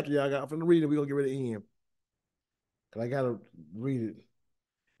whole chapter, y'all. I'm finna read it. We're gonna get ready to end. Cause I gotta read it.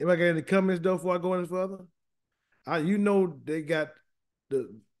 Anybody got any comments though before I go any further? You know they got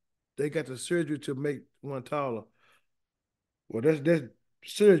the surgery to make one taller. Well, that's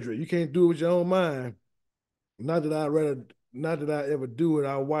surgery. You can't do it with your own mind. Not that I ever do it.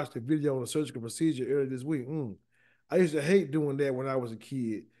 I watched a video on a surgical procedure earlier this week. I used to hate doing that when I was a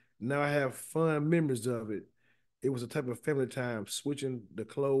kid. Now I have fond memories of it. It was a type of family time, switching the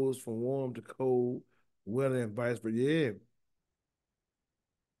clothes from warm to cold, weather and vice versa. Yeah.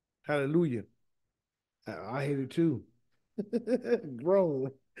 Hallelujah. I hate it too.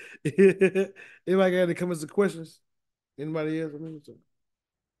 Grown. Anybody got any comments or questions? Anybody else?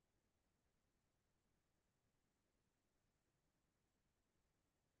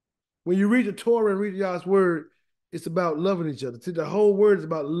 When you read the Torah and read Yah's word, it's about loving each other. See, the whole word is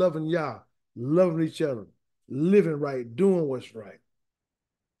about loving Yah, loving each other, living right, doing what's right.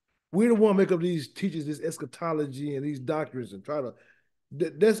 We don't want to make up these teachers, this eschatology and these doctrines and try to,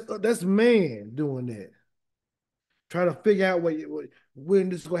 that's man doing that. Try to figure out when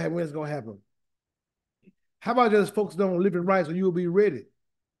this is going to happen, when it's going to happen. How about just focus on living right so you'll be ready?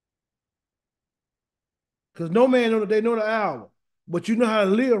 Because no man knows, they know the hour, but you know how to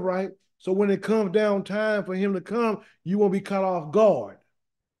live right. So when it comes down time for him to come, you won't be caught off guard.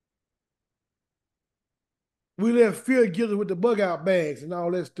 We let fear get us with the bug out bags and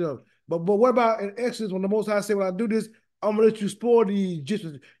all that stuff. But what about in Exodus when the Most High said, when I do this, I'm going to let you spoil the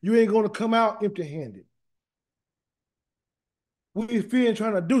Egyptians. You ain't going to come out empty-handed. We fear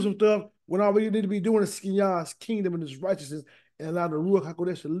trying to do some stuff when all we need to be doing is seeking Yah's kingdom and his righteousness and allow the Ruach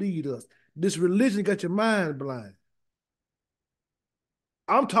HaKodesh to lead us. This religion got your mind blind.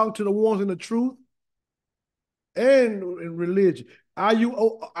 I'm talking to the ones in the truth and in religion.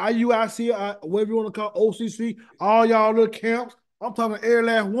 IUIC, whatever you want to call OCC, all y'all little camps. I'm talking to every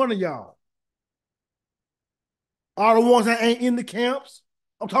last one of y'all. All the ones that ain't in the camps.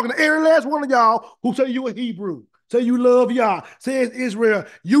 I'm talking to every last one of y'all who say you a Hebrew. Say you love Yah. Say it's Israel.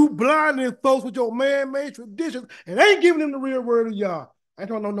 You blinding folks with your man-made traditions and ain't giving them the real word of Yah. I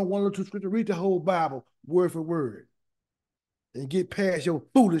don't know no one or two scripture. Read the whole Bible word for word and get past your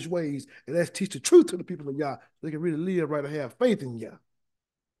foolish ways and let's teach the truth to the people of Yah so they can really live right and have faith in Yah.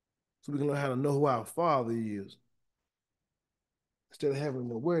 So we can learn how to know who our Father is instead of having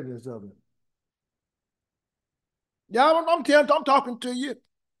the awareness of it. Y'all, I'm talking to you.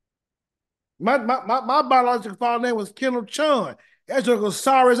 My biological father name was Kendall Chun. That's just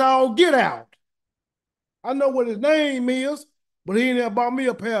sorry as all get out. I know what his name is, but he ain't never bought me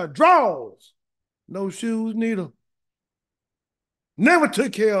a pair of drawers. No shoes neither. Never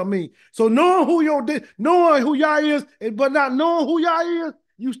took care of me. So knowing who Yah is, but not knowing who Yah is,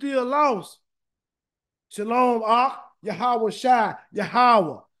 you still lost. Shalom, Yahweh Shai,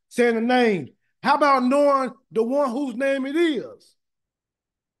 Yahweh, saying the name. How about knowing the one whose name it is?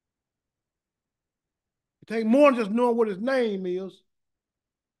 It takes more than just knowing what his name is.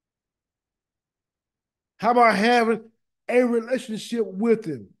 How about having a relationship with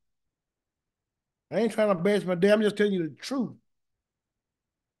him? I ain't trying to bash my dad. I'm just telling you the truth.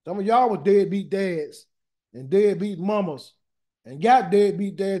 Some of y'all was deadbeat dads and deadbeat mamas and got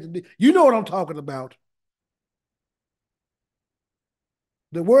deadbeat dads. You know what I'm talking about.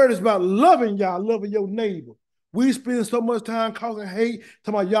 The word is about loving y'all, loving your neighbor. We spend so much time causing hate,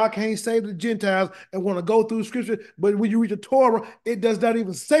 talking about y'all can't save the Gentiles and want to go through scripture, but when you read the Torah, it does not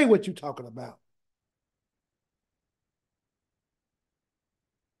even say what you're talking about.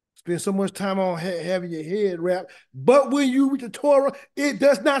 Spend so much time on having your head wrapped, but when you read the Torah, it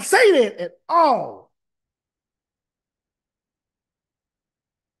does not say that at all.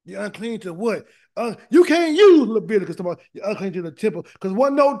 You're unclean to what? You can't use Leviticus. You're unclean to the temple because there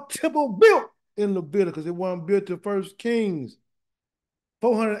wasn't no temple built in Leviticus. It wasn't built to First Kings.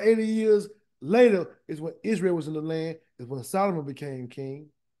 480 years later is when Israel was in the land, is when Solomon became king.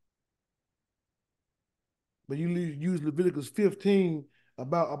 But you use Leviticus 15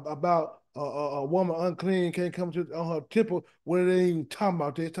 about a woman unclean can't come to on her temple. What are they even talking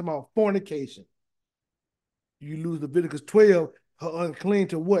about? They're talking about fornication. You lose Leviticus 12, her unclean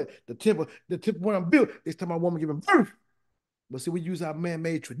to what? The temple when I'm built, it's talking about woman giving birth. But see, we use our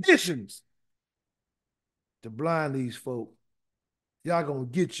man-made traditions to blind these folk. Y'all gonna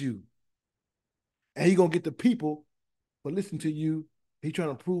get you. And he gonna get the people for listening to you. He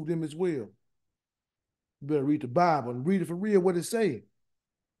trying to prove them as well. You better read the Bible and read it for real what it's saying.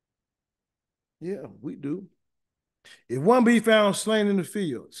 Yeah, we do. If one be found slain in the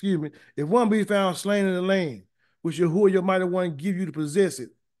field, if one be found slain in the land, which Yahuwah your mighty one give you to possess it,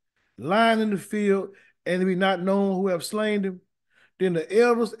 lying in the field, and it be not known who have slain him, then the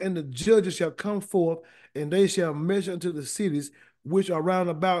elders and the judges shall come forth, and they shall measure unto the cities which are round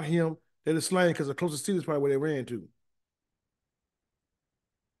about him that is slain, because the closest city is probably where they ran to.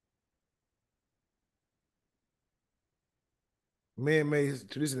 Man-made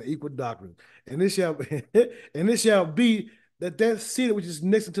tradition and equal doctrine. And it shall be that city which is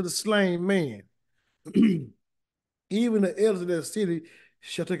next to the slain man, even the elders of that city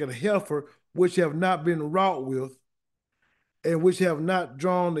shall take a heifer which have not been wrought with, and which have not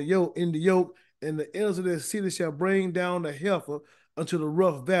drawn the yoke, and the elders of that city shall bring down the heifer unto the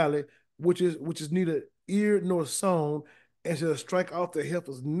rough valley, which is neither eared nor sown, and shall strike off the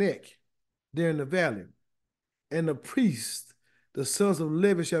heifer's neck there in the valley. And the priest, the sons of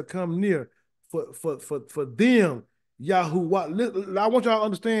Levi, shall come near for them, Yahuwah. I want y'all to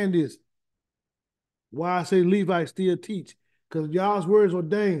understand this. Why I say Levites still teach, because Yah's words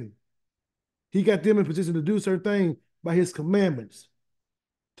ordained. He got them in position to do certain things by his commandments,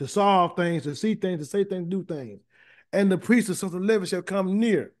 to solve things, to see things, to say things, do things. And the priests, the sons of Levi, shall come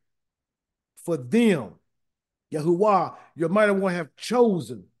near for them, Yahuwah, your mighty one, have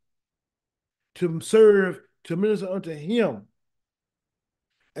chosen to serve, to minister unto him,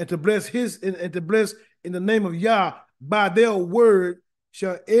 and to bless and to bless in the name of Yah. By their word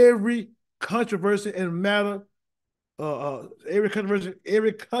shall every controversy and matter, every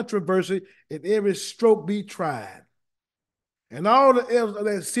controversy and every stroke be tried. And all the elders of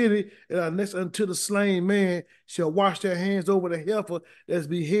that city that are next unto the slain man shall wash their hands over the heifer that's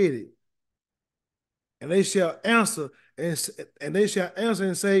beheaded. And they shall answer and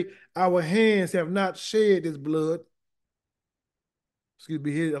say, our hands have not shed this blood.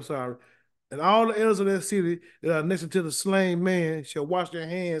 Beheaded, I'm sorry. And all the elders of that city that are next to the slain man shall wash their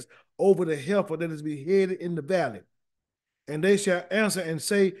hands over the heifer that is beheaded in the valley. And they shall answer and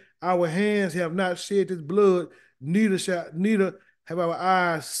say, our hands have not shed this blood, neither have our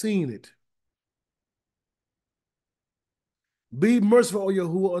eyes seen it. Be merciful, O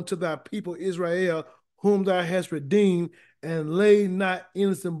Yahuwah, unto thy people Israel, whom thou hast redeemed, and lay not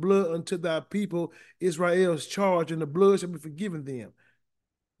innocent blood unto thy people Israel's charge, and the blood shall be forgiven them.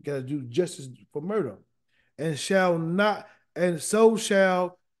 You got to do justice for murder. And so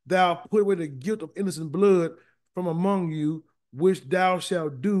shall thou put away the guilt of innocent blood from among you, which thou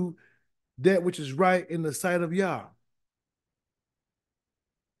shalt do that which is right in the sight of Yah.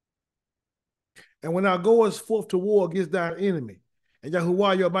 And when thou goest forth to war against thine enemy, and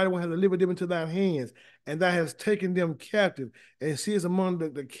Yahuwah your mighty one has delivered them into thine hands, and thou hast taken them captive, and seest among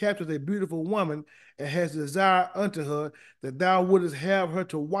the captives a beautiful woman, and hast desire unto her, that thou wouldest have her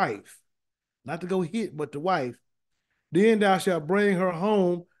to wife, not to go hit, but to wife, then thou shalt bring her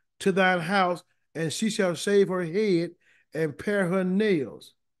home to thine house, and she shall shave her head and pare her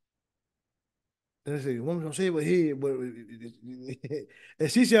nails. And they say, the woman shall shave her head, but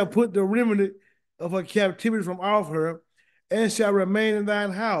and she shall put the remnant of her captivity from off her, and shall remain in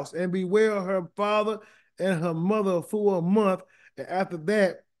thine house, and bewail her father and her mother for a month. And after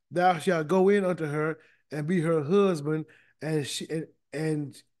that, thou shalt go in unto her and be her husband, and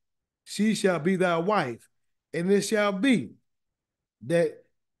she shall be thy wife. And it shall be that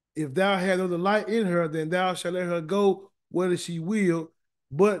if thou hast no delight in her, then thou shalt let her go whether she will,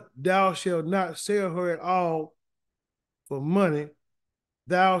 but thou shalt not sell her at all for money.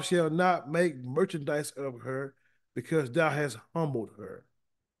 Thou shalt not make merchandise of her, because thou hast humbled her.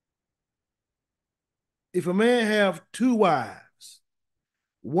 If a man have two wives,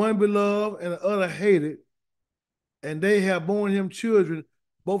 one beloved and the other hated, and they have borne him children,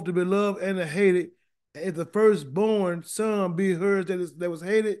 both the beloved and the hated, and if the firstborn son be hers that was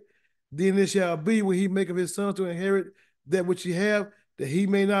hated, then it shall be when he make of his son to inherit that which he have, that he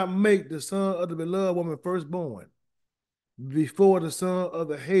may not make the son of the beloved woman firstborn before the son of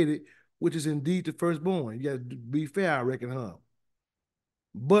the hated, which is indeed the firstborn. You got to be fair, I reckon, huh?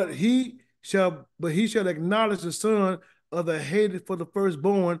 But he shall acknowledge the son of the hated for the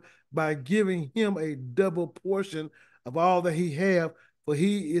firstborn by giving him a double portion of all that he have, for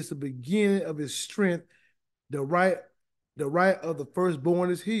he is the beginning of his strength. The right of the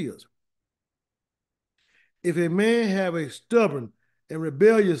firstborn is his. If a man have a stubborn and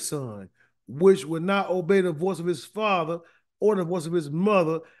rebellious son, which will not obey the voice of his father or the voice of his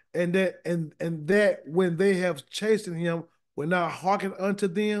mother, and that when they have chastened him will not hearken unto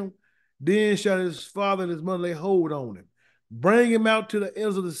them, then shall his father and his mother lay hold on him, bring him out to the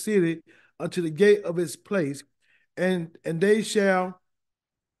ends of the city, unto the gate of his place, and they shall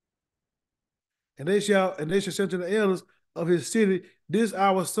say to the elders of his city, this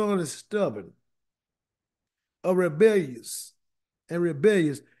our son is stubborn, rebellious.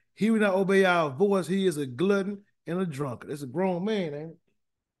 He will not obey our voice. He is a glutton and a drunkard. It's a grown man, ain't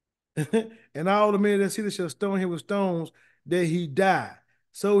it? And all the men that city shall stone him with stones, that he die.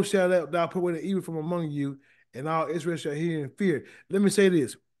 So shall thou put away the evil from among you, and all Israel shall hear and fear. Let me say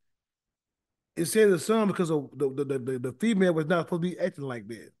this. It says the son because of the female was not supposed to be acting like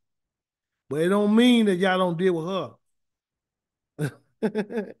that. But it don't mean that y'all don't deal with her.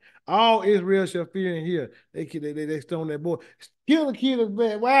 All Israel shall fear and hear. They stone that boy. Kill the kid is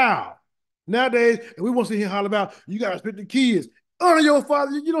bad. Wow. Nowadays, and we want to hear holler about, you got to spit the kids. Honor your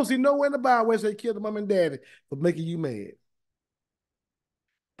father. You don't see nowhere in the Bible where they kill the mom and daddy for making you mad.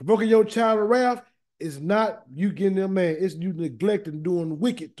 Provoking your child to wrath is not you getting them mad. It's you neglecting, doing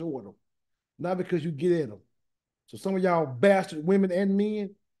wicked toward them. Not because you get at them. So some of y'all bastard women and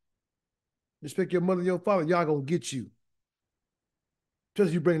men, respect your mother and your father, y'all gonna get you.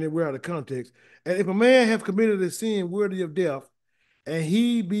 Just you bring that word out of context. And if a man have committed a sin worthy of death, and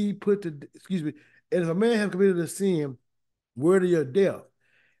he be put to, and if a man have committed a sin worthy of death,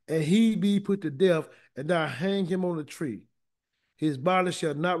 and he be put to death, and thou hang him on the tree, his body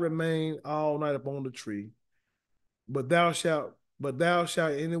shall not remain all night upon the tree, but thou shalt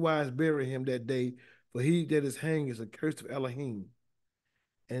anywise bury him that day, for he that is hanged is accursed of Elohim,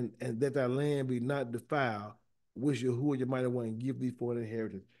 and that thy land be not defiled, which Yahuwah your mighty one give thee for an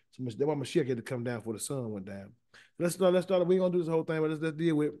inheritance. So that's why Mashiach had to come down for the sun went down. Let's start. We ain't gonna do this whole thing, but let's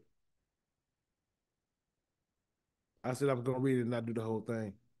deal with. I said I was gonna read it and not do the whole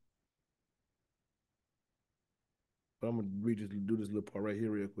thing. But I'm gonna do this little part right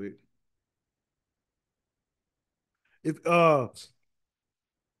here real quick. If y'all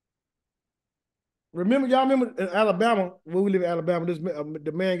remember in Alabama, where we live in Alabama,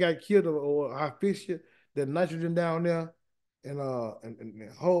 the man got killed or high fixture, that nitrogen down there and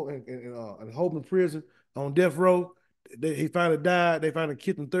Holman prison on death row. He finally died. They finally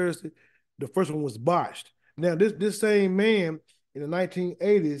killed him Thursday. The first one was botched. Now this same man in the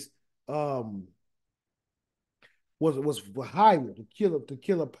 1980s was hired to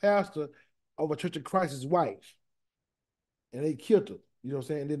kill a pastor of a Church of Christ's wife, and they killed her. You know what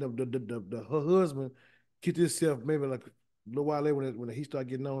I'm saying? And then her husband killed himself maybe like a little while later when he started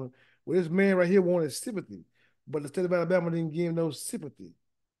getting on her. Well, this man right here wanted sympathy, but the state of Alabama didn't give him no sympathy.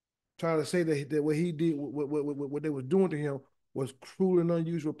 Trying to say that what he did, what they was doing to him was cruel and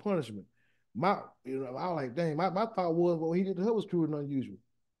unusual punishment. I was like, dang, my thought was what he did to her was cruel and unusual.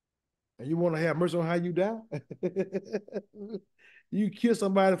 And you want to have mercy on how you die? You kill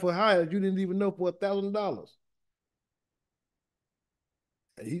somebody for hire you didn't even know for $1,000.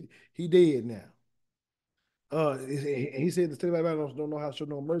 He dead now. He said the state of Alabama don't know how to show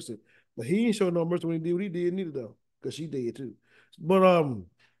no mercy, but he ain't showing no mercy when he did what he did neither though, because she did too. But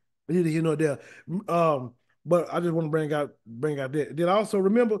neither here nor there. But I just want to bring out that. Then also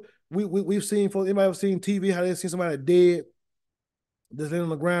remember we've seen folks. Anybody ever seen TV how they seen somebody dead just laying on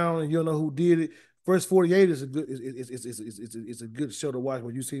the ground and you don't know who did it? First 48 is a good it's a good show to watch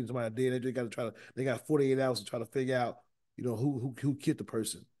when you see somebody dead. They got to they got 48 hours to try to figure out who killed the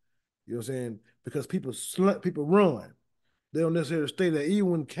person. You know what I'm saying? Because people run. They don't necessarily stay there. Even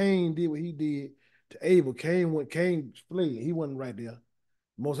when Cain did what he did to Abel, Cain fled. He wasn't right there.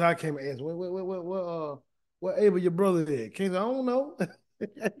 Most High came and asked, what Abel, your brother did? Cain said, I don't know.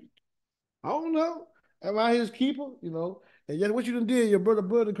 I don't know. Am I his keeper? And yet what you done did, your brother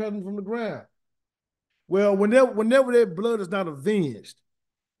blood coming from the ground. Well, whenever that blood is not avenged,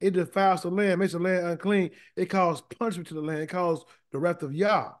 it defiles the land, makes the land unclean. It causes punishment to the land. It causes the wrath of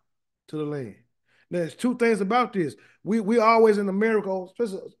Yah to the land. Now, there's two things about this. We always in America,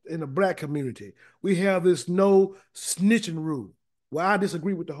 especially in the black community, we have this no snitching rule. Well, I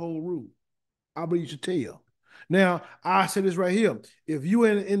disagree with the whole rule. I believe you should tell. Now, I say this right here. If you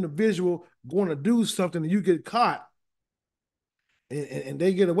an individual going to do something and you get caught and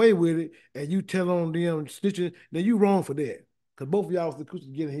they get away with it and you tell on them snitching, then you wrong for that. Because both of y'all was the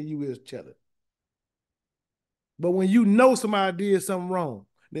Christians getting here, you is telling. But when you know somebody did something wrong,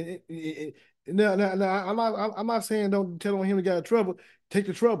 then now I'm not saying don't tell on him to get in trouble. Take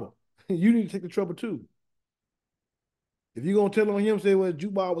the trouble. You need to take the trouble too. If you're gonna tell on him, say, well,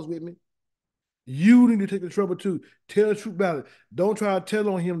 Jubal was with me. You need to take the trouble too. Tell the truth about it. Don't try to tell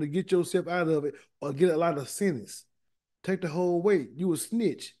on him to get yourself out of it or get a lot of sentence. Take the whole weight. You a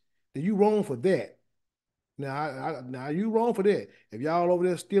snitch. Then you wrong for that. Now you wrong for that. If y'all over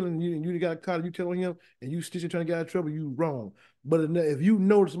there stealing and you got caught, you telling him and you stitching trying to get out of trouble, you wrong. But if you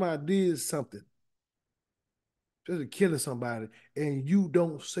know somebody did something, just killing somebody, and you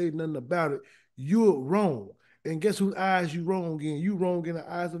don't say nothing about it, you're wrong. And guess whose eyes you wrong in? You wrong in the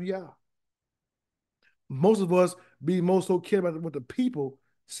eyes of Yah. Most of us be most so care about what the people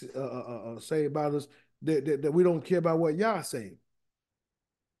say about us that we don't care about what Yah say.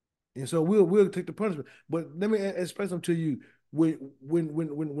 And so we'll take the punishment. But let me express them to you.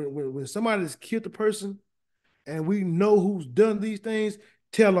 When somebody's killed the person and we know who's done these things,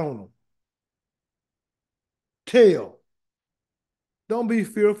 tell on them. Tell. Don't be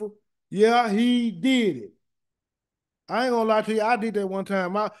fearful. Yeah, he did it. I ain't gonna lie to you. I did that one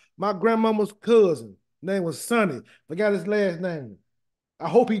time. My grandmama's cousin, name was Sonny. Forgot his last name. I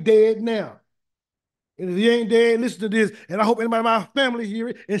hope he dead now. And if he ain't dead, listen to this. And I hope anybody in my family hear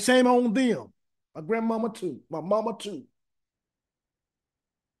it. And shame on them. My grandmama too. My mama too.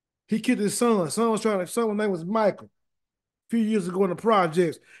 He killed his son. Son's name was Michael. A few years ago in the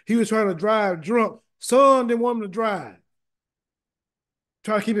projects. He was trying to drive drunk. Son didn't want him to drive.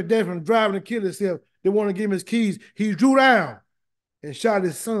 Try to keep his dad from driving and kill himself. They want to give him his keys. He drew down and shot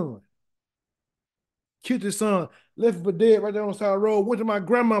his son. Killed his son. Left him for dead right there on the side of the road. Went to my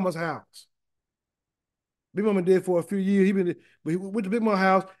grandmama's house. Big Mama dead for a few years. He went to Big Mama's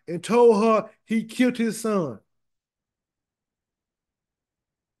house and told her he killed his son.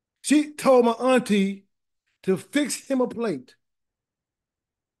 She told my auntie to fix him a plate.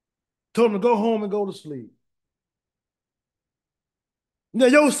 Told him to go home and go to sleep. Now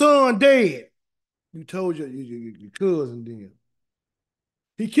your son dead. You told your cousin then.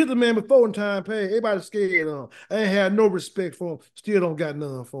 He killed the man before in time past. Everybody scared of him. I ain't had no respect for him. Still don't got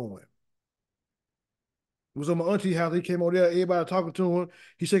none for him. It was on my auntie house. He came over there. Everybody talking to him.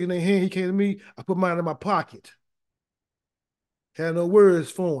 He shaking their hand. He came to me. I put mine in my pocket. Had no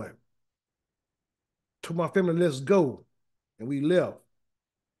words for him. Told my family, let's go. And we left.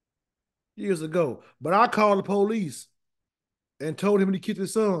 Years ago. But I called the police and told him he killed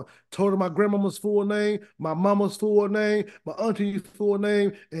his son. Told him my grandmama's full name, my mama's full name, my auntie's full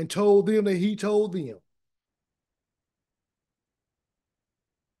name, and told them that he told them.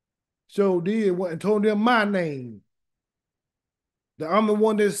 So did and told them my name. That I'm the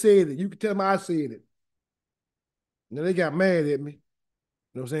one that said it. You can tell them I said it. Now they got mad at me.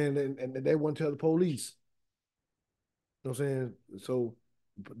 You know what I'm saying? And they wouldn't tell the police. You know what I'm saying? So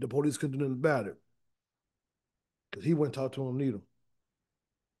the police couldn't do nothing about it. Because he wouldn't talk to him neither.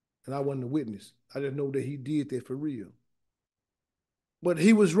 And I wasn't a witness. I just know that he did that for real. But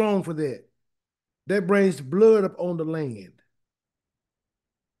he was wrong for that. That brings blood up on the land.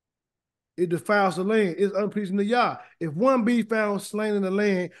 It defiles the land. It's unpleasing to Yah. If one be found slain in the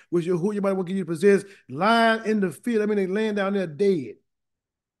land, which who you might want to give you to possess, lying in the field, I mean, they laying down there dead.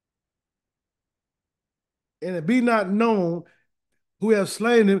 And it be not known who have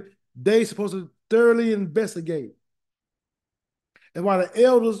slain him, they supposed to thoroughly investigate. And while the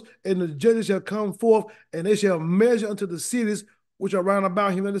elders and the judges shall come forth, and they shall measure unto the cities which are round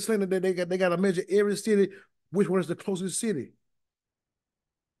about him, understand that they got to measure every city, which one is the closest city.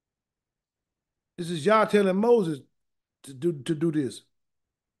 This is Yah telling Moses to do this.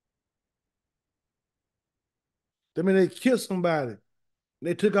 I mean, they killed somebody.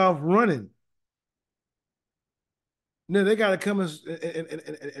 They took off running. Now they got to come and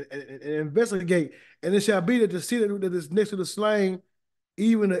investigate. And it shall be that the city that is next to the slain,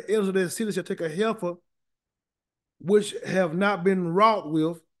 even the elders of that city shall take a heifer, which have not been wrought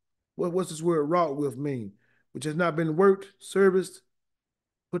with. What's this word wrought with mean? Which has not been worked, serviced,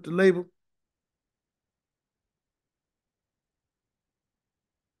 put the label.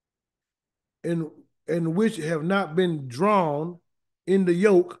 And which have not been drawn in the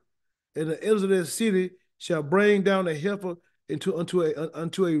yoke, and the elders of that city shall bring down the heifer unto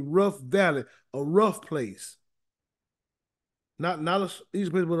a rough valley, a rough place. Not a easy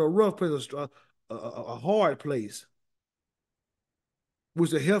place, but a rough place, a hard place.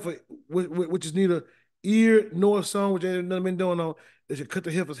 Which the heifer, which is neither ear nor song, which ain't nothing been done on. They should cut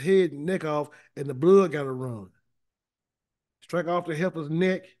the heifer's head and neck off, and the blood got to run. Strike off the heifer's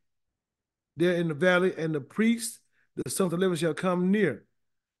neck there in the valley, and the priest, the son of the living, shall come near.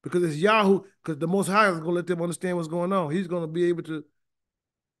 Because it's Yahoo, because the Most High is going to let them understand what's going on. He's going to be able to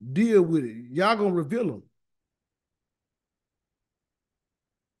deal with it. Y'all going to reveal them.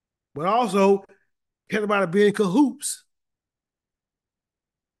 But also, everybody be in cahoots.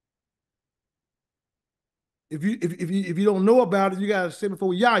 If you don't know about it, you got to say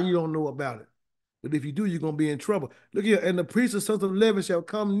before Yah you don't know about it. But if you do, you're going to be in trouble. Look here, and the priest, the sons of Levi, shall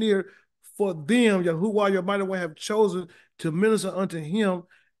come near for them, Yahuwah your mighty one have chosen to minister unto him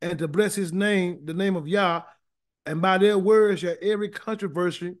and to bless his name, the name of Yah, and by their words shall every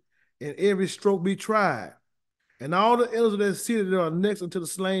controversy and every stroke be tried. And all the elders of that city that are next unto the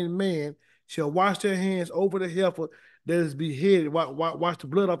slain man shall wash their hands over the heifer that is beheaded, wash the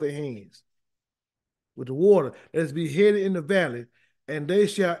blood off their hands with the water that is beheaded in the valley, and they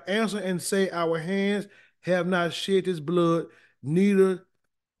shall answer and say, our hands have not shed his blood, neither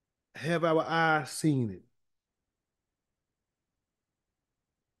have our eyes seen it.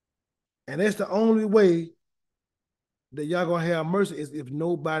 And that's the only way that y'all gonna have mercy is if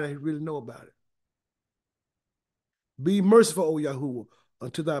nobody really know about it. Be merciful, O Yahuwah,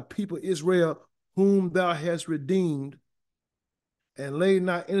 unto thy people Israel, whom thou hast redeemed, and lay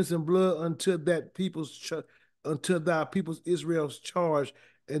not innocent blood unto thy people's Israel's charge,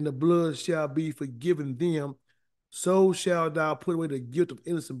 and the blood shall be forgiven them. So shalt thou put away the guilt of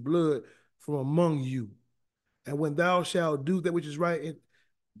innocent blood from among you. And when thou shalt do that which is right,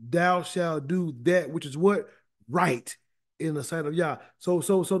 thou shalt do that which is what? Right in the sight of Yah. So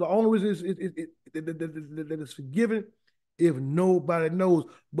the only reason that it's forgiven if nobody knows.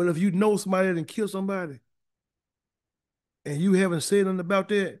 But if you know somebody that didn't kill somebody and you haven't said nothing about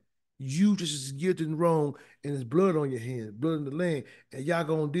that, you just as guilty and wrong, and there's blood on your hands, blood in the land, and Yah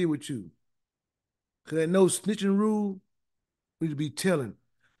gonna deal with you. Because that no snitching rule, we need to be telling.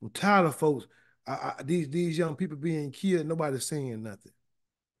 I'm tired of folks, these young people being killed, nobody's saying nothing.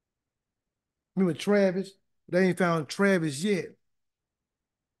 Remember Travis? They ain't found Travis yet.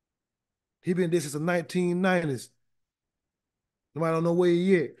 He been there since the 1990s. Nobody don't know where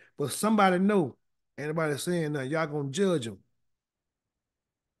he at. But somebody know. Ain't nobody saying nothing. Y'all gonna judge him.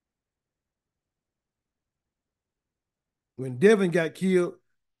 When Devin got killed,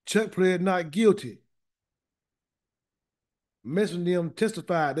 Chuck pled not guilty. Mentioned them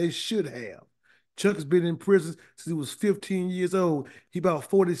testified they should have. Chuck has been in prison since he was 15 years old. He about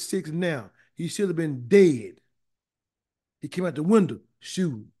 46 now. He should have been dead. He came out the window,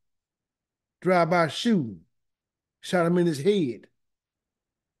 shooting. Drive-by shooting. Shot him in his head.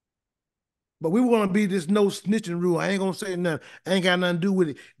 But we want to be this no snitching rule. I ain't going to say nothing. I ain't got nothing to do with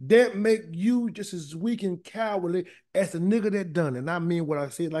it. That make you just as weak and cowardly as the nigga that done it. And I mean what I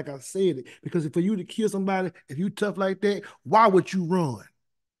said like I said it. Because for you to kill somebody, if you tough like that, why would you run?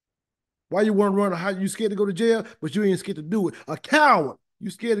 Why you want to run? How you scared to go to jail, but you ain't scared to do it? A coward You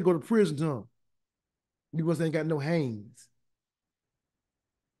scared to go to prison, huh? You must ain't got no hands.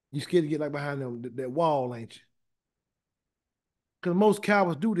 You scared to get like behind them that wall, ain't you? Because most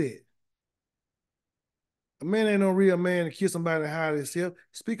cowards do that. A man ain't no real man to kill somebody and hide himself.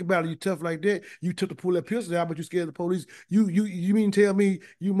 Speak about it. You tough like that. You took to pull that pistol out, but you scared of the police. You mean tell me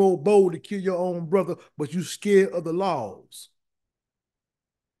you more bold to kill your own brother, but you scared of the laws?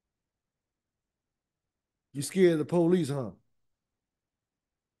 You scared of the police, huh?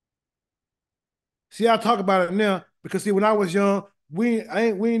 See, I talk about it now because see, when I was young, we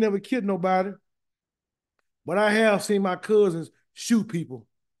ain't never killed nobody, but I have seen my cousins shoot people.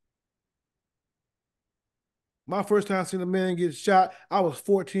 My first time seeing a man get shot, I was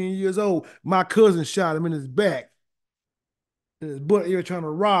 14 years old. My cousin shot him in his back, in his butt area, trying to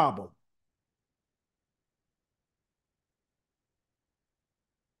rob him.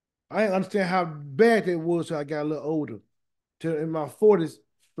 I didn't understand how bad that was till I got a little older. Till in my 40s,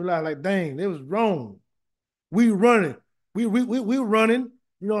 realized like, dang, that was wrong. We running. We running,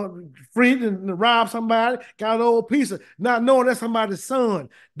 you know, free and rob somebody, got an old piece of, not knowing that's somebody's son,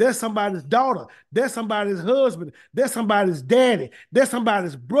 that's somebody's daughter, that's somebody's husband, that's somebody's daddy, that's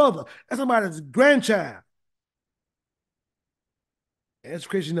somebody's brother, that's somebody's grandchild. That's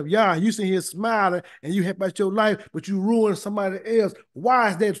Christian of Yah. You sit here smiling and you help out your life, but you ruin somebody else. Why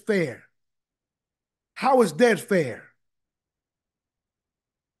is that fair? How is that fair?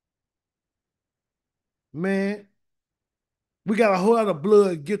 Man, we got a whole lot of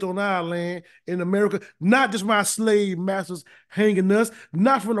blood get on our land in America, not just from our slave masters hanging us,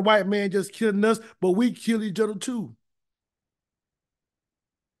 not from the white man just killing us, but we kill each other too.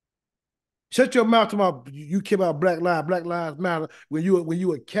 Shut your mouth to my, you care about Black Lives Matter when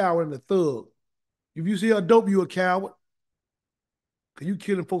you a coward and a thug. If you see a dope, you a coward. Cause you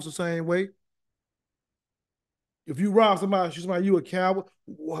killing folks the same way. If you rob somebody, shoot somebody, you a coward.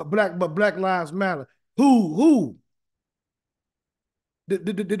 But Black Lives Matter. Who?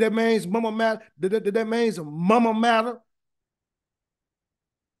 Did that man's mama matter? Did that man's mama matter?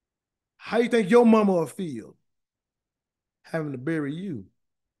 How you think your mama will feel having to bury you?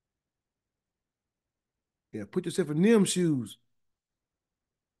 Yeah, put yourself in them shoes.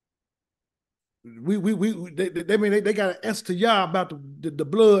 They got an answer to y'all about the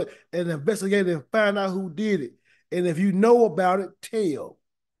blood and investigate and find out who did it. And if you know about it, tell.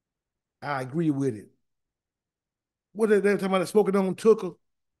 I agree with it. What they talking about? Smoking on Tucker.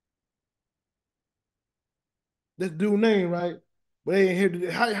 That's the dude's name, right? But they ain't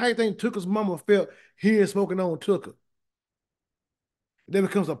here. How you think Tucker's mama felt hearing smoking on Tucker? It then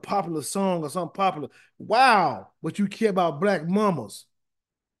becomes a popular song or something popular. Wow, but you care about black mamas.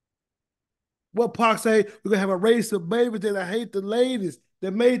 What Pac say? We're gonna have a race of babies that I hate the ladies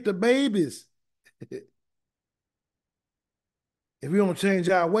that made the babies. If we don't change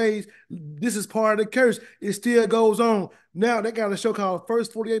our ways, this is part of the curse. It still goes on. Now they got a show called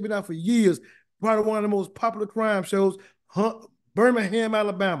First 48, been out for years. Probably one of the most popular crime shows, Birmingham,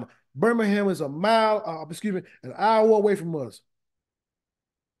 Alabama. Birmingham is an hour away from us.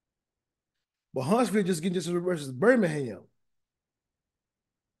 But Huntsville just getting just versus Birmingham.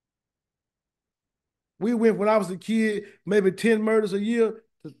 We went when I was a kid, maybe 10 murders a year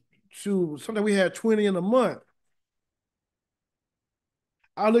to sometimes we had 20 in a month.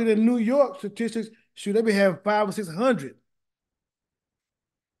 I look at New York statistics, shoot, they be having 500 or 600.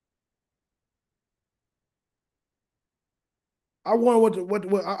 I wonder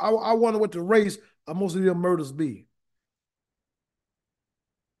I wonder what the race of most of them murders be.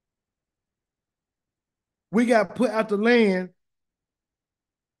 We got put out the land,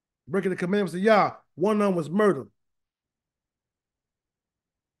 breaking the commandments of Yah. One of them was murder.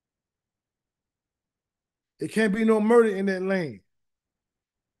 It can't be no murder in that land.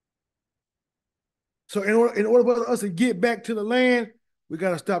 So in order for us to get back to the land, we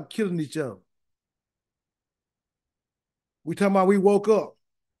got to stop killing each other. We talking about we woke up.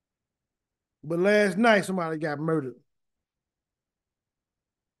 But last night, somebody got murdered.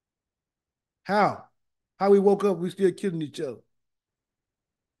 How? How we woke up, we still killing each other.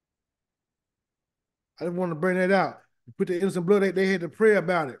 I didn't want to bring that out. Put the innocent blood, they had to pray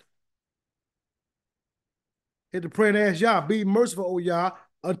about it. They had to pray and ask Yah, be merciful, O Yah,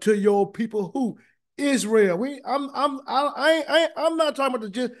 unto your people who? Israel. I'm not talking about the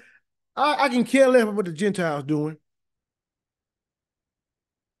Gentiles. I can care less about what the Gentiles doing.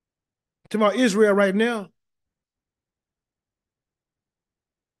 I'm talking about Israel right now.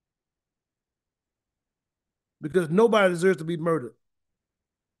 Because nobody deserves to be murdered.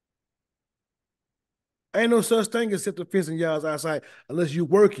 Ain't no such thing as self-defense in y'all's outside unless you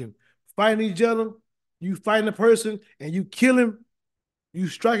working. Fighting each other, you fighting a person and you kill him. You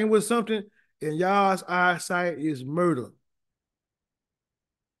striking with something, and y'all's eyesight is murder.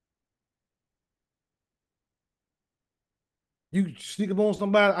 You sneak up on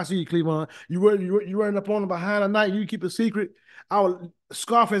somebody. I see you, Cleveland. You running up on them behind the night. You keep a secret. Our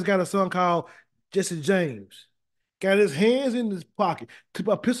Scarface got a son called Jesse James. Got his hands in his pocket. Took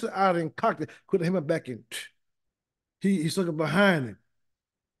a pistol out and cocked it. Put him back in. He's looking behind him,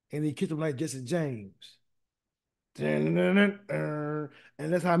 and he kicked him like Jesse James. And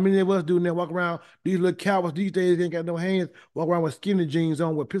that's how many of us do now. Walk around, these little cowards these days ain't got no hands, walk around with skinny jeans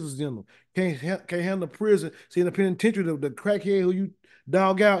on with pistols in them. Can't handle prison. See, in the penitentiary, the crackhead who you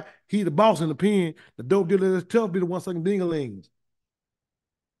dog out, he the boss in the pen. The dope dealer is tough, be the one sucking dinglings,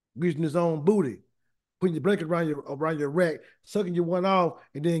 reaching his own booty, putting your blanket around your rack, sucking your one off,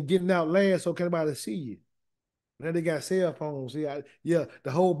 and then getting out last so can't nobody see you. Now they got cell phones. See, yeah,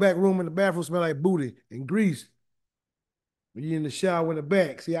 the whole back room in the bathroom smell like booty and grease. When you in the shower in the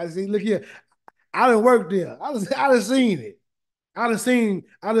back. See, I see, look here. I done worked there. I done seen it. I done seen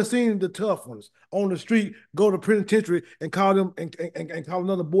the tough ones on the street go to penitentiary and call them and call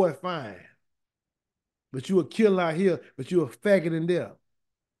another boy fine. But you a killer out here, but you a faggot in there.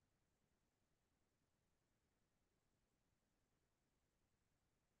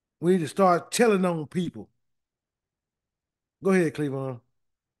 We need to start telling on people. Go ahead, Cleveland.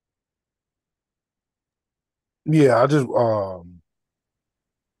 Yeah, I just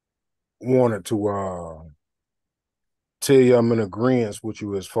wanted to tell you I'm in agreement with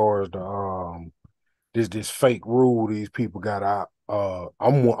you as far as the this fake rule these people got out.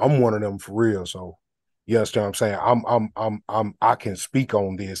 I'm one of them for real. So you understand what I'm saying? I can speak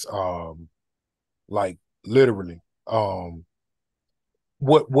on this like literally.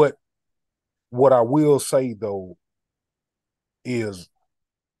 What what I will say though is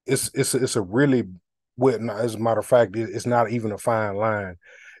it's a really, well, as a matter of fact, it's not even a fine line.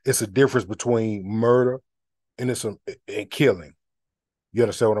 It's a difference between murder and and killing. You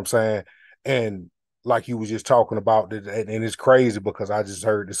understand what I'm saying? And like you was just talking about, and it's crazy because I just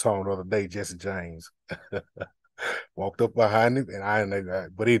heard this song the other day, Jesse James. Walked up behind him, and I ain't know.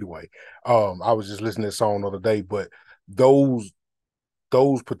 But anyway, I was just listening to the song the other day. But those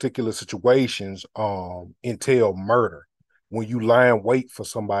particular situations entail murder. When you lie in wait for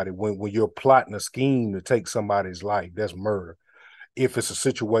somebody, when you're plotting a scheme to take somebody's life, that's murder. If it's a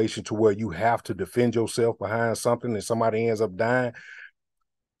situation to where you have to defend yourself behind something and somebody ends up dying,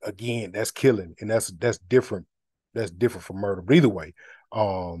 again, that's killing, and that's different. That's different from murder. But either way,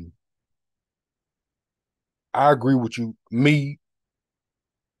 I agree with you. Me,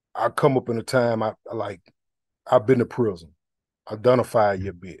 I come up in a time I've been to prison. I've done a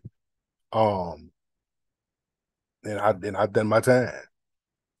 5-year bit. And I've done my time.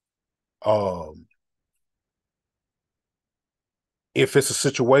 If it's a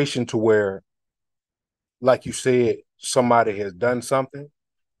situation to where, like you said, somebody has done something,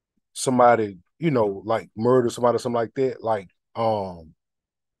 somebody, like murder somebody, something like that, like I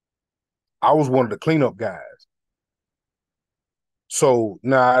was one of the cleanup guys. So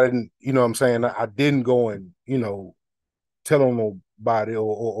now I didn't, you know what I'm saying? I didn't go and, tell on nobody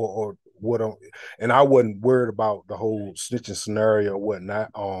or what on, and I wasn't worried about the whole snitching scenario or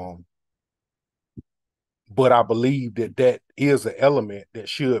whatnot. But I believe that is an element that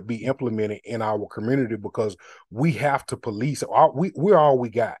should be implemented in our community because we have to police. We're all we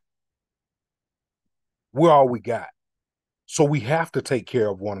got. We're all we got. So we have to take care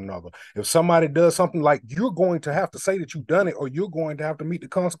of one another. If somebody does something, like, you're going to have to say that you've done it, or you're going to have to meet the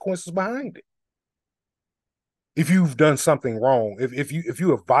consequences behind it. If you've done something wrong, if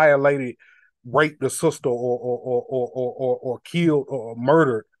you have violated, raped a sister, or killed or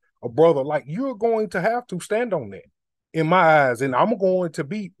murdered a brother, like, you're going to have to stand on that, in my eyes, and I'm going to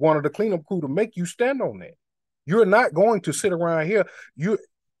be one of the cleanup crew to make you stand on that. You're not going to sit around here. You're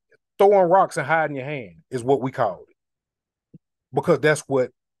throwing rocks and hiding your hand is what we call it, because that's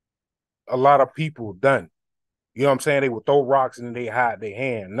what a lot of people done. You know what I'm saying? They would throw rocks and then they hide their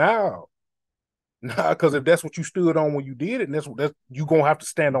hand. Now, nah, because if that's what you stood on when you did it, and that's you gonna have to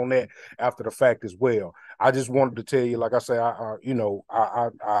stand on that after the fact as well. I just wanted to tell you, like I say,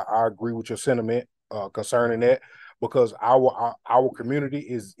 I agree with your sentiment concerning that, because our community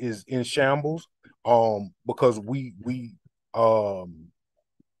is in shambles, because we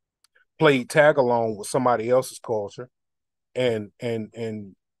played tag along with somebody else's culture, and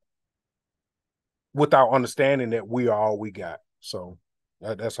without understanding that we are all we got. So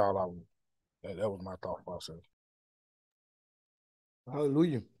that's all that was my thought process.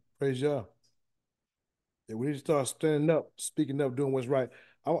 Hallelujah. Praise y'all. Yeah, we need to start standing up, speaking up, doing what's right.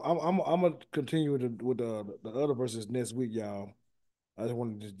 I'm gonna continue with the other verses next week, y'all. I just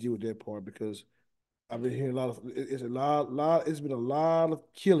wanted to just deal with that part because I've been hearing a lot of it's it's been a lot of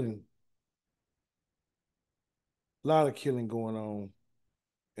killing, going on,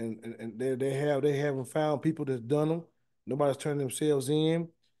 and they haven't found people that's done them. Nobody's turning themselves in,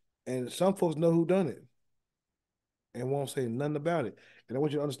 and some folks know who done it and won't say nothing about it. And I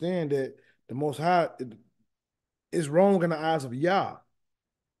want you to understand that the Most High is wrong in the eyes of Yah,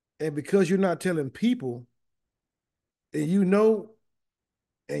 and because you're not telling people, and you know,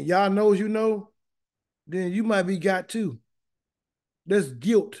 and Yah knows you know, then you might be got too. That's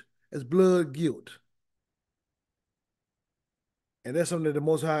guilt. That's blood guilt. And that's something that the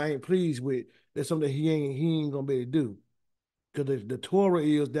Most High ain't pleased with. That's something that he ain't gonna be able to do. Because the Torah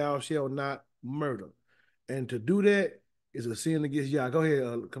is thou shalt not murder. And to do that is a sin against Yah. Go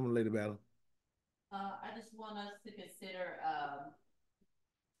ahead, come on, Lady Battle. I just want us to consider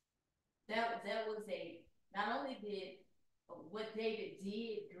that was not only did what David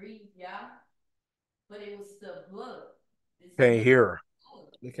did grieve Yah, but it was the blood. Can't hear her.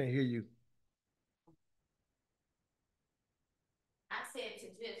 They can't hear you. I said to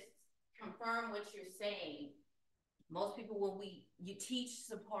just confirm what you're saying. Most people, when you teach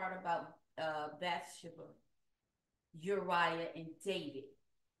the part about Bathsheba, Uriah, and David,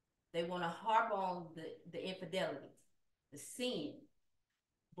 they want to harp on the infidelity, the sin,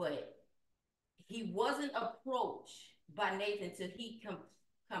 but he wasn't approached by Nathan till he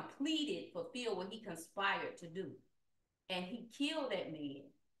fulfilled what he conspired to do. And he killed that man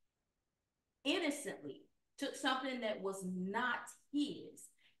innocently, took something that was not his,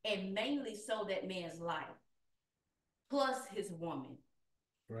 and mainly sold that man's life, plus his woman.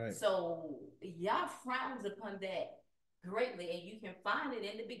 Right. So Yah frowns upon that greatly, and you can find it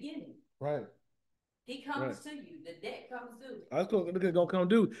in the beginning. Right. He comes to you. The debt comes due. That's gonna come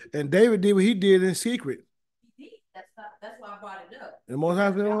due. And David did what he did in secret. He did. That's why I brought it up. And most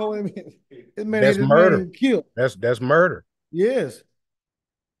times, oh, wait a minute. This man That's hit murder. Man killed. That's murder. Yes.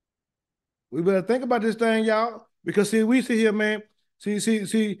 We better think about this thing, y'all, because see, we sit here, man. See,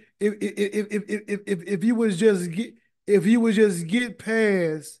 if you was just get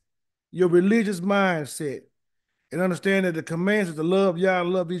past your religious mindset and understand that the commands is to love y'all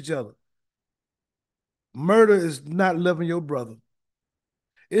and love each other. Murder is not loving your brother.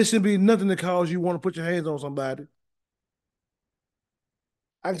 It should be nothing that cause you want to put your hands on somebody.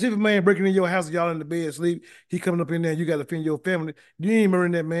 I can see if a man breaking in your house and y'all in the bed asleep, he coming up in there and you got to defend your family. You ain't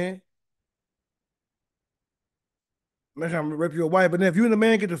murdering that man. Man trying to rape your wife, but then if you and the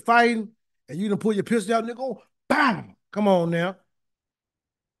man get to fighting and you done pull your pistol out and they go, bam! Come on now.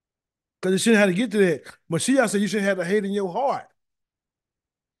 Because you shouldn't have to get to that. But she said you shouldn't have the hate in your heart.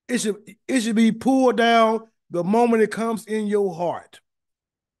 It should be pulled down the moment it comes in your heart.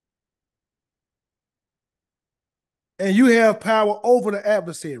 And you have power over the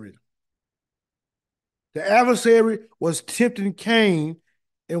adversary. The adversary was tempting Cain,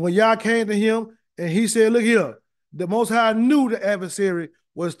 and when y'all came to him, and he said, look here, the Most High knew the adversary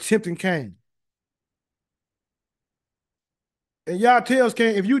was tempting Cain. And y'all tells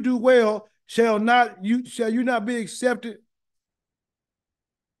Cain, if you do well, shall you not be accepted?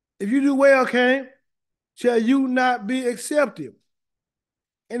 If you do well, Cain, shall you not be accepted?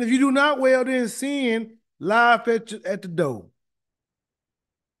 And if you do not well, then sin lieth at the door.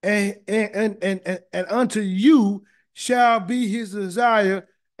 And unto you shall be his desire,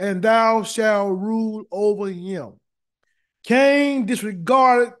 and thou shalt rule over him. Cain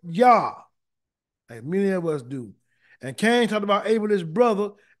disregarded Yah, like many of us do. And Cain talked about Abel, his brother,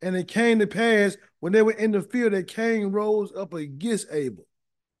 and it came to pass when they were in the field that Cain rose up against Abel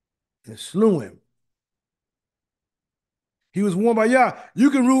and slew him. He was warned by Yah, you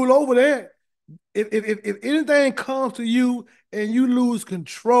can rule over that. If anything comes to you and you lose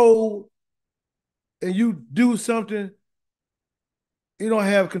control and you do something, you don't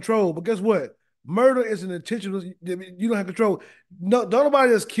have control. But guess what? Murder is an intentional, you don't have control. No, don't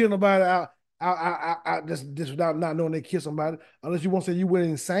nobody just kill nobody out just without not knowing they kill somebody, unless you want to say you went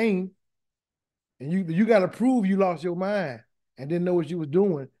insane. And you got to prove you lost your mind and didn't know what you was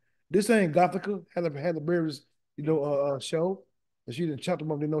doing. This ain't Gothica, had the Bears, show. And she didn't chop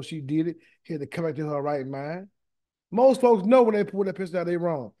them up, didn't know she did it. He had to come back to her right mind. Most folks know when they pull that pistol out, they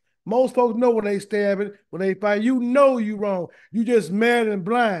wrong. Most folks know when they stabbing, when they fight, you know you wrong. You just mad and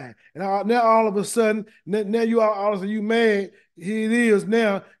blind. And now all of a sudden, now you all of a sudden you mad. Here it is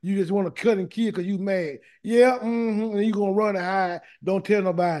now. You just want to cut and kill because you mad. Yeah, and you going to run and hide. Don't tell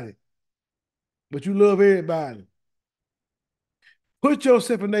nobody. But you love everybody. Put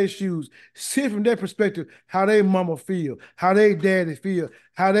yourself in their shoes. See from their perspective how their mama feel, how their daddy feel,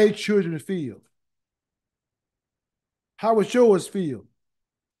 how their children feel. How would yours feel?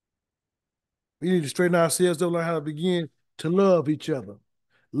 We need to straighten ourselves up, learn how to begin to love each other.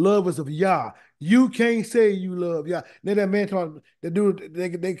 Love is of Yah. You can't say you love Yah. Then that man talking about, the dude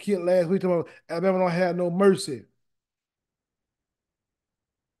they killed last week talking about Alabama don't have no mercy.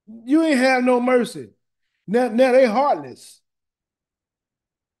 You ain't have no mercy. Now they heartless.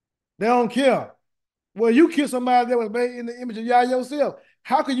 They don't care. Well, you kill somebody that was made in the image of Yah yourself.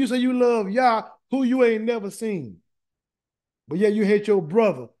 How can you say you love Yah who you ain't never seen? But yet you hate your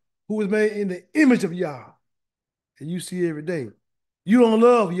brother who was made in the image of Yah. And you see every day. You don't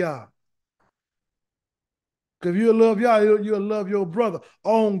love Yah. Because if you love Yah, you'll love your brother.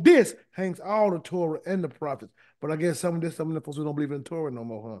 On this hangs all the Torah and the prophets. But I guess some of the folks who don't believe in the Torah no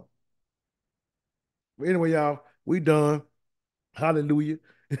more, huh? But anyway, y'all, we done. Hallelujah.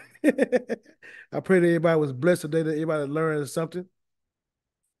 I pray that everybody was blessed today, that everybody learned something.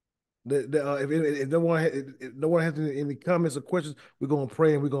 If no one has any comments or questions, we're gonna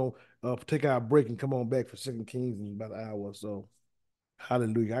pray and we're gonna take our break and come on back for Second Kings in about an hour or so.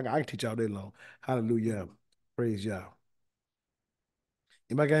 Hallelujah. I can teach all day long. Hallelujah. Praise Yah.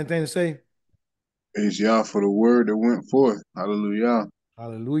 Anybody got anything to say? Praise Yah for the word that went forth. Hallelujah.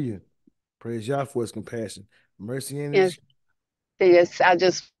 Hallelujah. Praise Yah for his compassion, mercy, and Yes, yes. I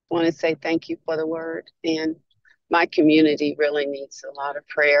just want to say thank you for the word. And my community really needs a lot of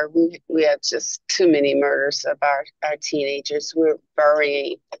prayer. We have just too many murders of our teenagers. We're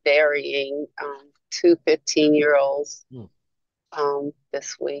burying two 15-year-olds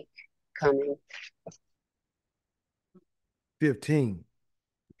this week coming. 15.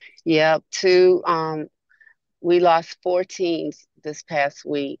 Yep, two. We lost 4 teens this past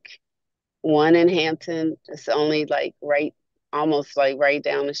week. One in Hampton, it's only almost like right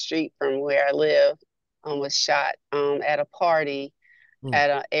down the street from where I live, was shot at a party, at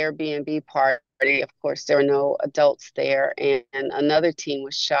an Airbnb party. Of course, there were no adults there. And another teen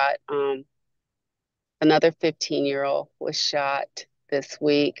was shot. Another 15-year-old was shot this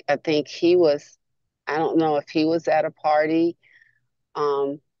week. I don't know if he was at a party.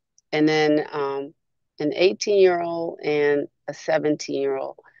 And then an 18-year-old and a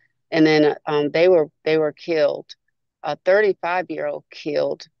 17-year-old. And then they were killed. A 35-year-old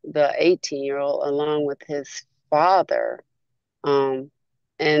killed the 18-year-old along with his father. And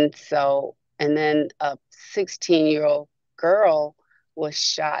then a 16-year-old girl was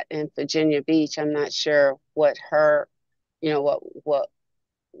shot in Virginia Beach. I'm not sure what her, what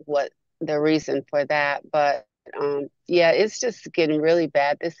the reason for that, but yeah, it's just getting really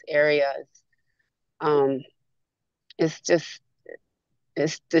bad. This area is,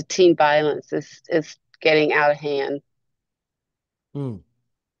 it's the teen violence is getting out of hand.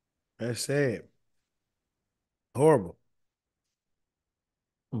 That's sad. Horrible.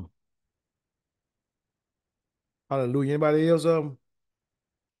 Hallelujah. Anybody else?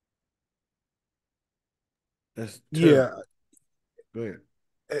 That's terrible. Yeah. Go ahead.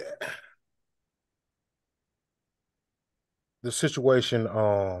 The situation,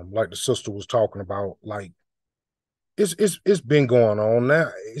 like the sister was talking about, like it's been going on now.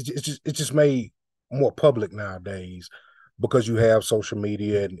 It's just made more public nowadays because you have social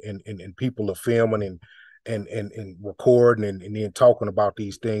media and people are filming and recording and then talking about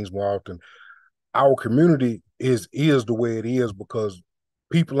these things more often. Our community is the way it is because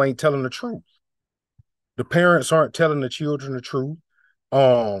people ain't telling the truth. The parents aren't telling the children the truth.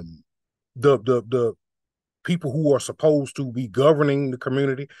 The people who are supposed to be governing the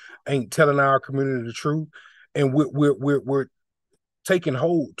community ain't telling our community the truth, and we're taking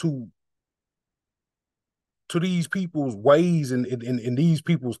hold to these people's ways and these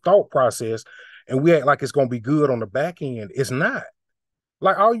people's thought process, and we act like it's going to be good on the back end. It's not.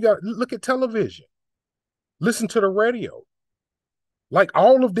 Like, all you got, look at television, listen to the radio. Like,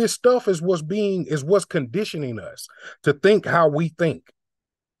 all of this stuff is what's conditioning us to think how we think.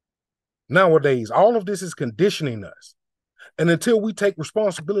 Nowadays, all of this is conditioning us. And until we take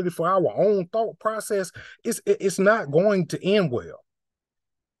responsibility for our own thought process, it's not going to end well.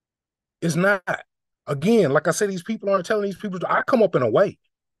 It's not. Again, like I said, these people aren't telling these people. I come up in a way.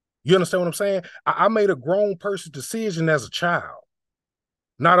 You understand what I'm saying? I made a grown person decision as a child,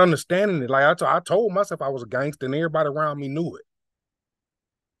 not understanding it. Like I told myself I was a gangster, and everybody around me knew it.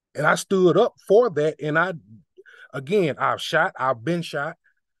 And I stood up for that. And I've been shot.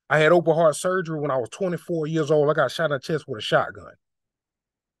 I had open heart surgery when I was 24 years old. I got shot in the chest with a shotgun.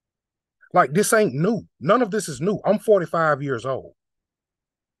 Like, this ain't new. None of this is new. I'm 45 years old.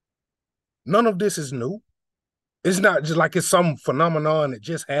 None of this is new. It's not just like it's some phenomenon that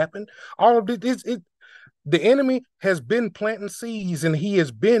just happened. All of this, the enemy has been planting seeds, and he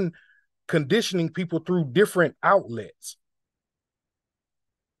has been conditioning people through different outlets.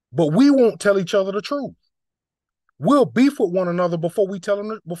 But we won't tell each other the truth. We'll beef with one another before we tell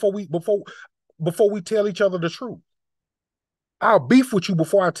them before we tell each other the truth. I'll beef with you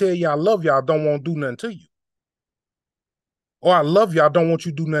before I tell you I love you. I don't want to do nothing to you. Or I love you. I don't want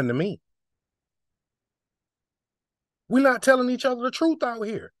you to do nothing to me. We're not telling each other the truth out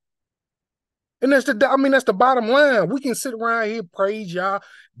here. And that's the bottom line. We can sit around here, praise y'all,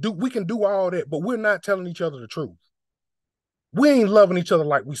 we can do all that, but we're not telling each other the truth. We ain't loving each other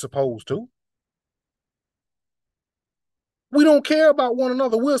like we supposed to. We don't care about one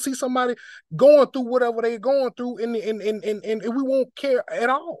another. We'll see somebody going through whatever they're going through, and we won't care at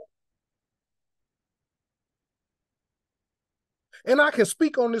all. And I can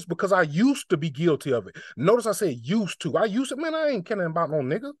speak on this because I used to be guilty of it. Notice I said used to. I ain't caring about no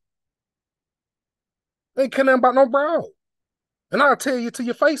nigga. I ain't caring about no bro. And I'll tell you to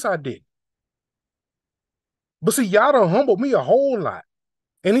your face I did. But see, y'all done humbled me a whole lot.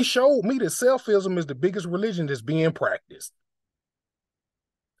 And he showed me that selfism is the biggest religion that's being practiced.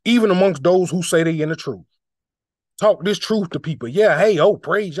 Even amongst those who say they in the truth. Talk this truth to people. Yeah, hey, oh,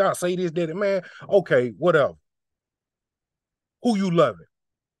 praise y'all, say this, that, man. Okay, whatever. Who you loving?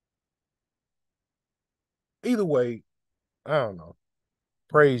 Either way, I don't know.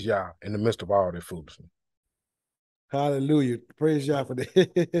 Praise y'all in the midst of all that foolishness. Hallelujah. Praise y'all for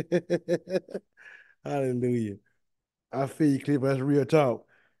that. Hallelujah. I feel you, Cliff. That's real talk.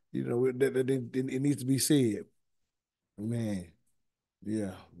 You know, it needs to be said. Man,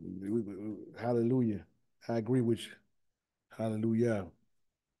 yeah. Hallelujah. I agree with you. Hallelujah.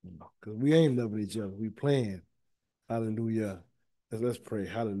 Because we ain't loving each other. We playing. Hallelujah. Let's pray.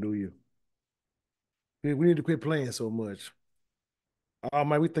 Hallelujah. We need to quit playing so much.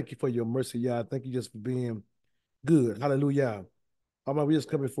 Almighty, we thank you for your mercy, y'all. Thank you just for being good. Hallelujah. Almighty, we just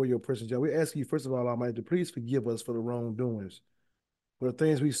come before your presence, y'all. We ask you, first of all, Almighty, to please forgive us for the wrongdoings, for the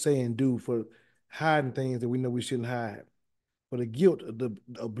things we say and do, for hiding things that we know we shouldn't hide, for the guilt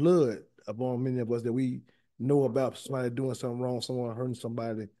of blood upon many of us that we know about somebody doing something wrong, someone hurting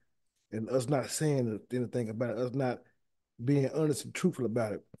somebody, and us not saying anything about it, us not being honest and truthful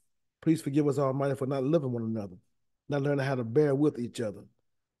about it. Please forgive us, Almighty, for not loving one another, not learning how to bear with each other,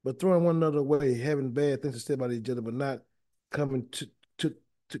 but throwing one another away, having bad things to say about each other, but not coming to,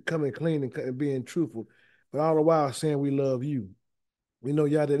 to coming clean and being truthful, but all the while saying we love you. We know,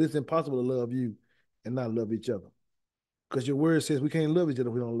 y'all, that it's impossible to love you and not love each other. Because your word says we can't love each other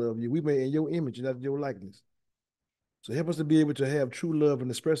if we don't love you. We made in your image and not your likeness. So help us to be able to have true love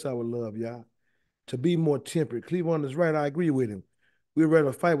and express our love, y'all. To be more temperate. Cleveland is right. I agree with him. We'd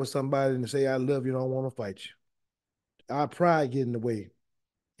rather fight with somebody than to say, I love you, don't want to fight you. Our pride get in the way.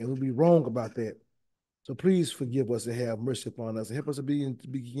 And we'll be wrong about that. So please forgive us and have mercy upon us and help us to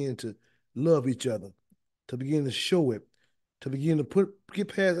begin to love each other, to begin to show it, to begin to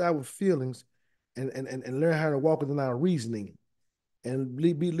get past our feelings and learn how to walk within our reasoning and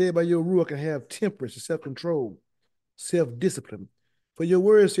be led by your ruach and have temperance and self-control, self-discipline. For your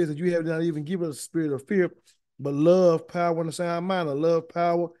word says that you have not even given us a spirit of fear, but love, power, and a sound mind, of love,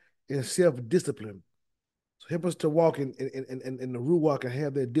 power, and self-discipline. So help us to walk in the ruach and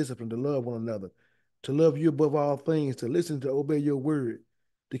have that discipline to love one another, to love you above all things, to listen, to obey your word,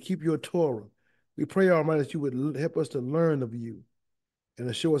 to keep your Torah. We pray, Almighty, that you would help us to learn of you and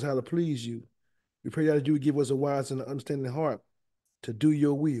to show us how to please you. We pray that you would give us a wise and understanding heart to do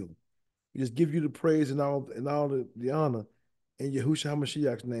your will. We just give you the praise and all the honor. In Yahushua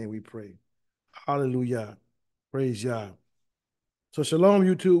HaMashiach's name we pray. Hallelujah. Praise Yah. So shalom,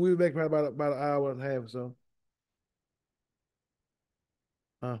 you two. We'll be back about an hour and a half or so.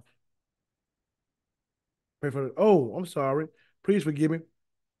 Pray for the, oh, I'm sorry. Please forgive me.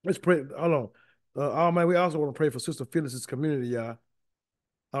 Let's pray. Hold on. Almighty, we also want to pray for Sister Phyllis's community, y'all.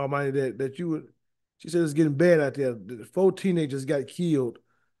 Almighty, that you would, she said it's getting bad out there. 4 teenagers got killed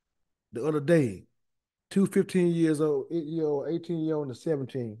the other day. 2 15 years old, 8-year-old, 18-year-old, and a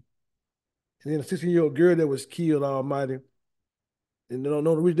 17. And then a 16-year-old girl that was killed, Almighty. And they don't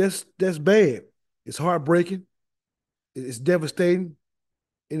know the reason. That's bad. It's heartbreaking. It's devastating.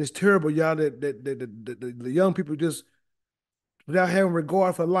 And it's terrible, y'all, that the young people just, without having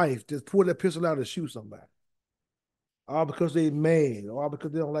regard for life, just pull that pistol out and shoot somebody. All because they mad, all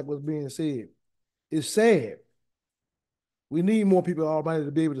because they don't like what's being said. It's sad. We need more people, Almighty,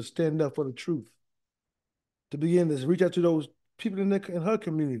 to be able to stand up for the truth, to begin to reach out to those people in her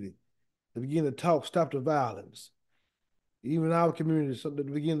community, to begin to talk, stop the violence. Even in our community, so to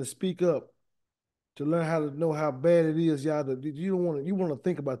begin to speak up, to learn how to know how bad it is, y'all. You want to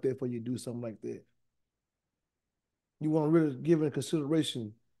think about that before you do something like that. You want to really give in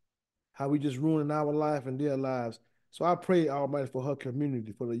consideration how we just ruining our life and their lives So I pray, Almighty, for her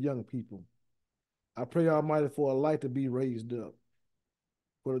community, for the young people. I pray, Almighty, for a light to be raised up,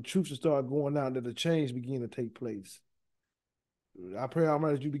 for the truth to start going out, that the change begin to take place. I pray,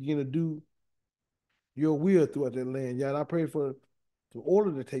 Almighty, that you begin to do your will throughout that land, y'all. I pray for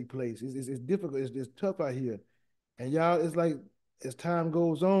order to take place. It's difficult. It's tough out here. And y'all, it's like as time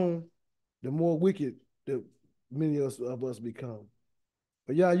goes on, the more wicked that many of us become.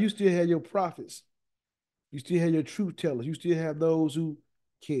 But y'all, you still have your prophets. You still have your truth tellers. You still have those who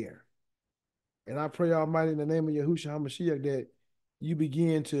care. And I pray, Almighty, in the name of Yahushua HaMashiach, that you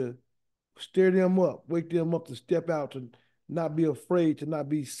begin to stir them up, wake them up to step out, to not be afraid, to not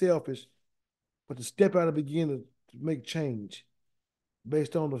be selfish, but to step out and begin to make change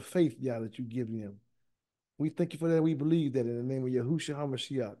based on the faith, Yah, that you give them. We thank you for that. We believe that in the name of Yahushua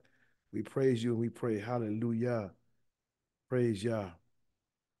HaMashiach. We praise you and we pray. Hallelujah. Praise Yah.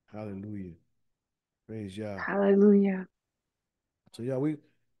 Hallelujah. Praise Yah. Hallelujah. So yeah,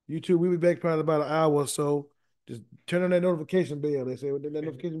 you two, we'll be back probably about an hour or so. Just turn on that notification bell. They say with that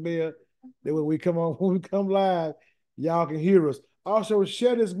notification bell, that when we come on, when we come live, y'all can hear us. Also,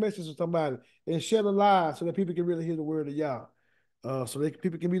 share this message with somebody and share the live so that people can really hear the word of y'all. So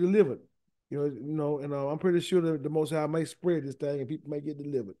people can be delivered. And I'm pretty sure that the Most High may spread this thing and people may get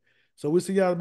delivered. So we'll see y'all.